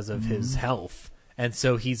anymore because of his health, and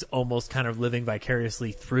so he's almost kind of living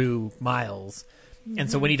vicariously through Miles,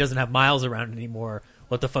 and so when he doesn't have Miles around anymore,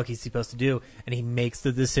 what the fuck he's supposed to do, and he makes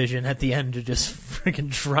the decision at the end to just freaking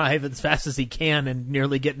drive as fast as he can and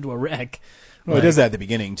nearly get into a wreck. Well, he does that at the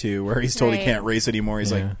beginning too, where he's told he can't race anymore.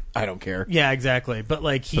 He's like, I don't care. Yeah, exactly. But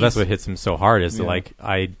like, but that's what hits him so hard is that, like,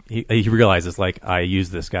 he realizes like I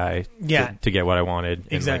used this guy to get what I wanted.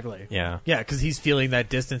 Exactly. And, yeah, because he's feeling that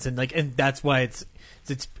distance, and like, and that's why it's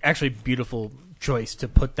actually a beautiful choice to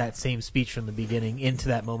put that same speech from the beginning into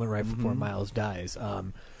that moment right before Miles dies.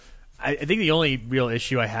 I think the only real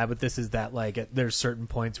issue I have with this is that like there's certain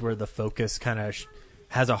points where the focus kind of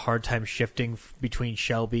has a hard time shifting between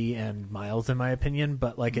Shelby and Miles, in my opinion.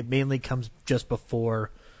 But like it mainly comes just before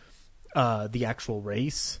the actual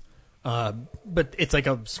race. But it's like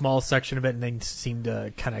a small section of it, and then seem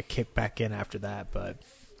to kind of kick back in after that. But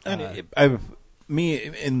Me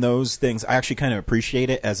in those things, I actually kind of appreciate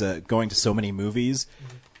it as going to so many movies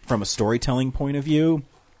from a storytelling point of view,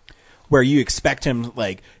 where you expect him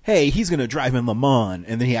like, hey, he's going to drive in Le Mans,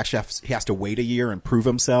 and then he has to wait a year and prove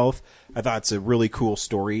himself. I thought it's a really cool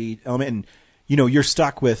story element, and you're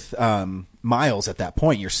stuck with Miles at that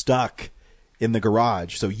point. You're stuck in the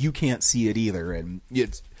garage, so you can't see it either, and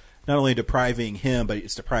it's not only depriving him, but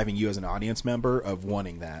it's depriving you as an audience member of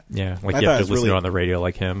wanting that. Yeah, like you have to listen to it on the radio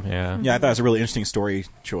like him. Yeah, I thought it was a really interesting story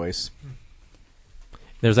choice.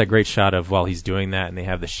 There's that great shot of while he's doing that, and they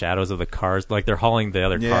have the shadows of the cars, like they're hauling the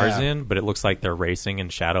other cars in, but it looks like they're racing in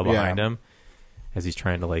shadow behind him as he's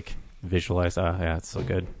trying to like visualize. Yeah, it's so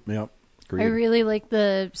good. Yep. I really like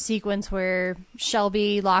the sequence where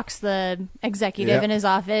Shelby locks the executive in his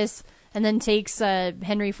office and then takes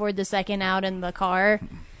Henry Ford II out in the car.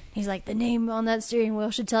 He's like, the name on that steering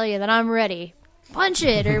wheel should tell you that I'm ready. Punch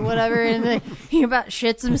it or whatever. And then he about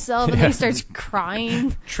shits himself and then he starts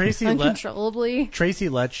crying uncontrollably. Tracy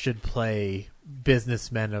Letts should play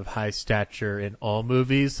businessmen of high stature in all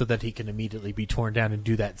movies so that he can immediately be torn down and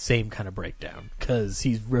do that same kind of breakdown because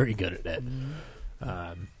he's very good at it.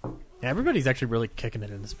 Everybody's actually really kicking it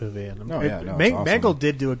in this movie, and Mangold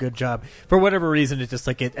did do a good job. For whatever reason, it's just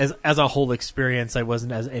like as a whole experience, I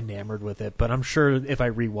wasn't as enamored with it. But I'm sure if I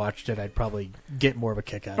rewatched it, I'd probably get more of a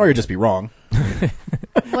kick out of it. Or you'd just be wrong.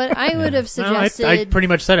 What I would have suggested... I pretty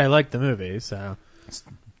much said I liked the movie, so...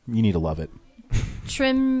 You need to love it.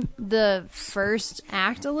 Trim the first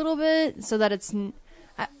act a little bit so that it's...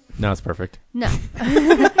 No, it's perfect. No.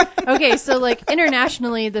 Okay, so like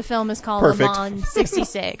internationally, the film is called Le Mans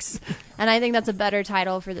 66, and I think that's a better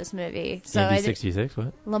title for this movie. So 66,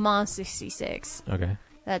 what? Le Mans 66. Okay.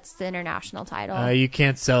 That's the international title. You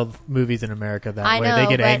can't sell movies in America that way. Know, they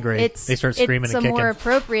get angry. They start screaming and kicking. It's a more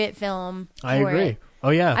appropriate film. I agree. It. Oh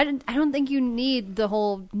yeah. I don't think you need the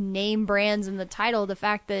whole name brands in the title. The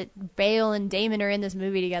fact that Bale and Damon are in this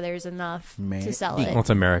movie together is enough to sell it. Well, it's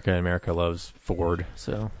America, and America loves Ford,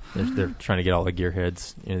 so they're trying to get all the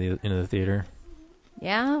gearheads into the theater.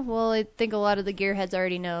 Yeah, well, I think a lot of the gearheads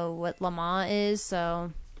already know what Le Mans is,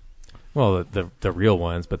 so... Well, the real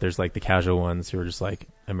ones, but there's like the casual ones who are just like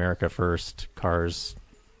America first, cars,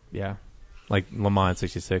 yeah. Like Le Mans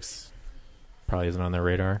 66 probably isn't on their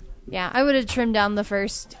radar. Yeah, I would have trimmed down the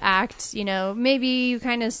first act. Maybe you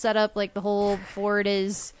kind of set up like the whole Ford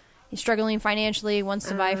is struggling financially, wants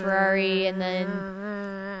to buy Ferrari, and then...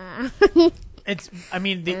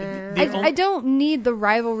 I don't need the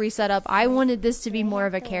rivalry set up. I wanted this to be more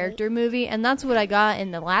of a character movie, and that's what I got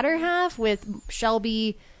in the latter half with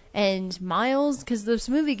Shelby and Miles, because this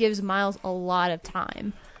movie gives Miles a lot of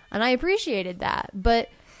time, and I appreciated that. But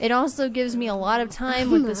it also gives me a lot of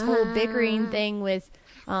time with this whole bickering thing with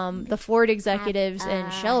the Ford executives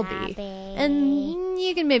and Shelby, and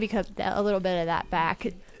you can maybe cut a little bit of that back.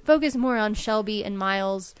 Focus more on Shelby and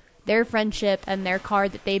Miles, their friendship, and their car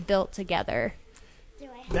that they built together.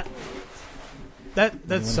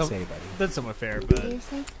 That's somewhat fair, but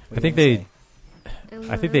I think they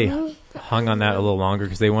hung on that a little longer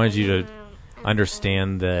because they wanted you to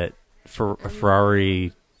understand that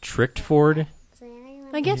Ferrari tricked Ford.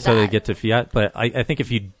 I get that. So they get to Fiat, but I think if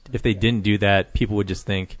they didn't do that, people would just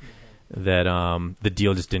think that the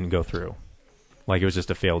deal just didn't go through, like it was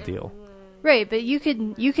just a failed deal. Right, but you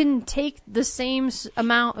can take the same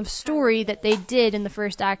amount of story that they did in the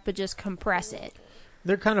first act, but just compress it.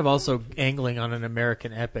 They're kind of also angling on an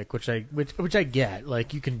American epic, which I get.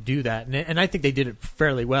 Like, you can do that, and I think they did it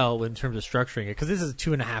fairly well in terms of structuring it, because this is a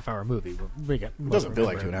 2.5 hour movie. It doesn't feel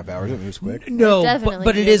like 2.5 hours. It moves quick. No,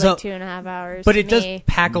 but it is like 2.5 hours. But it does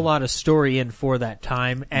pack a lot of story in for that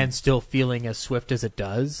time, and still feeling as swift as it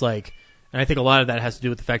does. Like, and I think a lot of that has to do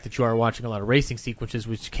with the fact that you are watching a lot of racing sequences,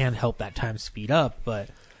 which can help that time speed up. But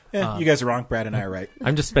you guys are wrong. Brad and I are right.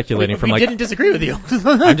 I'm just speculating we didn't disagree with you.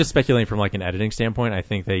 I'm just speculating from like an editing standpoint. I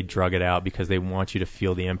think they drug it out because they want you to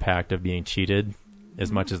feel the impact of being cheated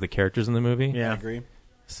as much as the characters in the movie. Yeah, I agree.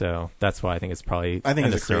 So that's why I think it's probably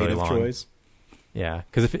it's a creative long. choice. Yeah,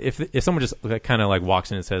 because if someone just kind of like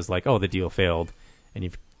walks in and says like, "Oh, the deal failed," and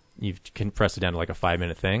you've compressed it down to like a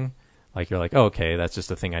 5-minute thing, like you're like, "Oh, okay, that's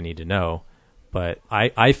just a thing I need to know." But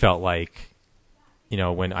I felt like,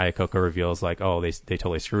 when Iacocca reveals like, oh, they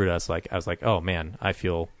totally screwed us, like I was like, oh man, I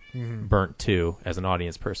feel burnt too as an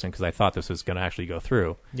audience person because I thought this was going to actually go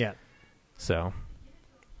through. Yeah. So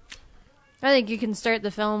I think you can start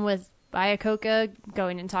the film with Iacocca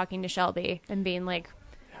going and talking to Shelby and being like,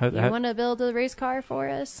 you want to build a race car for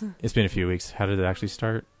us? It's been a few weeks. How did it actually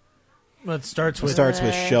start? Well, it starts with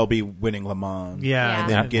Shelby winning Le Mans. Yeah. And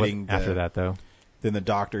then getting after that though. Then the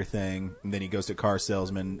doctor thing, and then he goes to car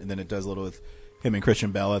salesman, and then it does a little with Him and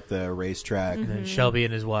Christian Bell at the racetrack. And then Shelby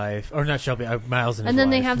and his wife, or not Shelby, Miles and his wife. And then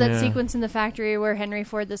they have that sequence in the factory where Henry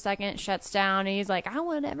Ford II shuts down, and he's like, "I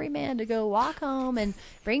want every man to go walk home and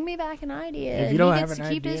bring me back an idea." If you and don't he have gets an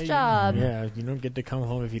to keep idea, his job. you don't get to come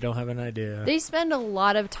home if you don't have an idea. They spend a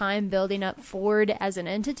lot of time building up Ford as an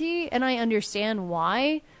entity, and I understand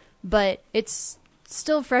why, but it's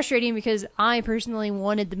still frustrating because I personally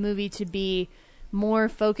wanted the movie to be more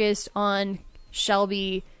focused on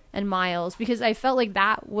Shelby and Miles, because I felt like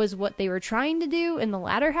that was what they were trying to do in the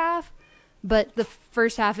latter half, but the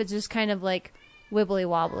first half it's just kind of like wibbly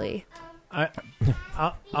wobbly.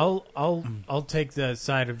 I'll take the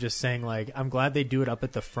side of just saying, like, I'm glad they do it up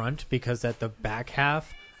at the front, because at the back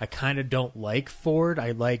half I kind of don't like Ford.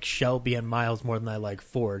 I like Shelby and Miles more than I like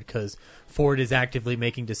Ford, because Ford is actively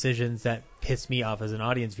making decisions that piss me off as an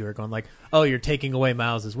audience viewer, going like, oh, you're taking away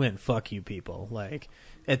Miles' win, fuck you people. Like,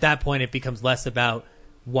 at that point it becomes less about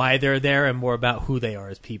why they're there and more about who they are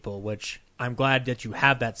as people, which I'm glad that you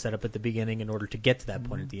have that set up at the beginning in order to get to that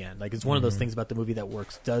point at the end. Like, it's one of those things about the movie that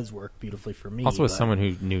does work beautifully for me. Also, as someone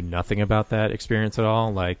who knew nothing about that experience at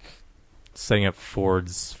all, like setting up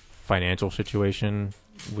Ford's financial situation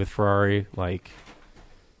with Ferrari, like,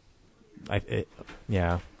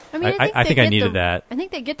 yeah. I mean, I think I needed that. I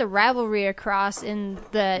think they get the rivalry across in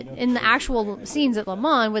the actual scenes at Le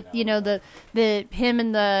Mans with, you know, the him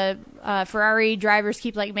and the Ferrari drivers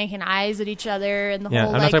keep like making eyes at each other and the whole.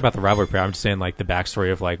 I'm not talking about the rivalry part. I'm just saying like the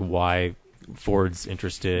backstory of like why Ford's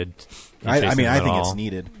interested. I think it's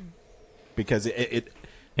needed because it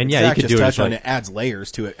and yeah, you could do it. It adds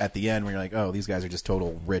layers to it at the end where you're like, oh, these guys are just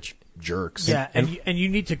total rich jerks. Yeah, and you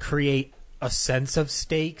need to create a sense of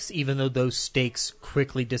stakes, even though those stakes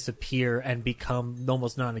quickly disappear and become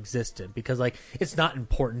almost non-existent, because like it's not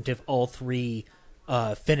important if all three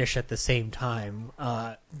finish at the same time,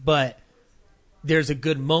 but there's a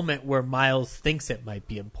good moment where Miles thinks it might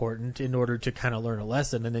be important in order to kind of learn a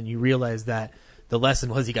lesson, and then you realize that the lesson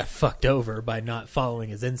was he got fucked over by not following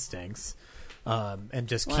his instincts. And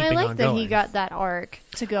just keeping on going. I like that he got that arc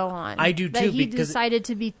to go on. I do too. That he decided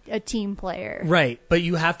to be a team player. Right, but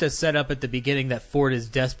you have to set up at the beginning that Ford is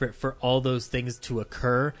desperate for all those things to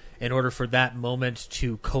occur in order for that moment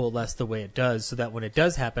to coalesce the way it does, so that when it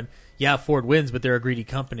does happen, yeah, Ford wins, but they're a greedy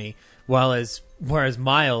company, whereas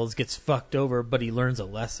Miles gets fucked over, but he learns a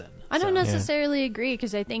lesson. I don't necessarily agree,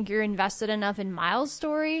 because I think you're invested enough in Miles'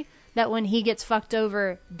 story that when he gets fucked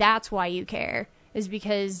over, that's why you care. Is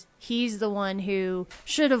because he's the one who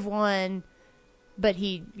should have won, but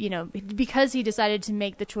he, you know, because he decided to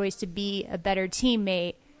make the choice to be a better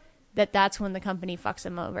teammate, that's when the company fucks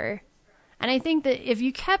him over. And I think that if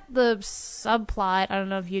you kept the subplot, I don't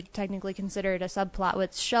know if you'd technically consider it a subplot,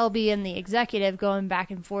 with Shelby and the executive going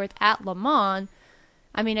back and forth at Le Mans,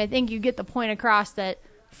 I mean, I think you get the point across that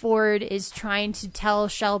Ford is trying to tell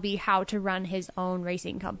Shelby how to run his own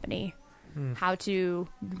racing company. How to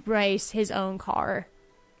race his own car.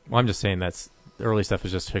 Well, I'm just saying that's the early stuff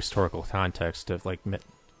is just historical context of like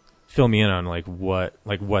fill me in on like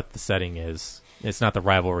what the setting is. It's not the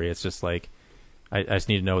rivalry. It's just like I just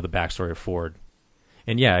need to know the backstory of Ford.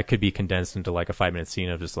 And yeah, it could be condensed into like a 5-minute scene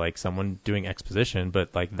of just like someone doing exposition,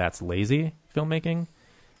 but like that's lazy filmmaking.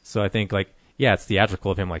 So I think like yeah, it's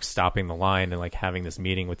theatrical of him like stopping the line and like having this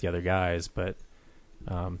meeting with the other guys, but.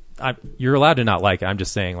 You're allowed to not like it. I'm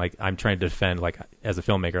just saying, like, I'm trying to defend, like, as a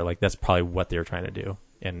filmmaker, like, that's probably what they were trying to do.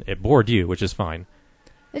 And it bored you, which is fine.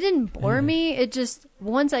 It didn't bore me. It just,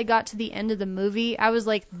 once I got to the end of the movie, I was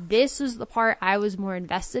like, this was the part I was more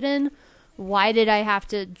invested in. Why did I have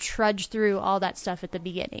to trudge through all that stuff at the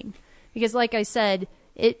beginning? Because, like I said,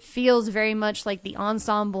 it feels very much like the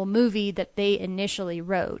ensemble movie that they initially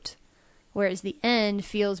wrote. Whereas the end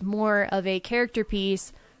feels more of a character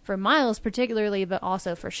piece for Miles particularly, but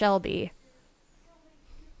also for Shelby.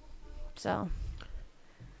 So,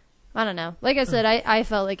 I don't know. Like I said, I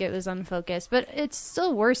felt like it was unfocused, but it's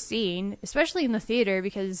still worth seeing, especially in the theater,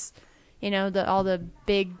 because, you know, all the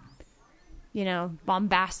big, you know,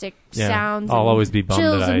 bombastic sounds. I'll always be bummed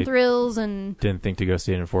chills that and I thrills and didn't think to go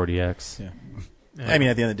see it in 4DX. Yeah. I mean,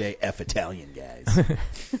 at the end of the day, F Italian guys.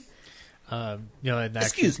 You know, and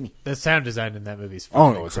excuse me. The sound design in that movie is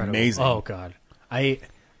it's amazing. Oh God, I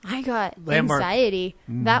got anxiety.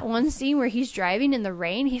 That one scene where he's driving in the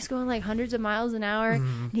rain, he's going like hundreds of miles an hour,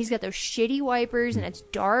 and he's got those shitty wipers, and it's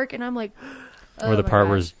dark, and I'm like, or the part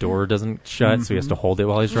where his door doesn't shut, so he has to hold it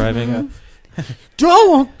while he's driving. Door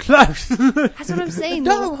won't close. That's what I'm saying.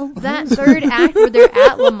 That third act where they're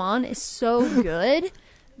at Le Mans is so good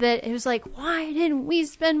that it was like, why didn't we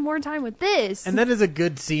spend more time with this? And that is a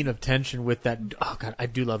good scene of tension with that. Oh god, I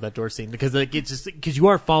do love that door scene because like it's just because you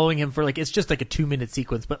are following him for like it's just like a 2-minute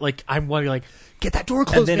sequence, but like I'm wondering like get that door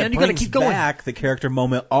closed, and then man. it You gotta brings keep going. back the character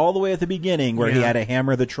moment all the way at the beginning where he Yeah. had to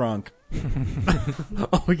hammer the trunk.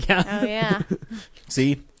 Oh yeah. Oh yeah.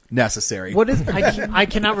 See, necessary. What is I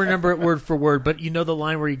cannot remember it word for word, but you know the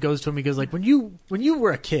line where he goes to him. He goes like, "When you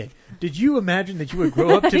were a kid, did you imagine that you would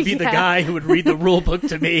grow up to be the Yeah. guy who would read the rule book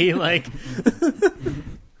to me?" Like,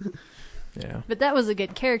 Yeah. But that was a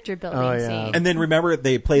good character building scene. And then remember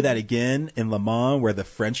they play that again in Le Mans where the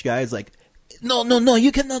French guy is like, no,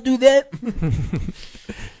 you cannot do that.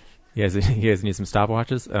 You guys need some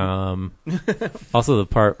stopwatches. Also, the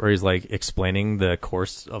part where he's like explaining the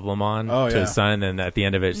course of Le Mans to his son, and at the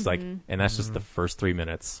end of it, it's like, and that's just the first 3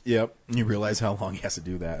 minutes. Yep. You realize how long he has to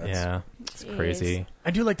do that. It's crazy.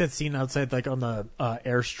 I do like that scene outside, like on the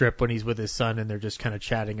airstrip when he's with his son and they're just kind of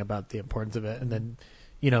chatting about the importance of it. And then,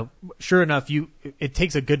 you know, sure enough, it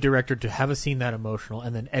takes a good director to have a scene that emotional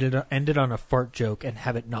and then end it on a fart joke and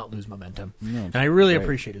have it not lose momentum. And I really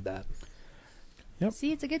appreciated that. Yep.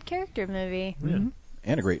 See, it's a good character movie. Yeah.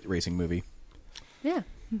 And a great racing movie. Yeah.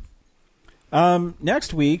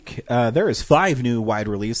 Next week, there is 5 new wide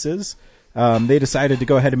releases. They decided to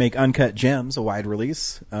go ahead and make Uncut Gems a wide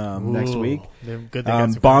release next week. Good they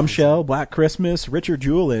got some Bombshell, Black Christmas, Richard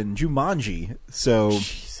Jewell, and Jumanji. So,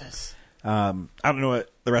 Jesus. I don't know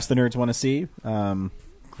what the rest of the nerds want to see.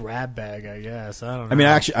 Grab bag, I guess. I don't know. I mean,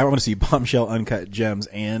 actually, I want to see Bombshell, Uncut Gems,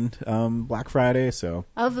 and Black Friday. So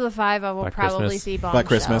Of the 5, I will Black probably Christmas. see Bombshell. Black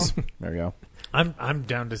Christmas. There you go. I'm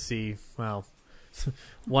down to see, well,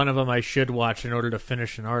 one of them I should watch in order to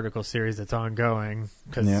finish an article series that's ongoing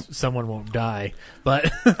because Yep. someone won't die.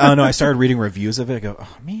 But Oh no, I started reading reviews of it. I go,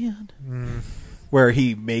 oh man, where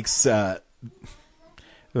he makes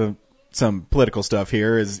some political stuff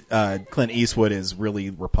here is Clint Eastwood is really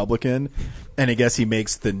Republican, and I guess he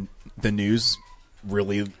makes the news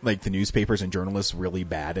really, like the newspapers and journalists really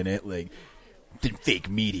bad in it, like the fake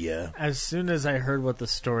media. as soon as I heard what the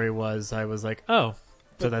story was, I was like, oh,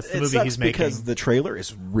 so that's the It movie sucks he's making. because the trailer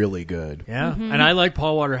is really good. Yeah, and I like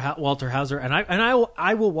Walter Hauser, and I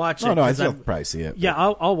will watch it. Oh no, I 'cause still I'm- probably see it. Yeah,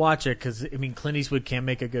 I'll watch it because I mean Clint Eastwood can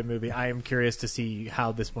make a good movie. I am curious to see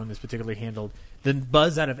how this one is particularly handled. The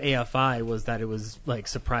buzz out of AFI was that it was like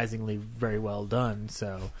surprisingly very well done.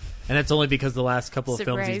 So, and it's only because the last couple of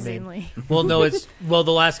films he's made. Surprisingly. Well, no,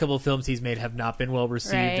 the last couple of films he's made have not been well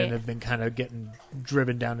received Right. and have been kind of getting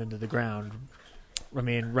driven down into the ground. I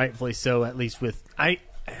mean, rightfully so. At least with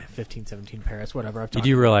 15, 17 Paris, whatever. I've You talked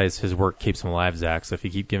do realize his work keeps him alive, Zach. So if you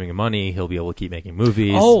keep giving him money, he'll be able to keep making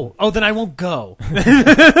movies. Oh, then I won't go.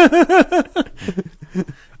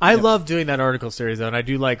 I love doing that article series, though, and I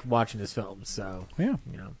do like watching his films. So, Yeah.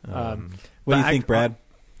 you know. What do you but think, Brad?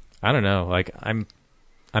 I don't know. Like I'm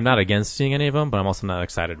not against seeing any of them, but I'm also not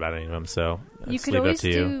excited about any of them. So You let's could leave it up always to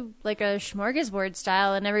you. do like a smorgasbord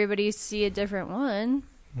style and everybody see a different one.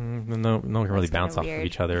 No one can really That's bounce kinda off of weird.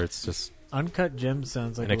 each other. It's just Uncut Gems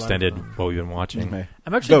sounds like an a lot of extended fun. what we've been watching. Okay.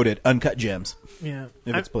 I'm actually Voted Uncut Gems. Yeah,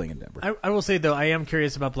 If it's playing in Denver. I will say though, I am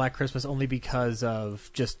curious about Black Christmas only because of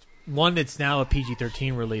just one, it's now a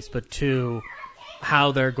PG-13 release, but two,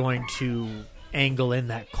 how they're going to angle in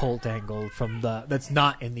that cult angle from that's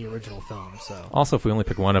not in the original film. So Also, if we only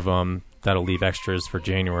pick one of them, that'll leave extras for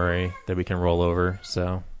January that we can roll over.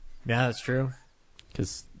 So yeah, that's true.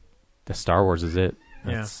 because the Star Wars is it.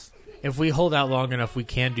 Yeah. If we hold out long enough, we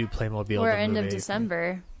can do Playmobil. Or the end of movie.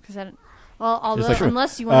 December. Because although like-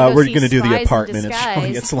 unless you want to go we're see gonna do the Spies in apartment at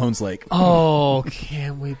Disguise. Sloan's Lake. Oh,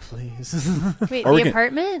 can we please? Wait, Or we the can-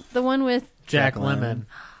 apartment, the one with Jack Lemmon.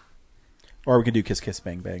 Or we could do Kiss Kiss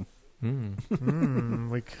Bang Bang.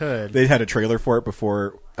 We could. They had a trailer for it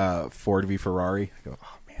before Ford v Ferrari. I go,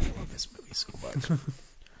 oh man, I love this movie so much. You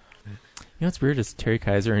know what's weird is Terry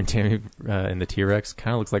Kaiser and Tammy in the T-Rex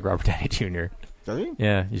kind of looks like Robert Downey Jr. Does he?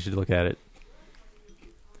 Yeah, you should look at it.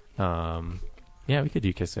 Yeah, we could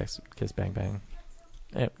do Kiss Bang Bang.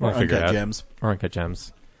 Yeah, we'll Or figure it Uncut out. Gems. Or Uncut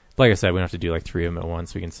Gems. But like I said, we don't have to do like 3 of them at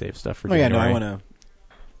once. We can save stuff for Oh yeah, no, January.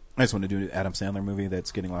 I just want to do an Adam Sandler movie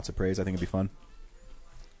that's getting lots of praise. I think it'd be fun.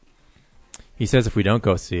 He says if we don't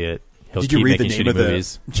go see it, he'll Did keep you read the making name shitty of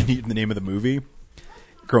movies. Did you read the name of the movie?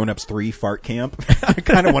 Grown Ups 3 Fart Camp. I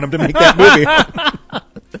kind of want him to make that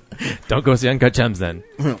movie. Don't go see Uncut Gems then.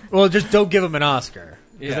 Well, just don't give him an Oscar.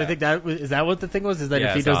 Because Yeah. I think is that what the thing was? Is that Yeah,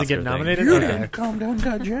 if he it's the doesn't get Oscar thing. nominated? You Okay. didn't come to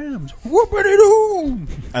Uncut Gems. Whoopity-doo.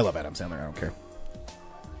 I love Adam Sandler. I don't care.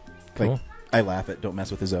 Like, Cool. I laugh at Don't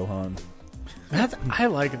Mess with the Zohan. I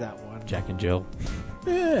like that one. Jack and Jill.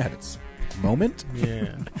 Yeah, it had its moment.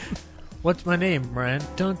 Yeah. What's my name, Brian?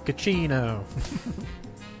 Dunkachino.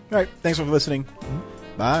 All right. Thanks for listening.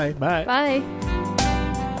 Bye. Bye. Bye.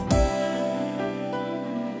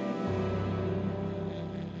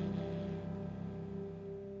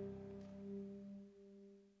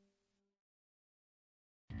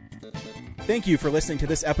 Thank you for listening to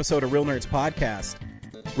this episode of Real Nerds Podcast.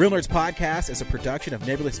 Real Nerds Podcast is a production of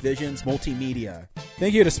Nebulous Visions Multimedia.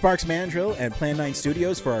 Thank you to Sparks Mandrill and Plan 9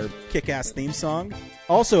 Studios for our kick-ass theme song.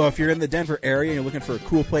 Also, if you're in the Denver area and you're looking for a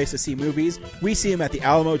cool place to see movies, we see them at the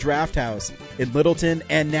Alamo Draft House in Littleton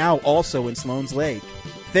and now also in Sloan's Lake.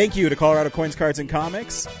 Thank you to Colorado Coins, Cards, and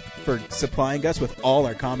Comics for supplying us with all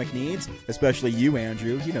our comic needs, especially you,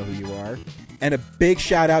 Andrew. You know who you are. And a big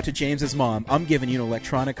shout out to James's mom. I'm giving you an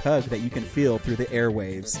electronic hug that you can feel through the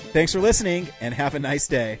airwaves. Thanks for listening, and have a nice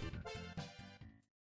day.